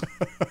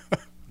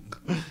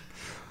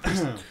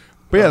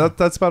 But yeah,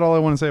 that's about all I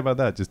want to say about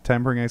that. Just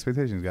tempering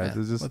expectations, guys. Yeah,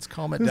 It's just, let's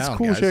calm it there's down,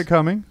 cool guys. shit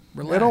coming.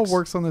 Relax. It all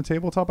works on the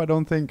tabletop. I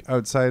don't think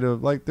outside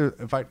of like there.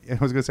 If I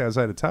was gonna say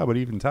outside of Tau, but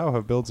even Tau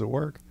have builds that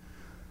work.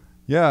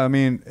 Yeah, I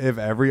mean, if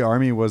every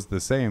army was the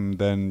same,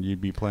 then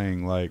you'd be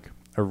playing like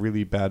a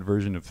really bad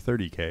version of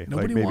 30K,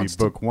 Nobody like maybe wants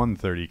to- book 1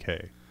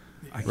 30K.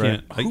 I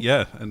can't.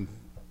 Yeah, and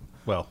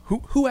well,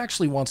 Who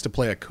actually wants to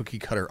play a cookie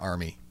cutter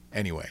army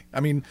anyway? I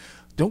mean,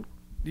 don't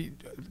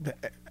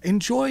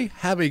enjoy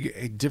having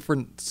a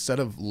different set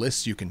of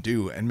lists you can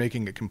do and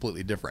making it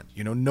completely different.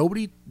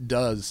 Nobody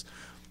does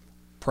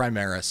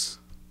Primaris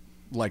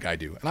like I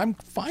do, and I'm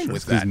fine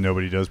with Because that.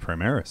 nobody does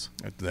Primaris.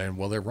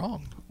 They're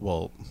wrong.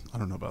 well, I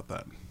don't know about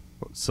that.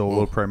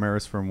 Solo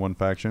Primaris from one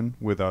faction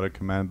without a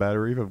command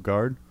battery of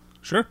guard.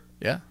 Sure,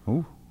 Yeah,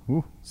 Ooh,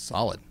 ooh.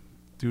 solid.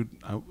 dude.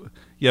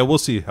 Yeah, we'll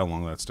see how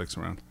long that sticks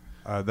around.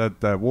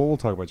 We'll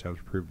talk about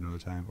chapter proof another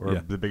time, or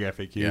Yeah. the big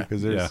FAQ, Yeah.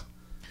 because there's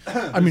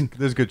I mean,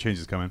 there's good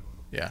changes coming.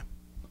 yeah.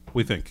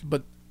 We think.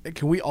 But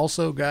can we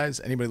also, guys,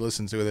 anybody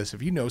listen to this,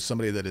 if you know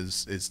somebody that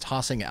is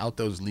tossing out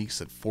those leaks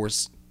that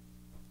force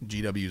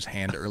GW's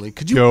hand early,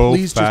 could you Go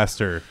please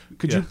faster.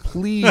 could you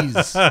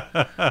please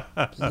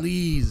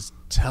please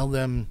tell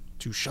them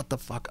to shut the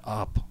fuck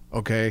up,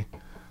 okay?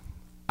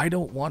 I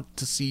don't want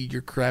to see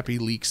your crappy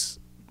leaks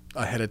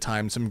ahead of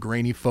time, some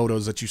grainy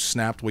photos that you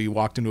snapped while you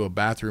walked into a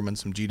bathroom and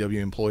some GW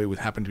employee would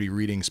happen to be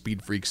reading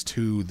Speed Freaks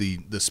 2, the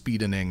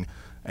speedening,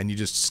 and you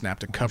just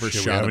snapped a cover Shit,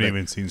 we shot of haven't it.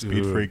 even seen Speed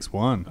Ooh. Freaks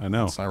 1. I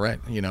know. It's all right,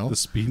 The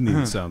speed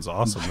need sounds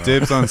awesome. Though.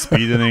 Dibs on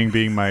Speedening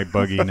being my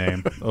buggy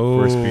name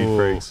for Speed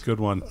Freaks. Good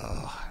one.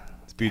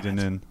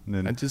 Speedening.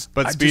 I But just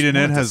Speeding want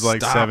in it to has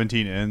like stop.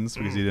 17 ends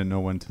because he didn't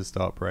know when to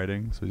stop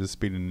writing. So just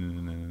speeding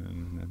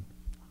in.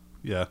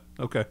 Yeah.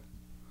 Okay.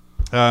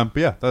 But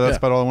yeah, that's Yeah.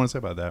 about all I want to say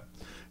about that.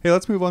 Hey,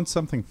 let's move on to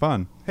something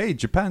fun. Hey,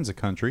 Japan's a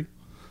country.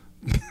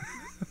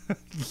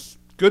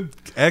 Good.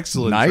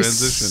 Excellent Nice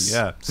transition.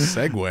 Yeah.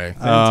 segue.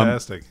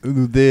 Fantastic.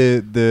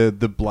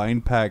 The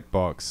blind pack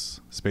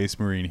box Space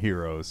Marine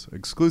Heroes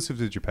exclusive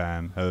to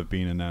Japan have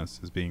been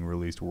announced as being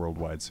released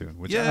worldwide soon,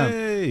 which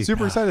Yay! I'm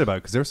super excited about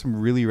because there's some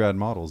really rad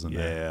models in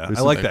there. Yeah. There's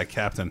I like some- that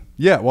captain.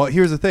 Yeah, well,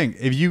 here's the thing: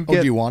 if you Oh, get,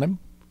 do you want him?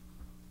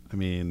 I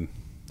mean,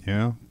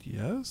 yeah,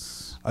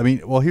 yes. I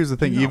mean, well, here's the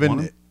thing: Do you not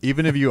want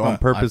even if you on I've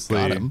purposely,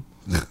 got him.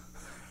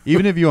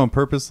 even if you on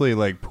purposely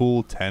like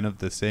pull 10 of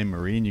the same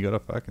Marine, you got a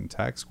fucking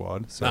tack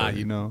squad. So Nah,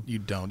 you know. you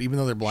don't. Even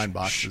though they're blind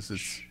boxes,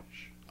 it's.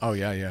 Oh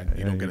yeah.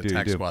 You don't get a you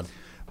tax do. squad.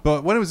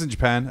 But when it was in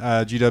Japan,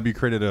 GW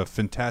created a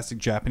fantastic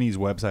Japanese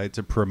website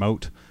to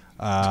promote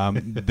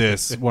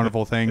this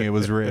wonderful thing. It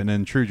was written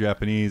in true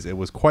Japanese. It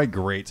was quite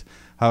great.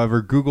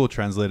 However, Google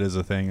Translate is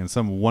a thing, and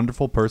some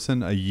wonderful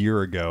person a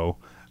year ago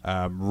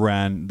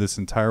ran this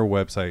entire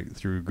website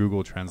through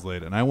Google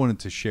Translate, and I wanted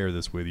to share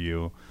this with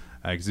you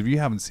because if you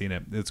haven't seen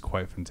it, it's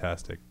quite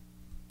fantastic.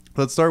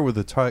 Let's start with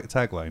the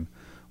tagline.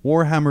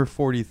 Warhammer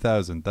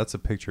 40,000. That's a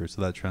picture,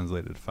 so that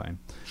translated fine.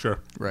 Sure.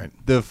 Right.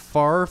 The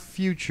far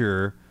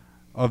future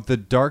of the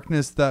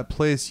darkness that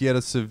place yet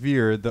a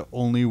severe, the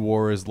only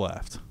war is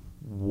left.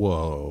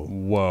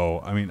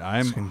 Whoa. I mean,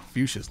 It's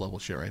Confucius level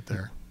shit right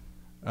there.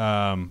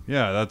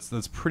 yeah,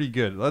 that's pretty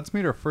good. Let's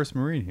meet our first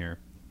Marine here.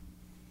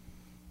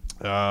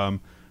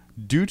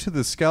 Due to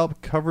the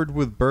scalp covered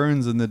with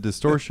burns and the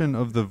distortion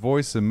of the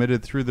voice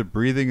emitted through the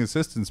breathing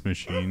assistance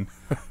machine,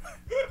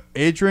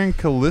 Adrian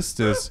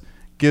Callistus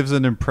gives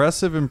an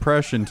impressive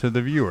impression to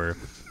the viewer.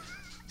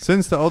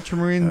 Since the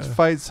Ultramarine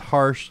fights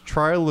harsh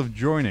trial of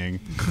joining,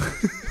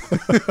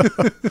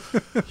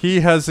 he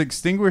has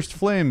extinguished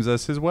flames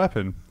as his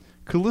weapon.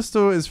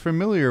 Callisto is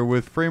familiar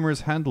with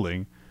Framer's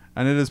handling,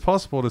 and it is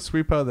possible to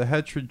sweep out the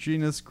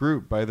heterogeneous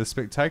group by the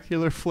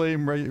spectacular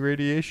flame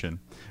radiation.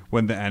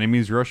 When the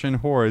enemies rush in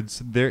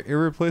hordes, their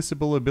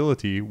irreplaceable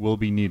ability will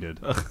be needed.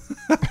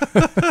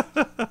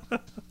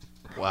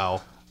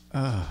 Wow.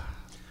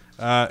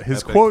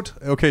 His Epic. quote,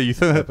 okay, you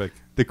said Epic.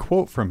 the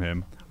quote from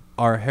him,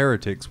 "Our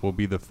heretics will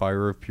be the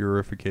fire of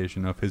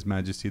purification of His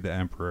Majesty the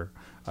Emperor.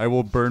 I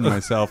will burn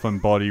myself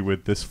and body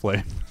with this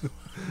flame."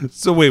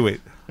 So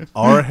wait.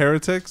 Are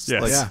heretics?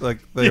 Yes. Like, Yeah. like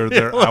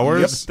they're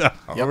ours?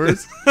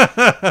 Ours?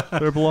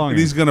 They're belonging. And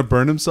he's going to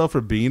burn himself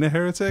for being a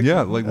heretic?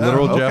 Yeah, like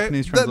literal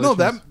Japanese No,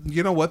 translations.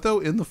 you know what though?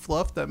 In the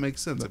fluff, that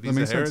makes sense. If he's a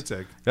makes sense.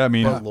 heretic. Yeah, I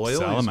mean, But loyal, he's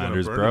gonna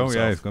salamanders, burn bro. himself.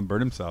 Yeah, he's going to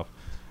burn himself.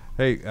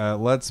 Hey,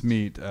 let's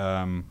meet...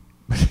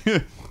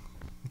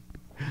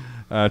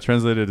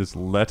 translated as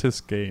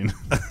lettuce gain.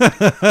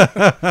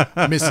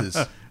 Misses.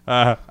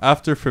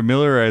 After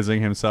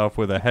familiarizing himself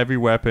with a heavy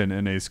weapon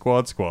in a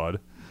squad,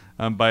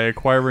 by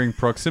acquiring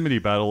proximity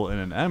battle in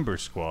an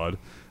ambush squad,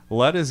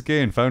 Lettuce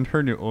Gain found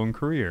her new own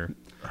career.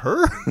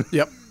 Her?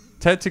 Yep.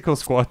 Tactical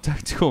Squad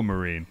Tactical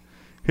Marine.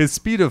 His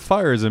speed of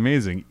fire is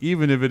amazing,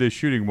 even if it is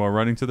shooting while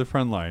running to the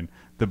front line.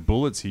 The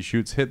bullets he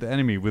shoots hit the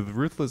enemy with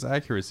ruthless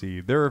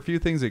accuracy. There are a few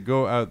things that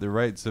go out the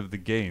rights of the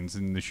gains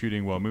in the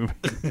shooting while moving.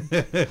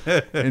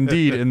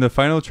 Indeed, in the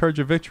final charge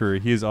of victory,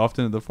 he is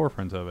often at the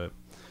forefront of it.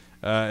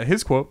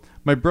 His quote,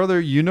 "My brother,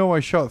 you know I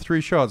shot 3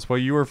 shots while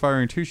you were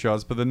firing 2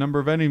 shots, but the number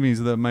of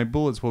enemies that my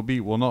bullets will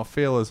beat will not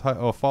fail as high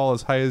or fall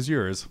as high as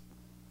yours."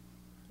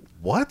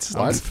 What?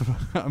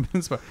 I'm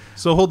inspired.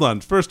 So hold on.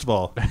 First of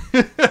all,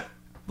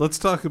 let's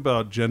talk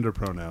about gender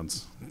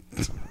pronouns.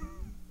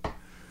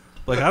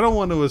 Like, I don't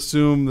want to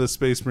assume the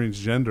Space Marine's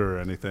gender or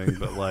anything,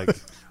 but like,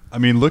 I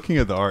mean, looking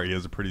at the art, he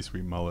has a pretty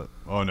sweet mullet.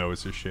 Oh no,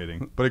 it's just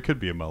shading, but it could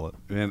be a mullet.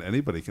 man,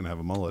 anybody can have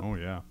a mullet. Oh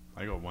yeah,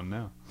 I got one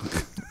now.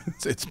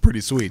 It's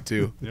pretty sweet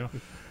too. Yeah.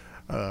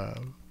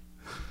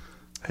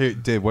 Hey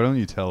Dave, why don't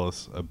you tell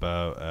us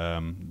about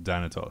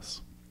Danatos?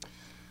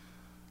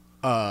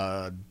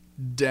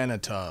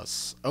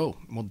 Danatos. Oh,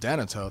 well,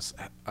 Danatos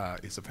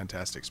is a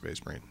fantastic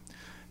Space Marine.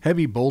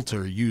 Heavy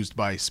bolter used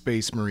by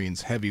Space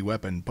Marines' heavy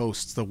weapon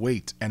boasts the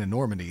weight and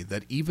enormity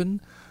that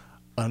even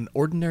an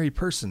ordinary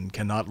person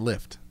cannot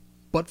lift.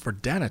 But for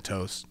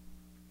Danatos,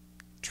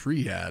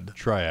 Triad,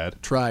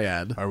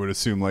 I would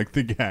assume like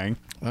the gang.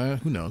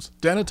 who knows?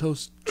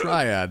 Danatos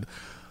Triad.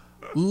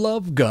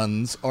 Love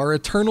guns are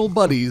eternal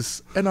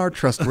buddies and are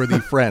trustworthy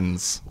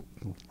friends.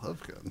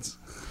 Love guns.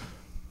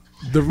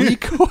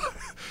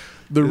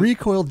 The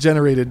recoil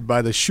generated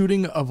by the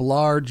shooting of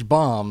large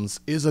bombs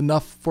is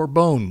enough for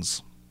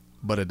bones,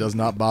 but it does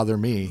not bother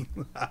me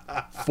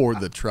for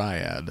the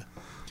Triad.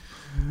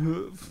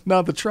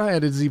 Now, the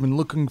Triad is even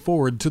looking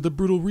forward to the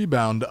brutal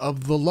rebound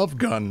of the love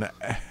gun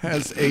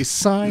as a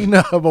sign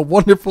of a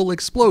wonderful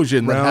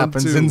explosion that Round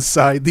happens 2.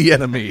 inside the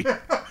enemy.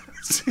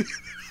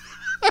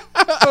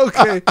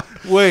 Okay,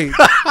 wait.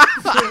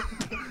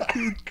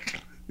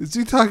 Is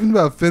he talking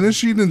about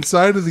finishing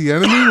inside of the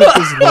enemy with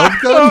his love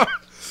gun?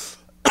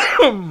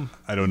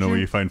 I don't know what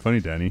you find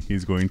funny, Danny.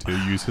 He's going to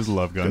use his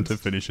love gun to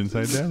finish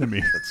inside the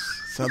enemy.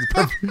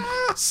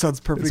 Sounds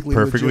perfectly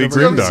perfectly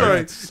legitimate.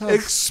 grimdark. Sorry,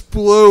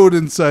 explode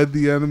inside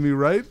the enemy,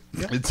 right?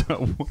 It's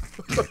a,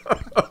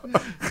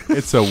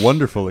 it's a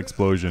wonderful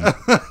explosion.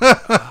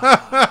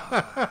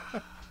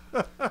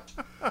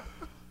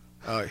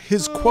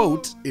 His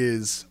quote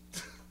is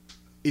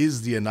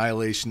the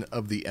annihilation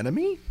of the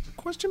enemy?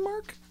 Question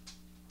mark.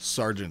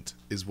 Sergeant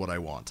is what I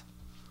want.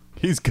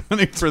 He's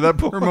gunning for that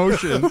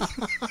promotion.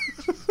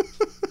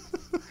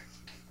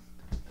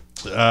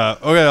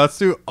 Okay, let's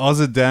do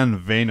Ozadan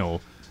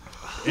Vanel.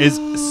 Is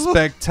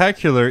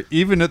spectacular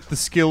even at the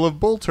skill of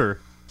bolter,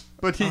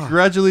 but he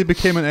gradually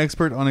became an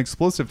expert on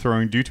explosive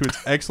throwing due to its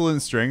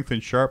excellent strength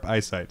and sharp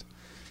eyesight.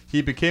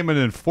 He became an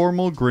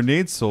informal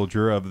grenade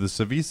soldier of the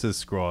Savisa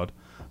squad,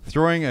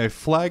 throwing a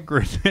flag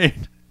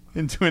grenade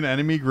into an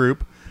enemy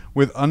group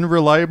with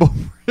unreliable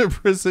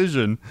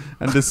precision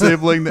and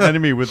disabling the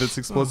enemy with its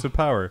explosive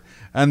power.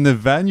 And the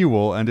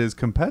Vanual and his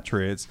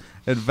compatriots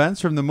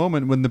advance from the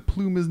moment when the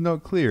plume is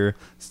not clear,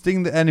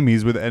 sting the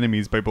enemies with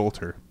enemies by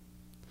bolter.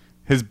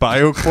 His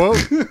bio quote?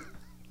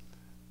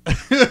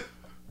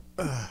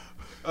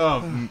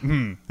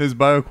 His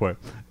bio quote: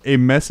 a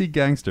messy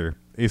gangster,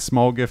 a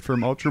small gift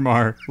from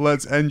Ultramar.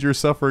 Let's end your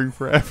suffering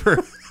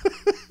forever.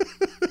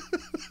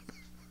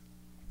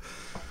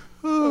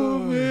 Oh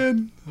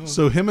man!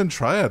 So him and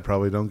Triad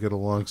probably don't get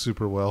along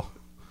super well.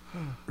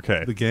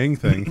 Okay. The gang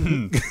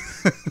thing.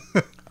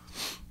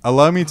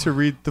 Allow me to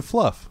read the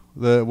fluff.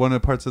 The one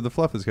of the parts of the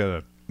fluff is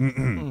kind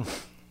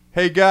of.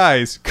 Hey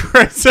guys,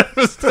 Christ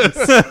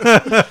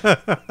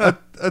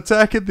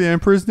attack at the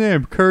Emperor's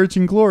name, courage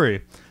and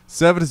glory.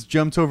 Sevatus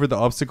jumped over the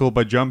obstacle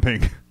by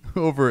jumping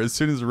over as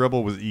soon as the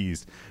rebel was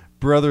eased.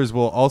 Brothers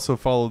will also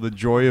follow the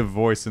joy of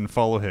voice and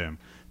follow him.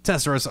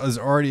 Tesserus has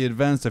already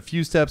advanced a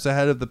few steps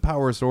ahead of the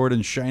power sword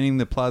and shining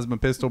the plasma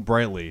pistol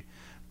brightly.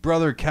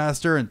 Brother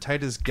Castor and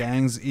Titus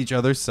gangs each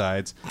other's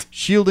sides,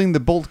 shielding the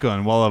bolt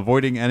gun while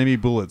avoiding enemy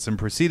bullets and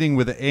proceeding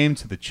with aim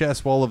to the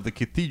chest wall of the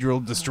cathedral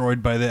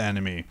destroyed by the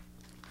enemy.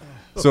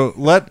 So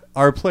let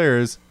our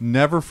players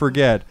never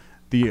forget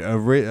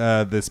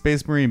the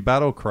Space Marine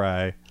battle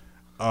cry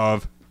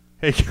of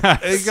 "Hey guys,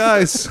 Hey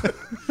guys!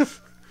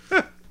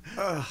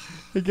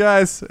 hey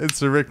guys!" It's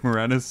the Rick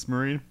Moranis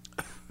Marine.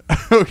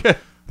 Okay.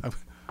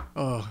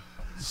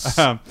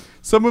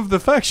 Some of the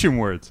faction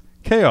words.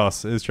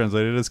 Chaos is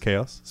translated as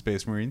Chaos.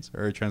 Space Marines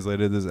are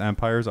translated as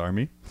Empire's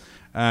Army.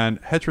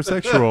 And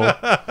heterosexual...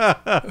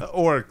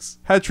 Orcs.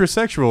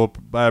 Heterosexual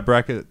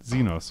bracket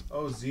Xenos.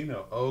 Oh,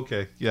 Xeno. Oh,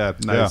 okay. Yeah,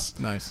 nice.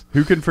 Nice.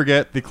 Who can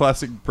forget the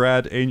classic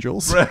Brad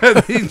Angels?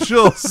 Brad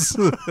Angels.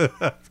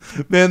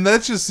 Man,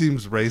 that just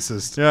seems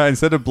racist. Yeah,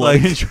 instead of Blood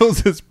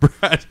Angels, it's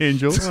Brad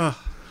Angels.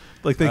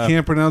 Like they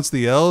can't pronounce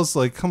the L's?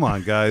 Like, come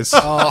on, guys.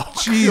 Oh,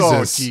 Jesus.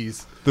 Oh,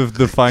 jeez.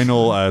 The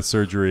final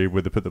surgery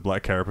where they put the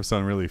black carapace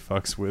on really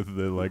fucks with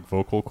the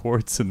vocal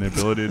cords and the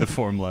ability to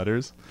form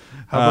letters.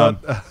 How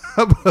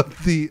about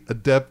the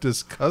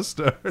Adeptus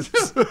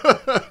Custards?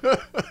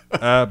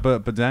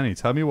 But Danny,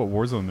 tell me what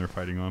Warzone they're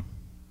fighting on.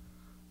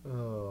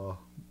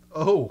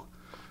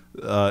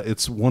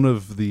 It's one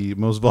of the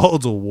most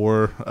volatile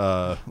war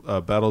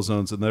battle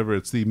zones than ever.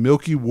 It's the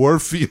Milky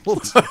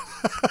Warfield.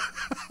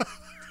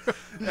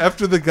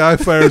 After the guy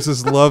fires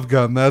his love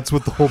gun, that's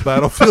what the whole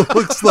battlefield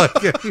looks like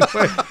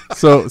anyway.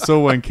 So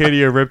when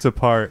Cadia ripped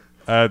apart,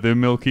 the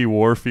Milky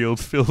Warfield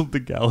filled the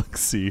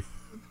galaxy.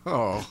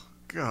 Oh,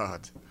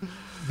 God.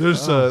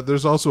 There's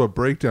also a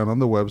breakdown on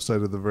the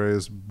website of the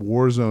various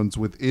war zones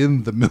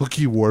within the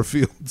Milky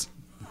Warfield.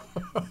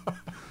 So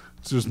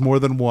there's more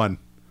than one.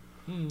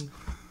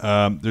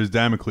 There's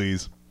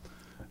Damocles.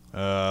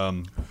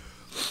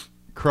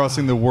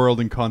 Crossing the world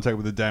in contact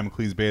with the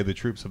Damocles Bay, the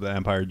troops of the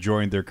Empire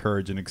joined their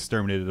courage and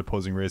exterminated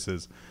opposing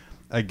races.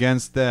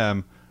 Against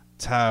them,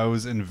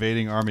 Tau's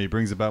invading army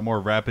brings about more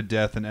rapid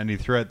death than any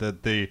threat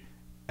that the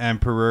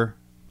Emperor,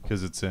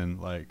 because it's in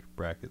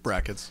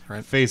brackets,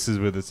 right? faces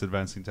with its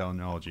advancing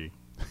technology.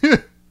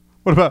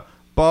 What about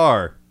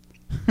Bar?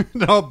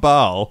 Not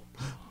Baal,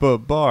 but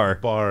Bar.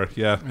 Bar,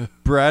 yeah.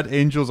 Brad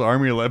Angel's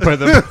army led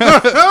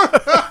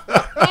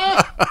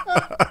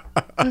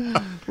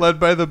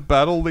by the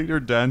battle leader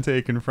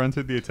Dante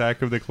confronted the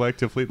attack of the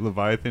collective fleet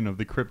Leviathan of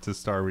the Cryptus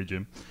Star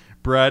region.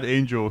 Brad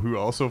Angel, who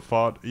also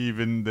fought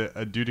even the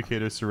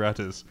adjudicator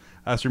Serratus,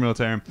 Astra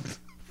Militarum,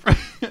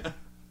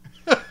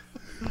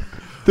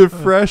 the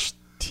fresh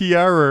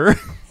Tiara.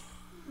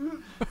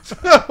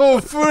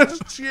 Fresh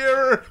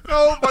Tiara!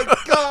 Oh my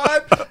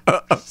God!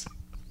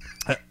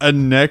 A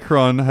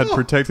Necron had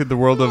protected the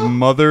world of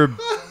Mother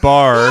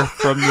Bar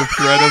from the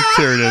threat of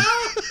Tyranid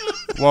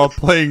while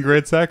playing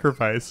Great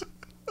Sacrifice.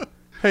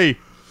 Hey,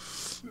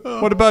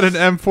 what about an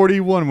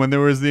M41 when there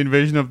was the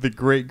invasion of the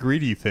Great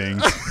Greedy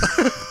Things?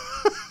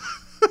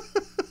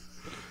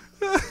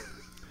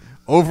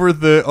 Over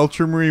the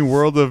ultramarine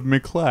world of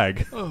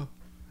McClag.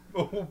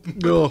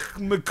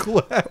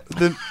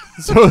 McClad.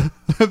 So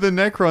the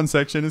Necron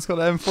section is called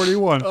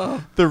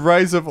M41. The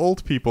Rise of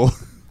Old People.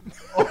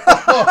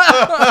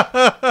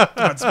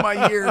 That's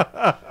my year.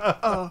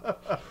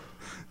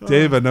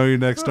 Dave, I know your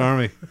next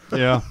army.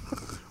 Yeah.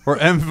 Or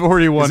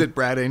M41. Is it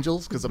Brad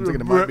Angels? Because I'm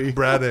thinking it might be.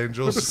 Brad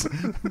Angels.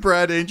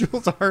 Brad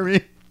Angel's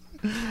army.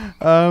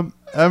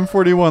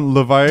 M41,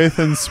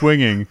 Leviathan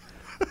swinging.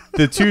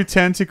 The two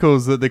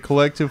tentacles that the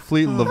collective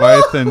fleet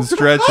Leviathan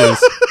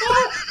stretches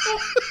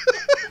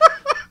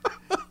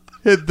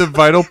hit the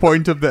vital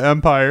point of the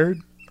Empire.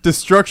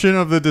 Destruction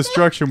of the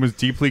destruction was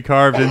deeply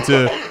carved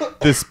into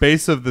the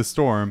space of the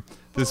storm,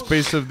 the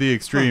space of the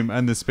extreme,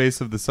 and the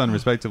space of the sun,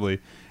 respectively.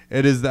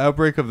 It is the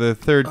outbreak of the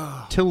third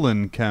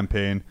Tillan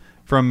campaign.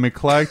 From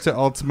McClag to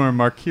Ultima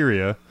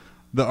Markyria,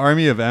 the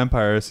army of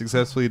Empire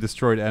successfully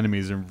destroyed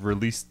enemies and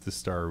released the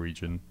Star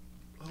region.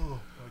 Oh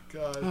my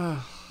God.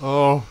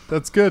 Oh,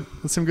 that's good.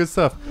 That's some good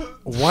stuff.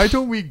 Why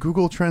don't we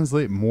Google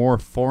Translate more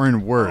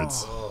foreign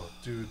words? Oh,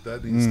 dude,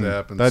 that needs to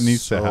happen. That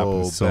needs to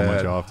happen so bad.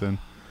 much often.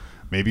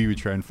 Maybe we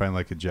try and find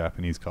like a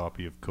Japanese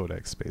copy of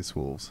Codex Space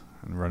Wolves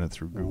and run it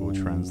through Google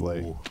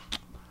Translate.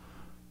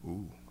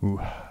 Ooh,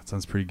 that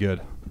sounds pretty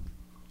good.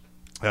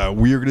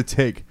 We are going to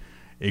take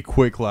a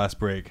quick last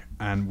break,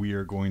 and we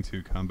are going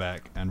to come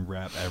back and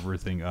wrap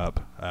everything up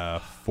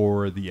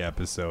for the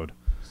episode.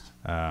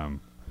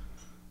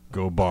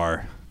 Go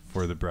bar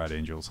for the Brad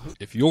Angels.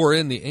 If you're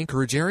in the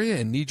Anchorage area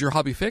and need your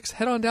hobby fix,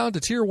 head on down to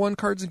Tier 1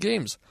 Cards and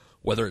Games.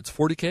 Whether it's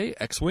 40K,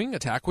 X-Wing,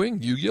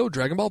 Attack-Wing, Yu-Gi-Oh!,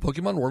 Dragon Ball,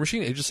 Pokemon, War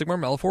Machine, Age of Sigmar,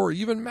 Malifaux, or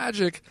even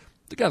Magic,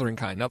 the Gathering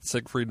kind, not the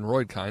Siegfried and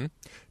Roy kind,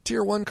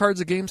 Tier 1 Cards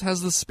and Games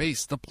has the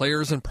space, the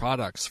players, and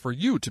products for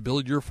you to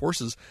build your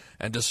forces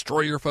and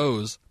destroy your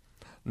foes.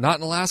 Not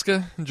in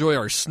Alaska? Enjoy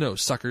our snow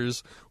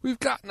suckers. We've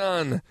got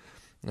none.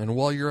 And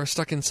while you're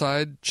stuck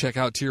inside, check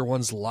out Tier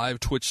 1's live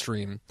Twitch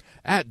stream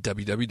at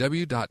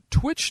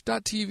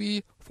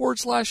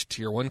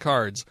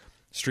www.twitch.tv/Tier1Cards.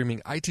 Streaming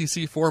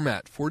ITC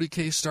format,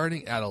 40K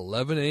starting at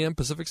 11 a.m.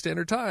 Pacific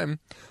Standard Time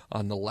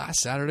on the last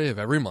Saturday of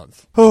every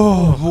month.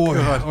 Oh, boy.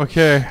 God.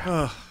 Okay.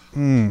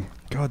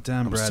 God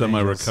damn, Brad.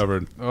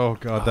 Semi-recovered. Oh,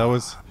 God, that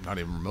was... Not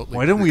even remotely.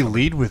 Why didn't we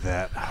lead with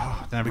that?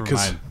 Oh, never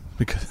mind.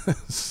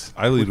 Because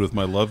I lead with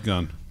my love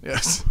gun.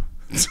 yes,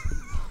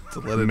 To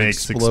let it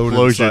Makes explode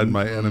explosion. inside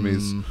my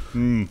enemies.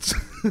 In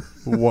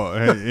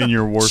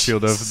your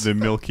warfield of the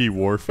Milky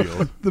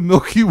Warfield, The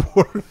Milky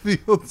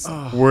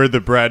Warfields. where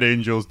the Brad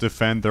Angels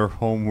defend their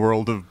home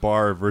world of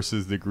Bar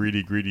versus the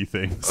greedy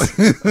things.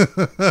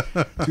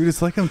 Dude,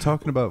 it's like I'm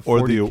talking about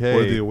 40K.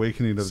 Or the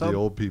awakening of the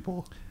old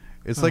people.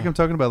 It's like I'm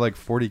talking about like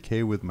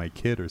 40K with my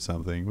kid or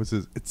something.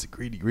 It's a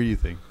greedy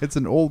thing. It's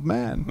an old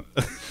man.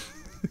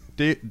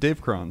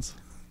 Dave Crons.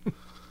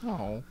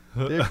 oh,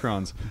 Dave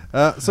Crons.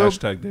 So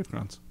Hashtag Dave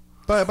Crons.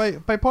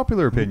 by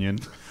popular opinion,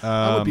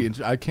 I would be.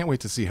 I can't wait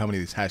to see how many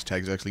of these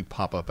hashtags actually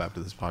pop up after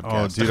this podcast.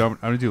 oh, dude, I'm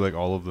gonna do like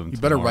all of them. you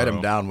better write them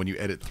tomorrow. down when you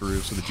edit through,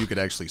 so that you could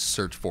actually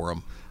search for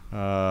them. Do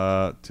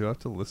I have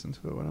to listen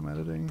to it when I'm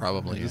editing?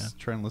 Probably, I just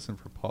try and listen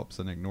for pops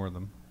and ignore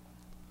them.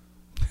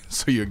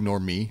 So you ignore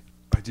me.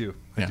 I do.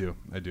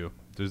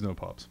 There's no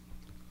pops.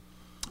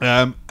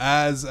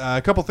 As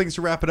a couple things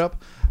to wrap it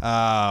up,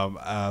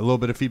 a little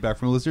bit of feedback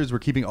from listeners. We're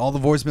keeping all the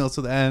voicemails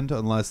to the end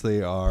unless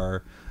they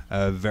are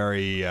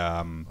very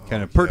kind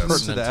of pertinent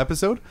to the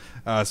episode.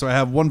 So I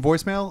have one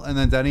voicemail, and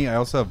then Danny, I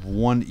also have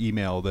one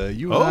email that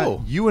you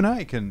and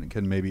I can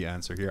maybe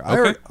answer here.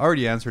 Okay. I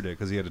already answered it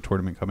because he had a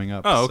tournament coming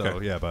up. Oh, okay.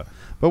 So, yeah, but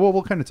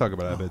we'll kind of talk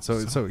about it a bit.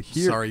 So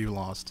here, Sorry you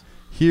lost.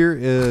 here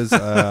is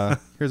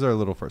here's our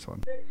little first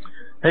one.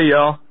 Hey,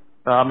 y'all.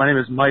 My name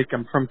is Mike.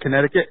 I'm from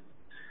Connecticut.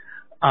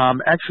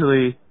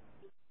 Actually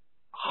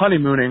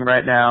honeymooning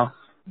right now,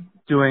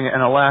 doing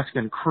an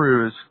Alaskan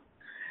cruise.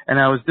 And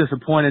I was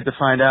disappointed to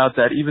find out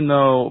that even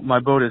though my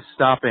boat is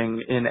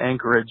stopping in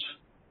Anchorage,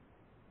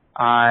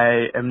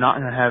 I am not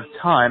going to have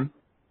time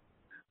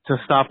to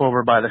stop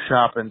over by the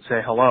shop and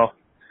say hello.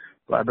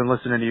 But I've been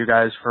listening to you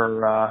guys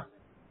for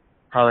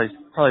probably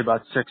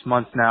about 6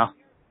 months now.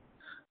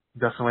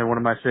 Definitely one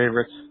of my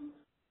favorites.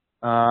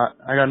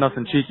 I got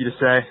nothing cheeky to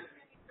say.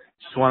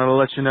 Just wanted to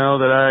let you know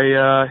that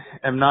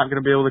I am not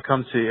going to be able to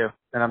come see you,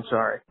 and I'm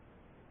sorry.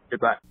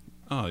 Goodbye.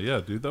 Oh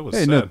yeah, dude, that was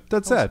Hey, sad. no,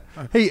 that's sad.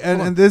 Hey,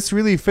 and this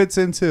really fits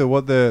into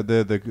what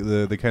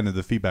the kind of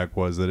the feedback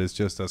was, that it's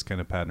just us kind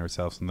of patting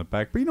ourselves on the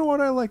back. But you know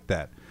what? I like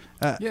that.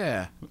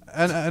 Yeah.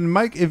 And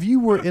Mike, if you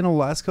were in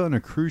Alaska on a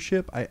cruise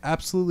ship, I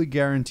absolutely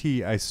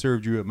guarantee I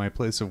served you at my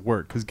place of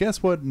work. Because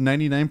guess what?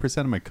 99%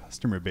 of my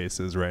customer base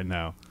is right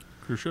now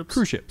Cruise ships?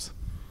 cruise ships.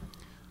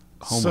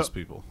 Homeless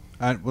people.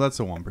 Well, that's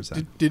a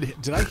 1%. Did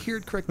I hear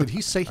it correct? Did he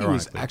say he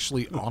was Ironically.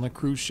 actually on a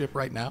cruise ship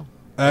right now?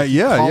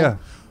 Yeah.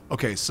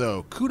 Okay,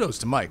 so kudos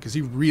to Mike because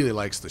he really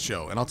likes the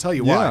show, and I'll tell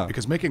you Yeah. why.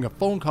 Because making a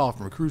phone call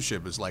from a cruise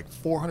ship is like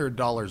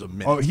 $400 a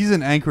minute. Oh, he's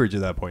in Anchorage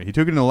at that point. He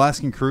took an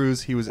Alaskan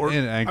cruise. He was in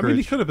I Anchorage. mean,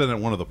 he could have been at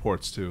one of the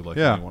ports too, like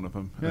Yeah. any one of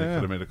them. Yeah, And he yeah.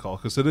 could have made a call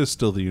because it is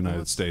still the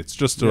United States.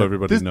 Just so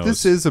everybody knows,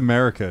 This is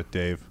America,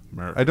 Dave.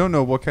 America. I don't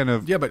know what kind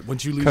of Yeah, but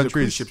once you leave the countries-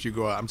 cruise ship, you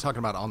go out. I'm talking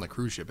about on the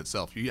cruise ship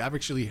itself. You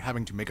actually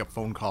having to make a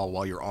phone call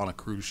while you're on a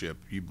cruise ship.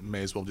 You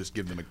may as well just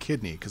give them a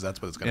kidney because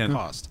that's what it's going And, to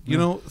cost. You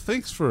know,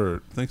 thanks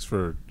for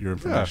your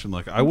information.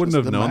 Like I wouldn't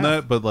have the known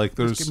math. that, but like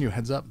there's giving you a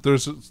heads up.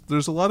 There's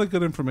a lot of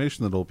good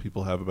information that old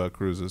people have about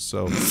cruises.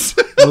 So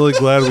really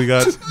glad we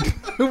got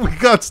we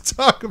got to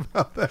talk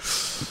about that.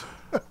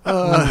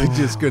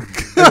 Just good.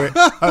 Anyway,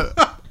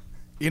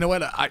 you know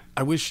what?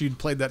 I wish you'd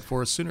played that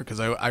for us sooner because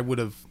I would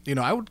have.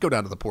 I would go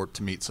down to the port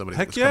to meet somebody.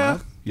 heck that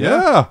was coming yeah,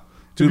 out. Yeah.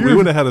 dude. We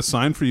would have had a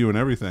sign for you and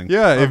everything.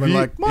 Yeah, I've if been you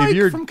like Mike if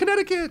you're from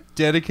Connecticut.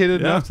 dedicated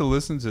Yeah. enough to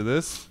listen to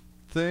this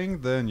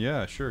thing, then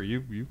yeah, sure.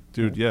 You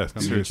dude. Yeah,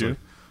 come seriously. meet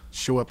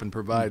Show up and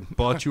provide. you.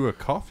 Bought you a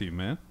coffee,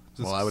 man.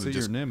 Just Well, I would say have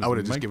your just. name I is would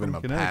have just Mike given him a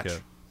from patch.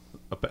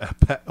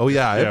 Connecticut. Oh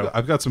yeah, Yeah.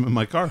 I've got some in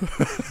my car.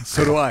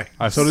 So do I.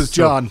 So so- does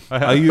John.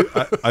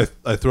 I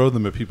throw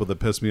them at people that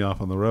piss me off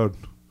on the road.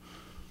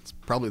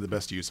 Probably the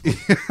best use.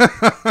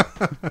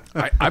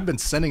 I've been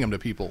sending them to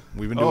people.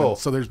 We've been doing Oh.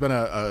 so. There's been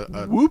a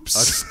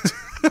Whoops.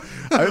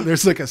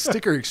 There's like a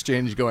sticker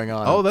exchange going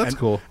on. Oh, that's and-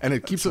 cool. And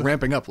it keeps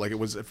ramping up. Like it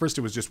was at first,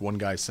 it was just one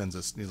guy sends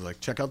us. He's like,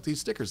 check out these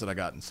stickers that I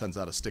got, and sends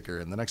out a sticker.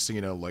 And the next thing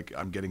you know, like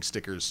I'm getting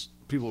stickers.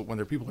 People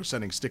are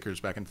sending stickers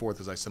back and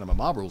forth as I send them a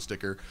Mob Rule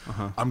sticker.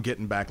 I'm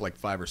getting back like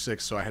 5 or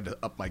 6, so I had to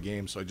up my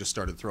game. So I just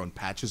started throwing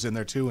patches in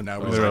there too. And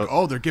now it's like,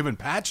 oh, they're giving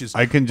patches.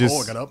 I can just-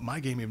 I got to up my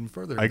game even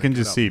further. I And can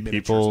they just put see out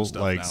miniatures people and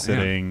stuff like now.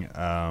 sitting,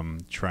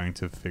 trying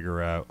to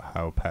figure out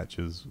how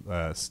patches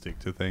stick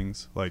to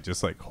things, like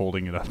just like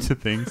holding it up to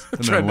things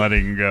and Trying then to-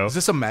 letting it go. Is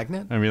this a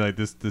magnet? I mean, like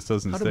this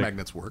doesn't How do stick.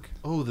 magnets work?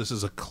 Oh, this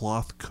is a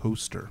cloth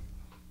coaster.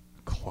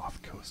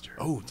 Cloth coaster.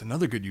 Oh, it's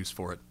another good use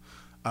for it.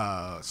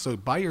 So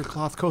buy your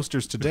cloth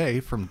coasters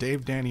today from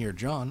Dave, Danny, or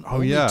John. Oh,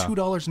 Only yeah.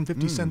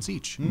 $2.50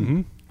 each.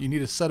 Mm-hmm. You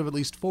need a set of at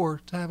least 4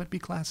 to have it be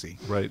classy.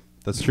 Right.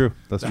 That's true.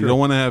 That's You true. don't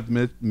want to have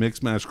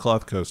mix match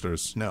cloth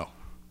coasters. No.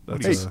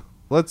 That's Hey,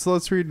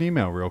 let's read an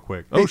email real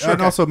quick. Oh, Hey, sure.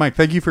 And also, Mike,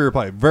 thank you for your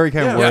reply. Very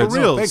kind yeah, words. for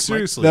real. Thanks, Mike.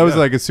 Seriously. That was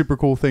yeah. like a super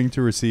cool thing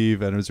to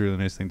receive, and it was a really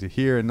nice thing to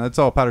hear. And let's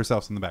all pat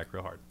ourselves on the back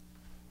real hard.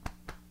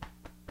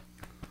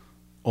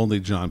 Only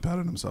John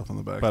patted himself on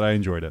the back. But I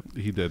enjoyed it.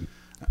 he did.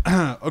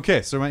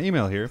 Okay, so my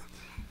email here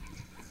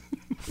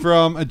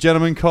from a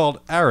gentleman called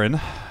Aaron.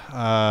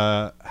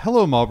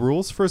 Hello, Mob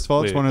Rules. First of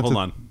all, I just Wait, wanted hold to.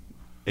 on.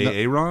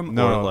 Aaron?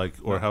 No, or no. like,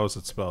 or how is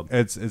it spelled?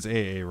 It's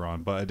AA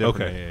Ron, but a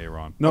different Okay. AA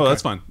Ron. No,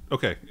 that's fine.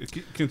 Okay,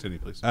 continue,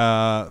 please.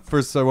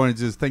 First, I wanted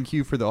to just thank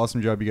you for the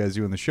awesome job you guys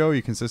do on the show.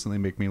 You consistently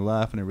make me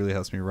laugh, and it really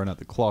helps me run out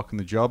the clock in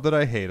the job that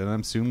I hate, and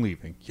I'm soon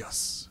leaving.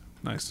 Yes.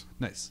 Nice.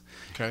 Nice.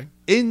 Okay.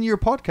 In your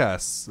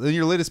podcasts, in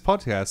your latest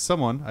podcast,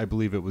 someone, I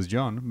believe it was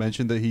John,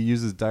 mentioned that he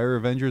uses Dire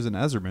Avengers and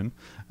Azerman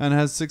and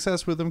has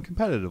success with them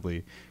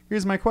competitively.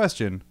 Here's my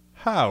question.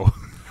 How?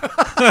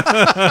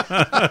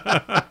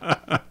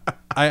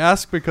 I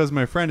ask because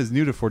my friend is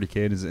new to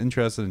 40k and is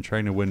interested in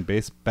trying to win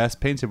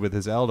best painted with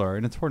his Eldar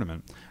in a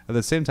tournament. At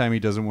the same time, he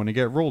doesn't want to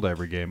get rolled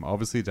every game.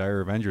 Obviously,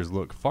 Dire Avengers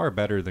look far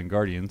better than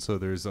Guardians, so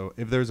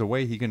if there's a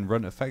way he can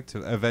run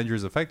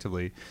Avengers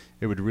effectively,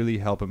 it would really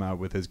help him out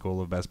with his goal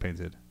of best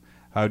painted.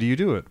 How do you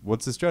do it?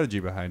 What's the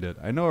strategy behind it?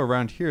 I know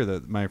around here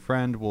that my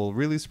friend will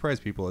really surprise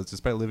people, as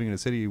despite living in a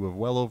city with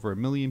well over 1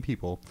 million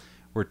people,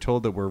 we're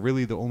told that we're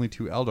really the only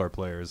 2 Eldar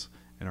players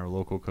in our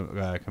local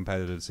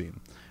competitive scene.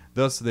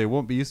 Thus, they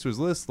won't be used to his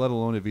list, let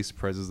alone if he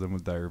surprises them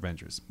with Dire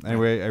Avengers.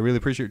 Anyway, I really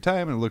appreciate your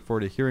time and I look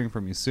forward to hearing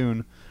from you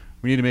soon.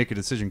 We need to make a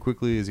decision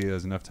quickly as he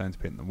has enough time to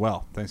paint them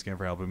well. Thanks again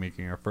for helping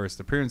making our first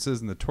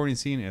appearances in the tourney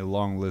scene a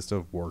long list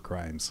of war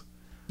crimes.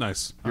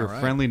 Nice. Your All right.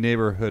 friendly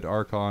neighborhood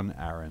Archon,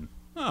 Aaron.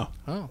 Oh,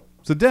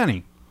 So,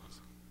 Danny,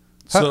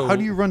 how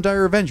do you run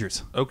Dire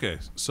Avengers? okay.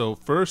 So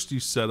first you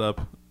set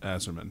up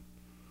Azerman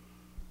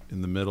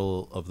in the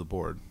middle of the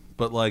board,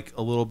 but like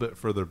a little bit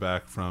further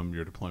back from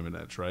your deployment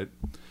edge, right?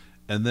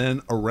 And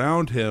then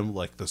around him,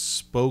 like the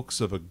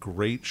spokes of a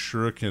great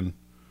shuriken,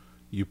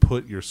 you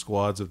put your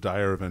squads of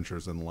Dire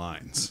Avengers in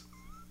lines.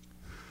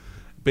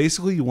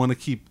 Basically, you want to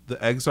keep the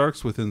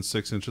Exarchs within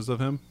 6 inches of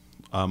him,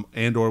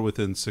 and or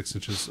within 6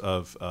 inches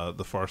of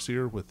the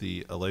Farseer with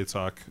the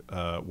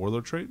Elatok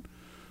Warlord trait,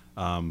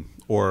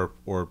 or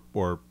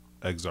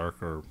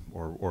Exarch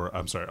or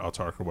I'm sorry,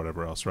 Autarch or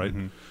whatever else, right?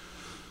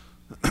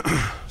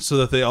 So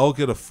that they all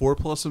get a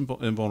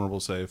 4+ invulnerable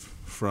save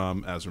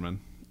from Azerman.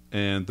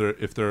 And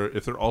if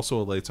they're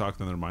also a Elatok,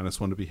 then they're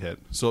 -1 to be hit.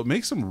 So it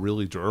makes them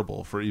really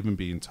durable for even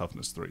being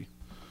toughness 3.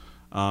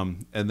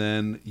 And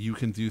then you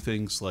can do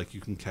things like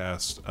you can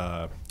cast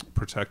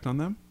Protect on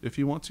them if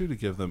you want to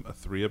give them a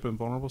 3-up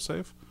invulnerable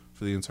save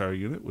for the entire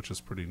unit, which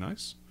is pretty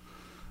nice.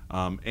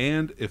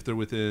 And if they're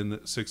within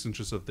 6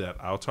 inches of that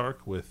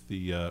Autarch with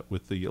the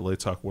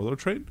Elatok Warlord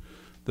trait,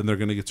 then they're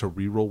going to get to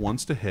reroll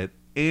once to hit,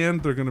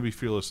 and they're going to be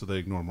fearless so they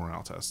ignore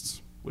morale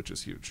tests, which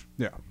is huge.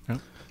 Yeah.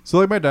 So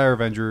like my Dire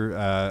Avenger,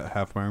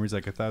 half my army is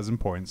like 1,000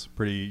 points,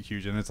 pretty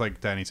huge, and it's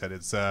like Danny said,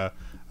 it's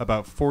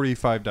about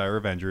 45 Dire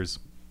Avengers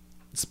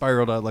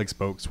spiraled out like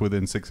spokes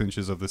within 6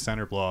 inches of the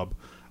center blob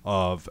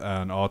of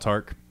an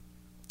Autarch,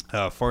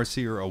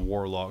 Farseer, a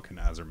Warlock, and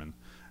Azerman,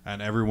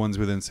 and everyone's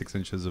within 6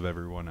 inches of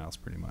everyone else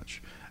pretty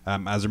much.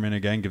 Azerman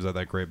again gives out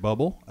that great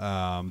bubble.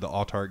 The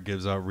Autarch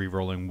gives out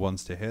rerolling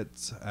once to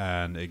hits,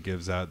 and it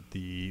gives out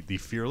the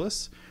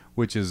fearless,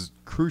 which is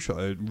crucial.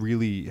 It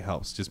really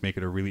helps just make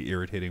it a really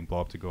irritating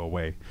blob to go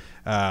away.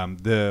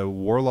 The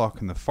Warlock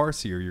and the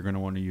Farseer, you're going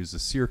to want to use the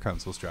Seer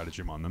Council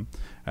stratagem on them.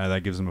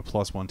 That gives them a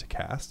 +1 to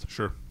cast.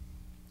 Sure.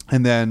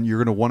 And then you're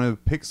going to want to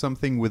pick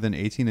something within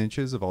 18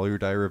 inches of all your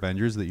Dire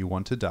Avengers that you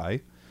want to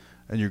die,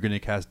 and you're going to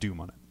cast Doom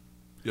on it.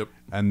 Yep.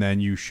 And then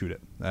you shoot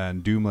it.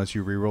 And Doom lets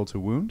you reroll to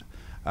wound.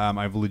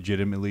 I've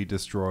legitimately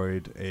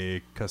destroyed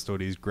a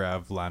Custodes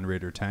Grav Land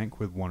Raider tank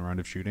with 1 round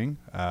of shooting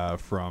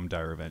from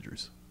Dire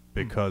Avengers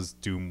because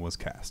Doom was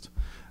cast.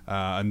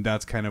 And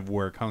that's kind of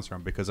where it comes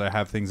from, because I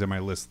have things in my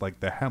list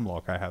like the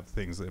Hemlock. I have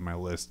things in my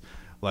list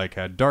like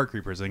Dark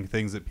Reapers and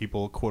things that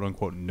people quote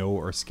unquote know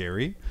are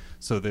scary.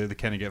 So they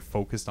kind of get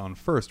focused on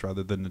first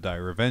rather than the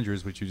Dire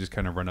Avengers, which you just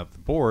kind of run up the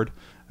board.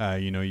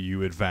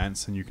 You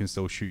advance and you can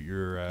still shoot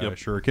your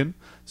shuriken.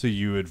 So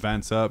you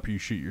advance up, you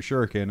shoot your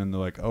shuriken, and they're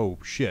like, oh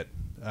shit.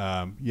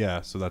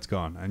 So that's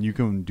gone. And you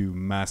can do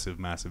massive,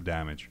 massive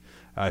damage.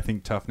 I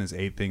think toughness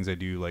 8 things, I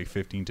do like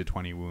 15 to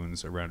 20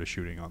 wounds around a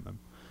shooting on them.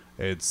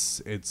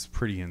 It's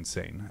pretty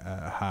insane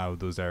how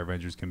those Dire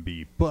Avengers can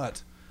be.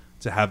 But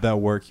to have that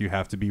work, you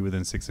have to be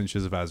within 6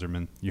 inches of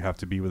Azerman. You have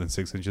to be within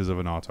 6 inches of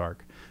an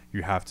Autarch.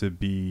 You have to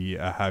be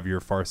have your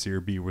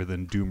Farseer be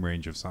within Doom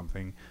range of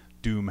something.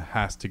 Doom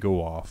has to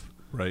go off.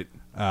 Right.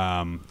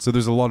 So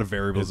there's a lot of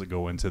variables that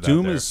go into that.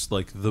 Doom is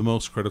like the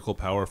most critical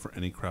power for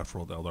any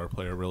Craftworld Eldar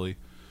player, really.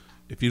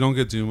 If you don't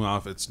get Doom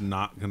off, it's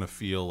not going to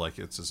feel like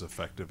it's as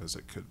effective as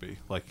it could be.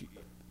 Like,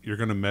 you're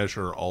going to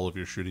measure all of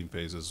your shooting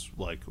phases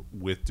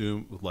with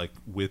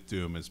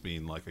Doom as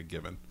being like a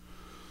given.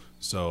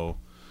 So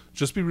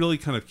just be really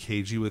kind of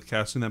cagey with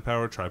casting that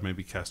power. Try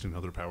maybe casting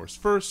other powers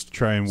first.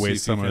 Try and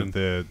waste some of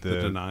the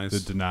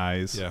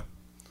denies. Yeah.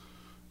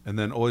 And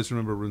then always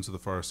remember Runes of the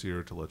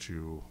Farseer to let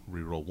you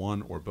reroll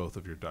 1 or both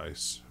of your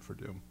dice for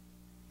Doom.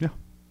 Yeah.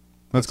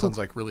 That sounds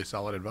like really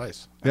solid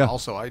advice. And yeah.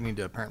 Also, I need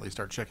to apparently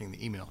start checking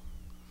the email.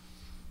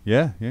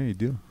 Yeah, you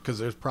do. Because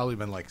there's probably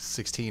been like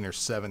 16 or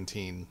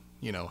 17,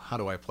 how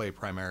do I play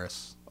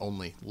Primaris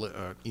only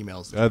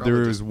emails. There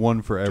was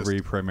one for every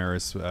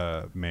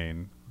Primaris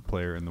main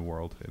player in the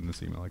world in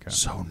this email account.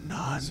 So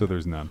none. So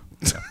there's none.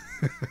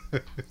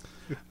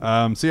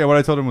 Yeah. What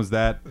I told him was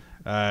that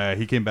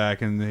he came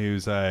back and he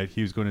was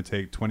going to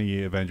take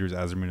 20 Avengers,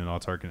 Azerman, and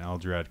Autarch, and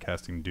Aldrad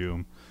casting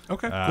Doom.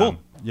 Okay, cool.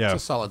 Yeah,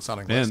 it's a solid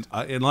sounding list.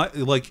 And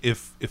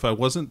if I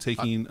wasn't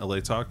taking a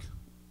Latok,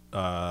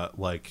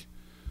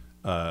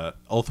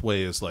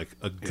 Ulthway is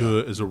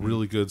is a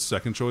really good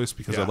second choice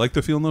because I like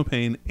to feel no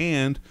pain.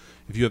 And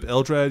if you have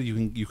Eldrad,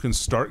 you can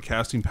start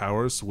casting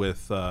powers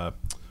with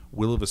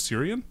Will of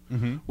Assyrian,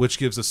 which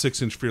gives a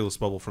 6-inch Fearless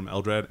Bubble from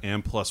Eldrad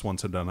and +1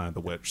 to deny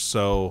the Witch.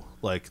 So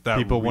that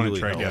people really want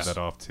to try to get that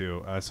off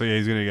too.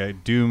 He's gonna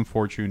get Doom,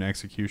 Fortune,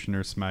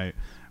 Executioner, Smite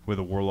with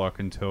a Warlock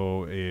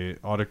until a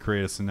auto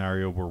create a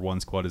scenario where one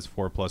squad is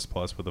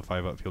 4++ with a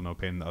 5-up feel no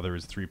pain, the other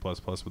is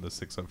 3++ with a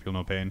 6-up feel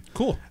no pain.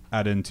 Cool.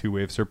 Add in 2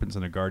 Wave Serpents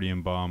and a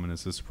Guardian Bomb, and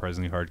it's a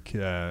surprisingly hard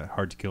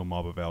to kill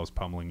mob of elves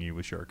pummeling you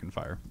with Shuriken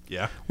Fire.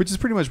 Yeah, which is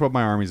pretty much what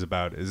my army's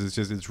about.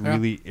 It's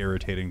really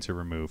irritating to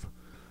remove.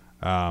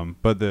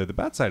 But the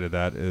bad side of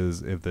that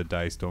is if the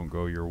dice don't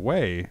go your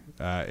way,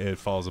 it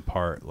falls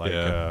apart like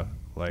a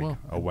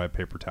wet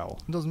paper towel.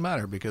 It doesn't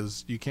matter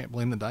because you can't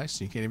blame the dice.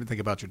 You can't even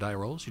think about your die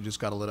rolls. You just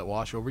got to let it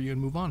wash over you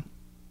and move on.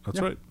 That's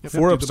right.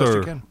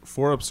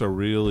 4-ups are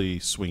really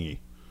swingy.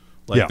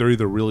 They're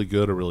either really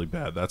good or really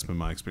bad. That's been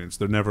my experience.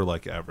 They're never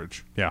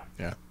average. Yeah.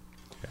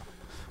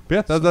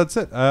 But that's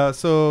it.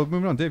 So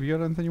moving on, Dave, you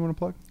got anything you want to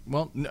plug?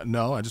 Well,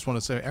 no. I just want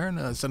to say,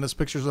 Aaron, send us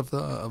pictures of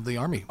the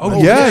army.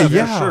 Oh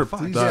yeah, sure.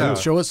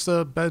 Please, show us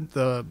the bed.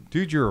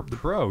 Dude, you're a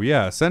pro.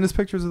 Yeah, send us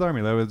pictures of the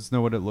army. Let us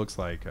know what it looks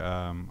like.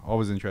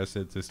 Always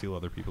interested to steal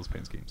other people's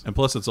paint schemes. And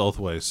plus, it's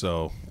Ulthway,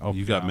 so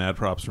you got mad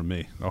props from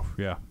me. Oh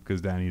yeah,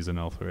 because Danny's an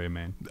Ulthway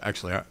main.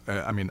 Actually,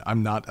 I mean,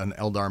 I'm not an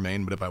Eldar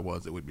main, but if I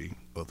was, it would be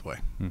Ulthway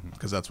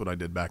because that's what I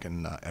did back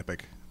in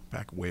Epic,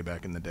 way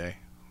back in the day.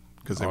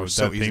 Because they were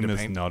so easy to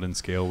paint. Not in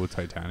scale with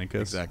Titanicus.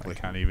 Exactly. I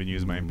can't even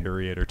use my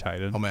Imperator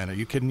Titan. Oh man, are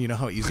you kidding? You know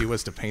how easy it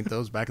was to paint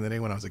those back in the day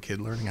when I was a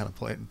kid learning how to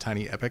play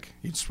Tiny Epic?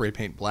 You'd spray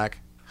paint black,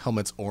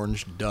 helmets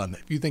orange, done.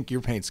 If you think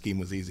your paint scheme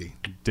was easy,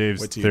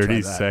 Dave's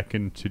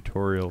 30-second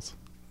tutorials.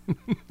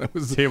 That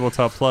was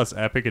Tabletop Plus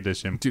Epic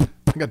Edition. Dude,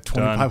 I got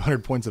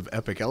 2,500 points of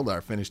Epic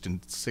Eldar finished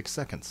in 6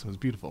 seconds. It was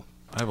beautiful.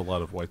 I have a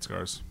lot of white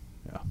scars.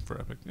 For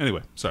Epic.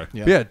 Anyway, sorry.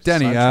 Yeah,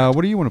 Danny,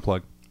 what do you want to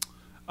plug?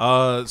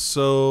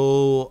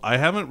 So I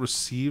haven't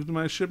received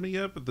my shipment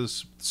yet, but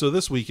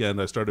this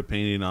weekend I started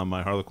painting on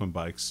my Harlequin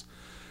bikes,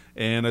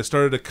 and I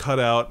started to cut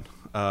out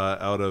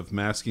of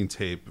masking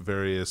tape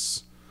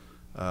various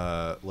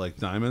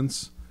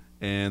diamonds,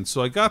 and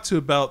so I got to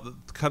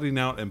about cutting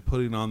out and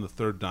putting on the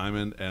 3rd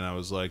diamond, and I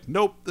was like,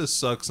 nope, this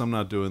sucks. I'm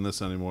not doing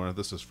this anymore.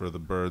 This is for the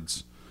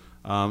birds.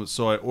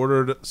 So I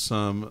ordered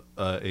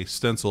a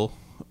stencil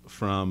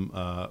from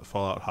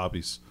Fallout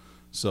Hobbies.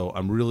 So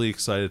I'm really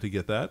excited to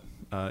get that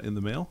in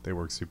the mail. They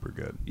work super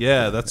good.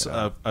 Yeah, that's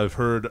I've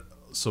heard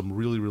some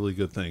really, really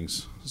good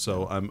things.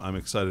 So I'm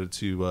excited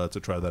to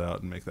try that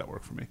out and make that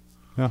work for me.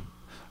 Yeah.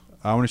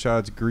 I want to shout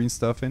out to Green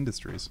Stuff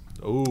Industries.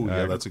 Oh,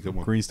 yeah, that's a good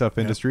one. Green Stuff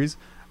Industries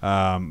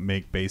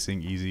make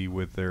basing easy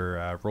with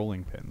their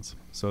rolling pins.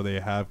 So they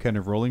have kind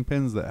of rolling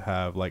pins that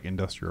have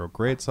industrial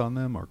grates on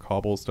them or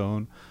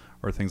cobblestone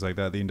or things like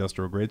that. The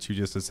industrial grates, you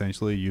just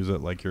essentially use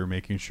it like you're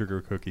making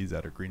sugar cookies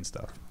out of green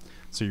stuff.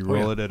 So you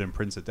roll it and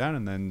prints it down,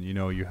 and then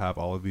you have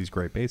all of these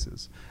great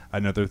bases.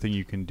 Another thing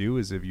you can do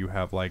is if you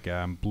have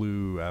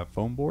blue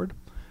foam board,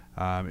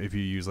 if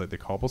you use the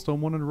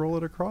cobblestone one and roll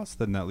it across,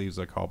 then that leaves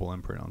a cobble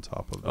imprint on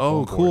top of the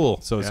foam cool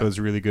board. So it's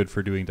really good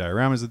for doing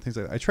dioramas and things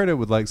like that. I tried it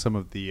with some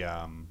of the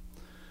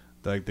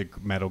like the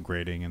metal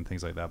grating and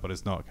things like that, but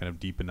it's not kind of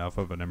deep enough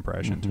of an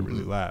impression to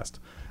really last.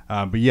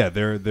 But yeah,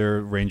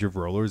 their range of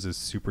rollers is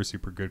super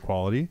good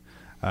quality.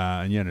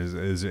 And yeah,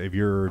 is if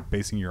you're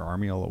basing your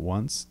army all at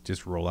once,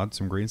 just roll out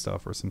some green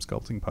stuff or some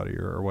sculpting putty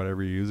or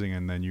whatever you're using,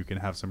 and then you can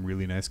have some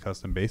really nice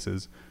custom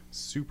bases,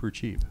 super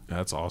cheap.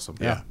 That's awesome.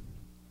 Yeah.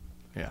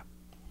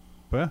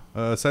 But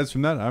yeah, aside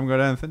from that, I haven't got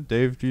anything.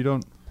 Dave, you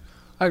don't.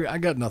 I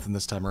got nothing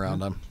this time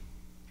around.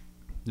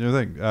 You know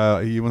the thing,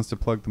 he wants to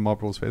plug the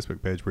Mob Rules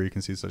Facebook page where you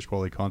can see such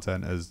quality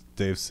content as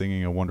Dave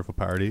singing a wonderful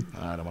parody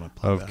I don't want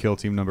to plug of that. Kill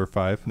Team Number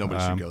 5.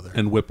 Nobody should go there.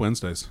 And Whip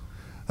Wednesdays.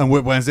 And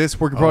Whip Wednesdays,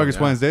 Work in Progress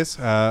yeah. Wednesdays.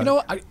 You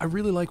know what? I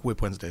really like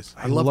Whip Wednesdays.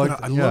 I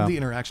love the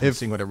interaction of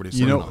seeing what everybody's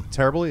you saying know, on.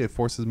 terribly, it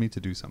forces me to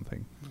do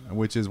something,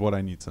 which is what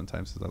I need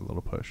sometimes, is that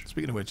little push.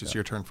 Speaking of which, it's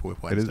your turn for Whip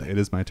It Wednesday.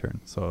 is my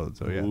turn. So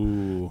yeah.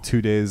 Ooh.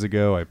 2 days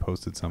ago, I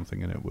posted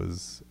something, and it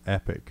was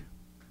epic.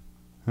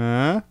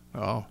 Huh?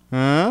 Oh.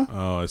 Huh?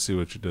 Oh, I see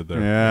what you did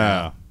there.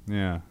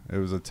 Yeah. It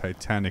was a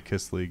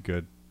titanicously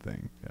good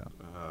thing. Yeah.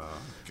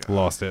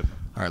 Lost it.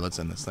 All right, let's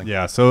end this thing.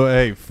 Yeah, so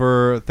hey,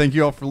 thank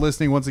you all for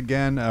listening once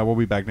again. We'll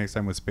be back next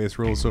time with Space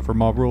Rules. So for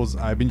Mob Rules,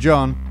 I've been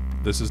John.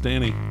 This is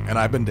Danny. And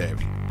I've been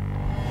Dave.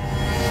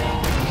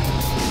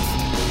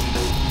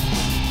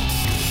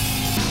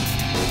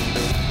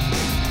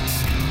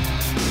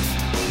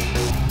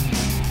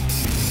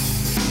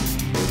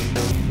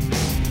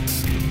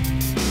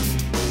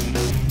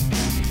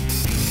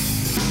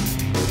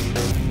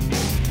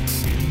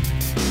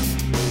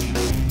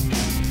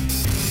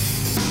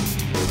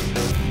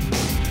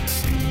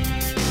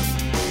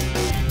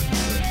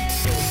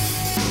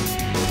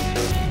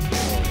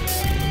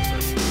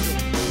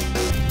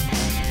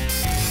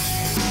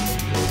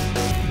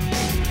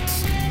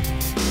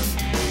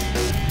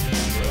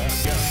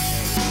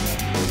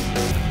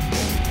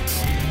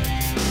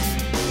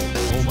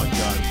 Oh my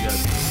God,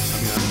 yes.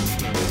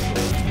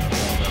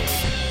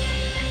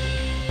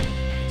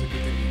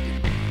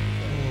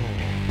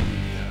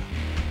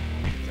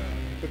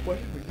 But why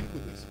did we leave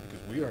with this?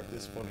 Because we aren't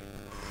this funny.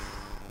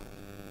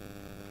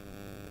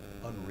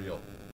 Unreal.